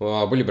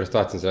 Ma pulli pärast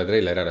vaatasin selle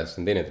treileri ära,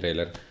 see on teine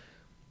treiler.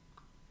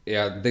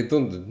 Ja ta ei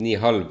tundunud nii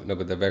halb,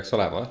 nagu ta peaks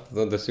olema. Ta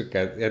tundus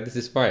süke, ja this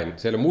is fine.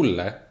 See ei ole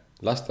mulle,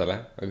 lastele,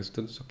 aga see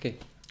tundus okei.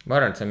 Ma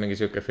arvan, et see on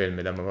mingi süke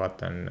film, mida ma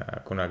vaatan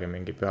kunagi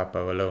mingi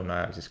pühapäeva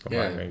lõuna ajal, siis kui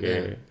ma mingi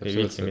ei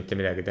viitsi mitte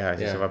midagi teha,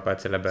 siis sa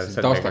vaatad selle peale.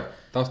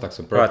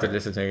 Taustaks on perfect. Vaatad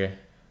lihtsalt mingi,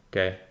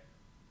 okei.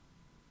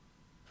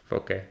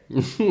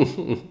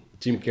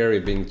 Jim Carrey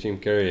being Jim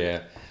Carrey ja...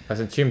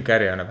 See on Jim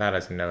Carrey annab hääle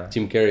sinna või?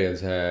 Jim Carrey on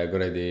see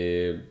kuradi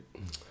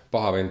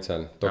paha vend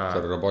seal,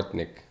 doktor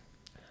Robotnik.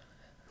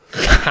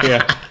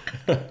 Jah.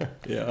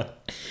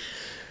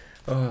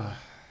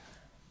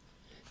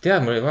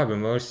 Tead, mul oli vahepeal,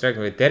 ma just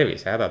räägin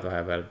tervise hädad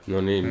vahepeal. No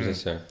nii, mis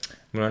asja?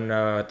 Mul on,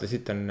 vaata,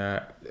 siit on,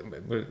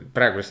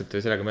 praegu lihtsalt tuli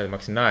sellega mõelda, ma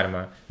hakkasin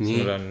naerma.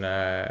 Mul on,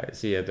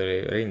 siia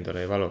tuli, rind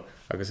oli valu,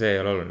 aga see ei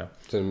ole oluline.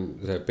 See on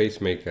see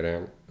pacemaker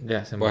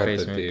ja see on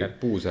pacemaker.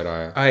 Puus ära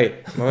ja... Ai,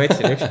 ma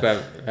võtsin üks päev,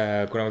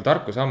 kuna mul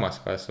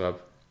tarkusammas kasvab.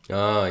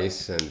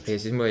 Issand. Ja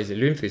siis ma võisin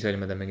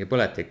lümfisõlmede mingi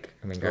põletik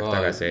mingi aeg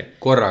tagasi.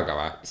 Korraga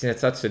või? Siis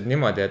need sattusid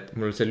niimoodi, et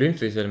mul see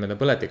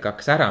lümfisõlmede põletik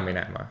hakkas ära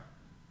minema.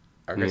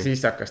 Aga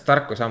siis hakkas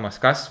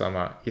tarkusammas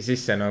kasvama ja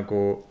siis see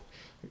nagu...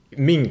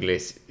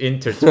 minglis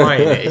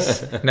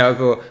intertwine'is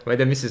nagu, ma ei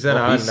tea, mis see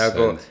sõna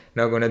on,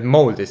 nagu need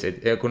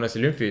moldisid ja kuna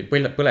see lümfi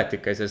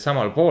põletik oli seal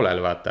samal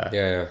poolel, vaata,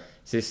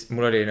 siis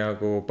mul oli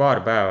nagu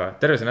paar päeva,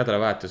 terve see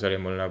nädalavahetus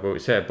oli mul nagu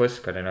see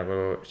põsk oli nagu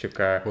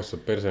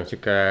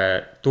siuke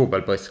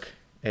duubelpõsk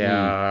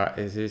ja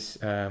siis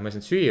ma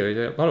sain süüa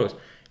või valus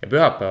ja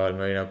pühapäeval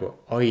mul oli nagu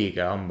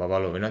haige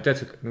hambavalu või noh,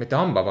 tead, mitte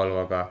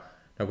hambavalu, aga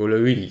nagu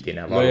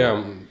üleüldine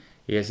valu.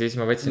 Ja siis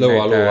ma võtsin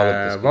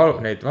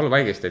neid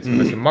valuvaigisteid, siis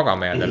ma võtsin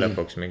magama jääda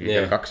lõpuks mingi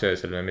 2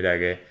 öösel või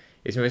midagi.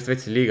 Ja siis ma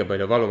võtsin liiga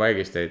palju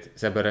valuvaigisteid,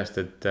 seepärast,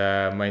 et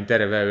ma olin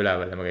terve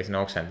üleval ja ma käisin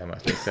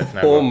oksendamas lihtsalt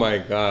nagu. Oh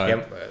my God. Ja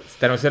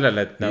tänu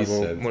sellele, et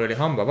nagu mul oli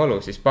hambavalu,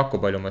 siis pakku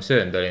palju ma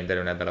söönud olin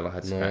terve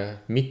nädalavahetusega.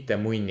 Mitte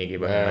munnigi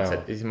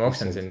põhimõtteliselt. Ja siis ma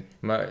oksendasin,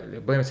 ma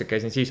põhimõtteliselt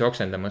käisin siis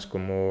oksendamas,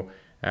 kui mu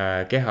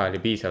keha oli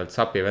piisavalt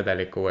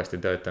sapivedelikku uuesti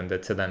töötanud,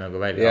 et seda nagu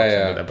välja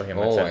oksendada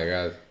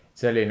põhimõtteliselt.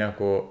 See oli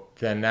nagu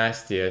the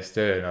nastiest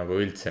töö nagu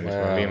üldse, mis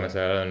ma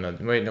viimasel ajal olnud.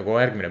 Või nagu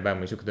järgmine päev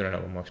ma ei suke tunne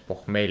nagu ma oleks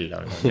pohmell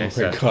olnud. Oh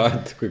my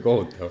god, kui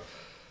kohutav.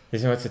 Ja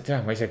siis ma mõtlesin,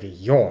 et ma isegi ei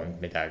joonud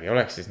midagi.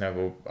 Oleks siis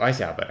nagu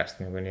asja pärast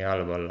nagu nii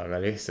halb olla,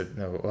 aga lihtsalt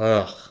nagu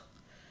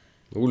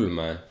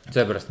Ulme.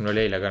 Seepärast mul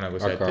oli eile ka nagu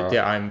see, et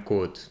yeah, I'm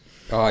good.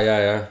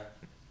 Ja.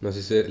 No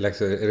siis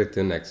läks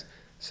eriti õnneks.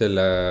 See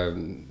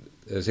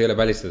ei ole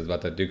välistatud,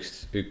 vaata, et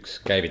üks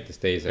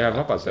käivitas teise. Ja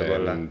vabalt võib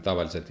olla.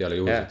 Tavaliselt ei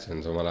ole juhused, see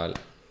on samal ajal.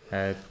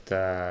 Et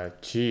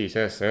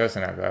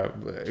ühesõnaga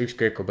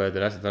ükskõik kui palju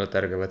te lased alati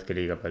ärge võtke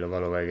liiga palju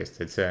valuvaigist,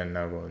 et see on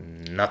nagu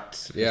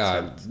nuts. Ja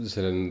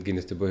seal on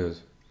kindlasti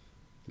põhjus.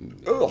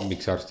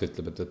 Miks arst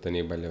ütleb, et võtta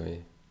nii palju või?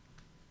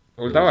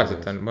 Mul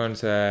tavaliselt on, ma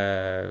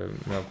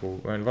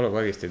olen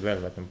valuvaigistid veel,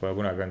 vaat ma pole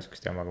kunagi on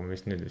sükest jama, aga ma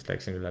nüüd vist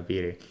läksin üle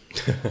piiri.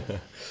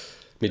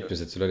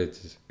 Mitmesed sul olid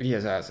siis?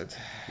 500-sed.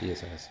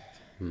 500-sed.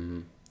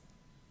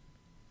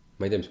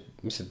 Ma ei tea,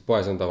 mis see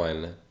poes on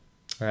tavaline?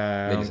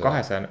 On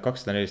 200,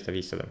 400,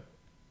 500.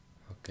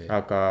 Okay.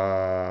 Aga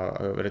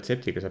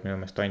retseptiga saab minu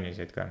meelest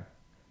tonniseid ka.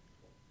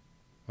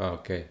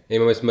 Okei. Ei,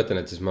 ma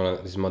mõtlen, et siis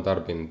ma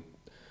tarbin,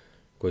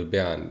 kui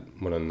pean,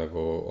 mul on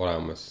nagu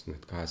olemas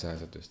need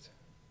 200-sed vist.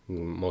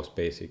 Most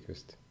basic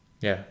vist.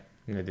 Jah,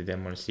 need ei tea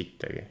mul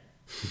sittagi.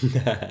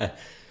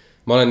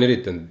 Ma olen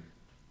üritanud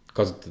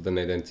kasutada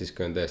neid end siis,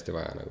 kui on tõesti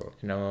vaja nagu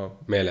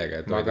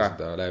meelega, et hoida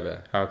seda läbi.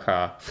 Aga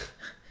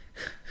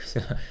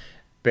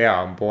pea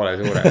on poole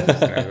suurem.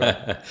 Nagu.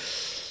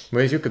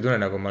 Või siuke tunne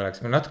nagu ma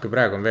oleks, natuke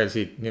praegu on veel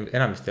siit,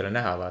 enamist ei ole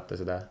näha, vaata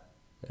seda.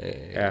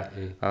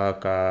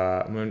 Aga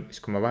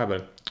kui ma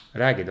vahepeal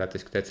räägid, vaata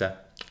siis kui teed see,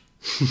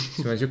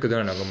 siis ma on siuke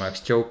tunne nagu ma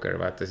oleks Joker,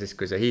 vaata siis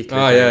kui see hiit.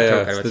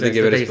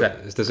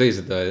 Siis ta sõi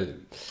seda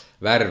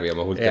värvi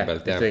oma hulke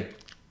pealt.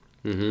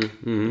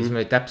 Siis ma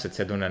oli täpselt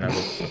see tunne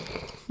nagu.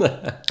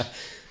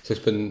 Sa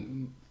oleks pidanud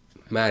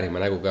määrima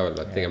nägu ka veel,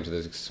 tegema seda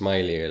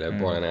smiley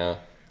poole näha.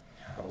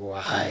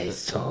 Why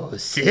so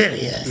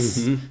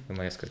serious?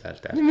 Ma ei oska seda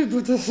häält teha. Me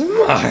put a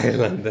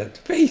smile on that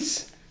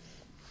face.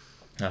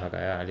 Aga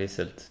jaa,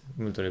 lihtsalt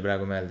mul tuli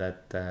praegu meelde,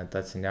 et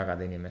tahtsin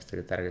jagada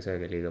inimestega, et ärge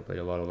sööge liiga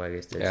palju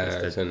valuvaigist.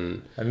 See on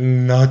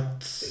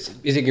nuts.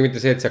 Isegi mitte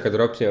see, et sa hakkad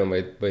ropsima,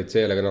 vaid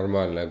see ei ole ka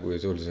normaalne, kui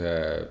sul see,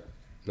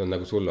 no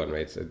nagu sul on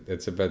veits,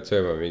 et sa pead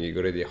sööma mingi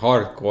kuradi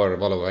hardcore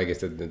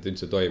valuvaigist, et need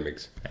üldse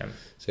toimiks.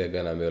 See ka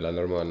enam ei ole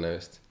normaalne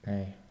just.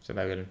 Ei,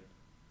 seda küll.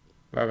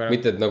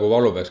 Mitte, et nagu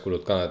valu peaks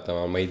kulud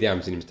kannatama, ma ei tea,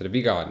 mis inimestele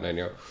viga on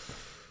ju.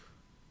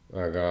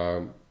 Aga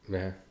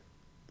jah.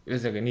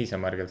 Ühesõnaga nii sa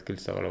margalt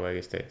küll sa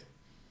valuvaigist teed.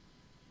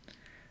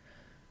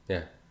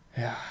 Jah,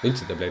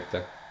 üldse tablette.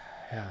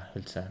 Jaa,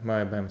 üldse,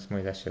 ma põhimõtteliselt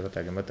muid asju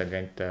võtagi, ma võtagi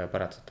ainult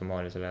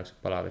paratsetomooli selle jaoks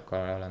palavikku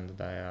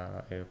alandada ja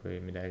kui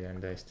midagi on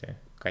tõesti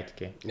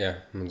katki. Jah,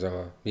 mul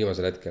sama,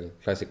 viimasel hetkel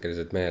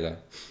klassikaliselt meele.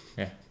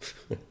 Jah,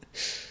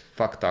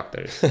 fuck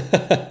doctors.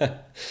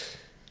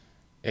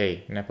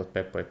 Ei, näpud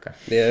peppu ikka.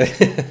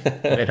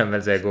 Meil on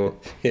veel see kuu.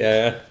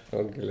 Jah,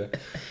 on küll jah.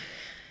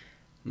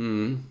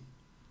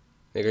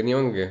 Ega nii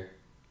ongi.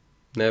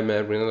 Näeme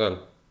järgmine nädal.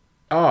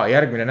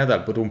 Järgmine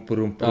nädal.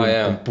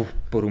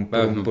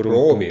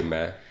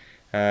 Proovime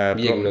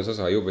 50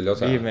 osa,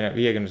 juubeliosa.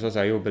 50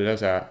 osa,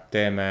 juubeliosa.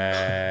 Teeme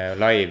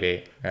laivi.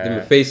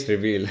 Teeme face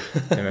reveal.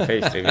 Teeme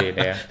face reveal,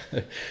 jah.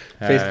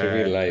 Face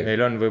reveal live.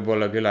 Meil on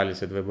võib-olla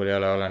külalised, võib-olla ei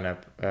ole oleneb.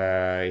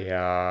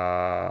 Ja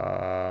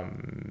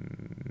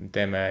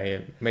teeme,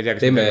 ma ei tea,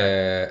 kas teeme,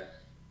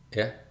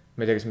 jah.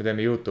 Ma ei tea, kas me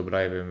teeme YouTube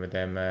laivi või me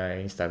teeme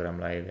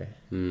Instagram laivi.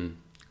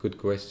 Good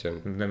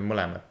question. Me teeme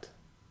mõlemat.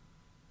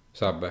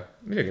 Saab või?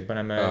 Midagi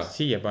paneme,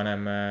 siia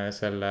paneme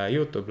selle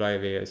YouTube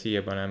laivi ja siia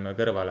paneme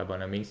kõrvale,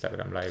 paneme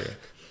Instagram laivi.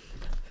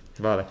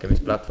 Vaadake,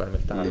 mis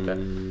platvormid tahate.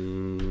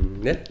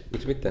 Jah,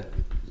 miks mitte?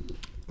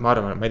 Ma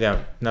arvan, ma ei tea,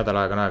 nädal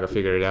aega on aega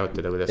figure it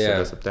out'ida, kuidas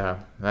seda saab teha.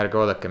 Ärge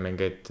oodake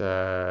mingeid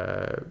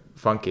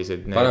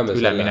funkisid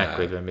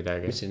üleminekuid või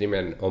midagi. Mis see nimi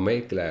on?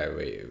 Omegle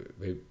või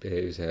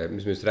see,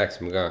 mis me just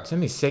rääkisime ka? See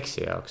on nii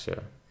seksi jaoks ju.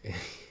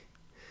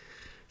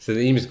 Seda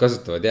inimesed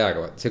kasutavad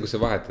jääga, see, kus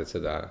sa vahetad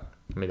seda.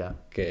 Mida?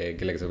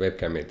 Kellega sa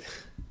webcamid.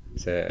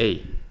 Ei.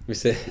 Mis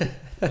see?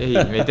 Ei,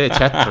 me ei tee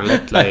chat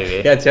roulette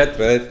laivi. Ja chat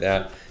roulette,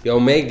 jah. Ja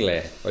Omegle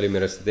oli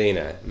minu arust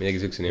teine,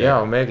 midagi sükse nime.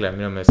 Ja Omegle on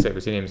minu meelest see,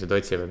 kus inimesed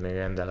otsivad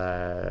mingi endale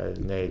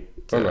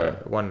neid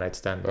one night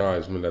stand.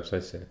 Siis mul läheb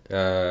sassi.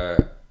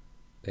 Jah,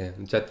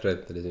 chat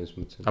roulette oli see, mis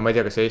mõtlesin. Aga ma ei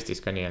tea, kas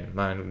Eestis ka nii on.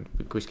 Ma olen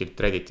kuskilt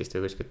Redditist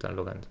või kuskilt olen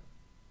lugenud.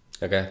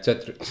 Aga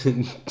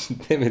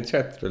teeme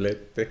chat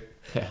roulette.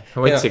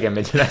 Otsige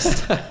meid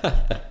ülest.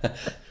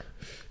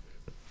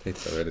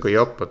 Kui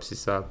joppab, siis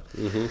saab.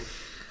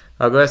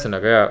 Aga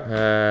ühesõnaga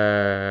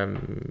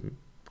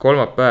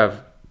kolmapäev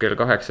kell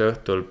 8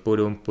 õhtul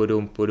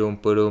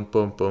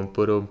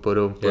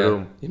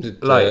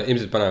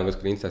ilmselt paneme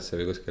kuskil Instasse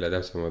või kuskile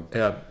täpsemalt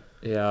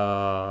ja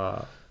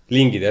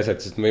lingid ja asjad,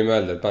 sest me võime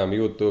öelda, et paneme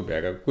YouTube'i,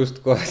 aga kust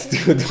kohast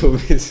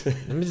YouTube'is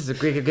mis see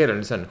kõige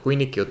keeruline see on?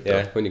 Hunnik Juttu.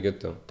 Hunnik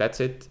Juttu.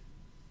 That's it.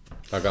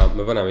 aga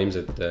me paneme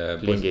ilmselt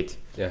lingid.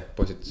 Jah,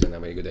 postitusena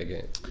või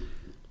kuidagi.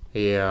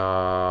 Ja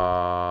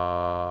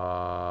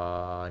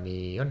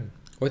nii on.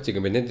 Otsige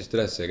meid netist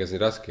üles, ega see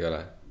raske ei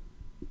ole.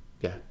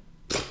 Jah.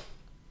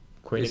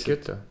 Hunnik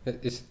Juttu.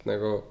 Lihtsalt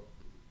nagu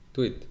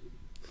do it.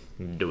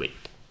 Do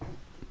it.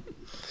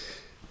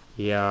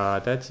 Ja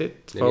that's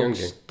it,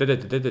 folks.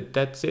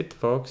 That's it,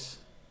 folks.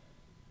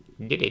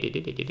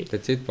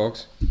 That's it,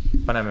 folks.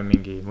 Paneme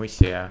mingi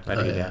mussi ja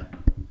värgid ja.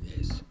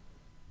 Yes.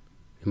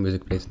 The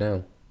music plays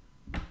now.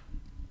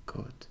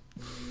 Good.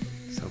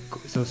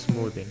 So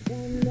smoothing.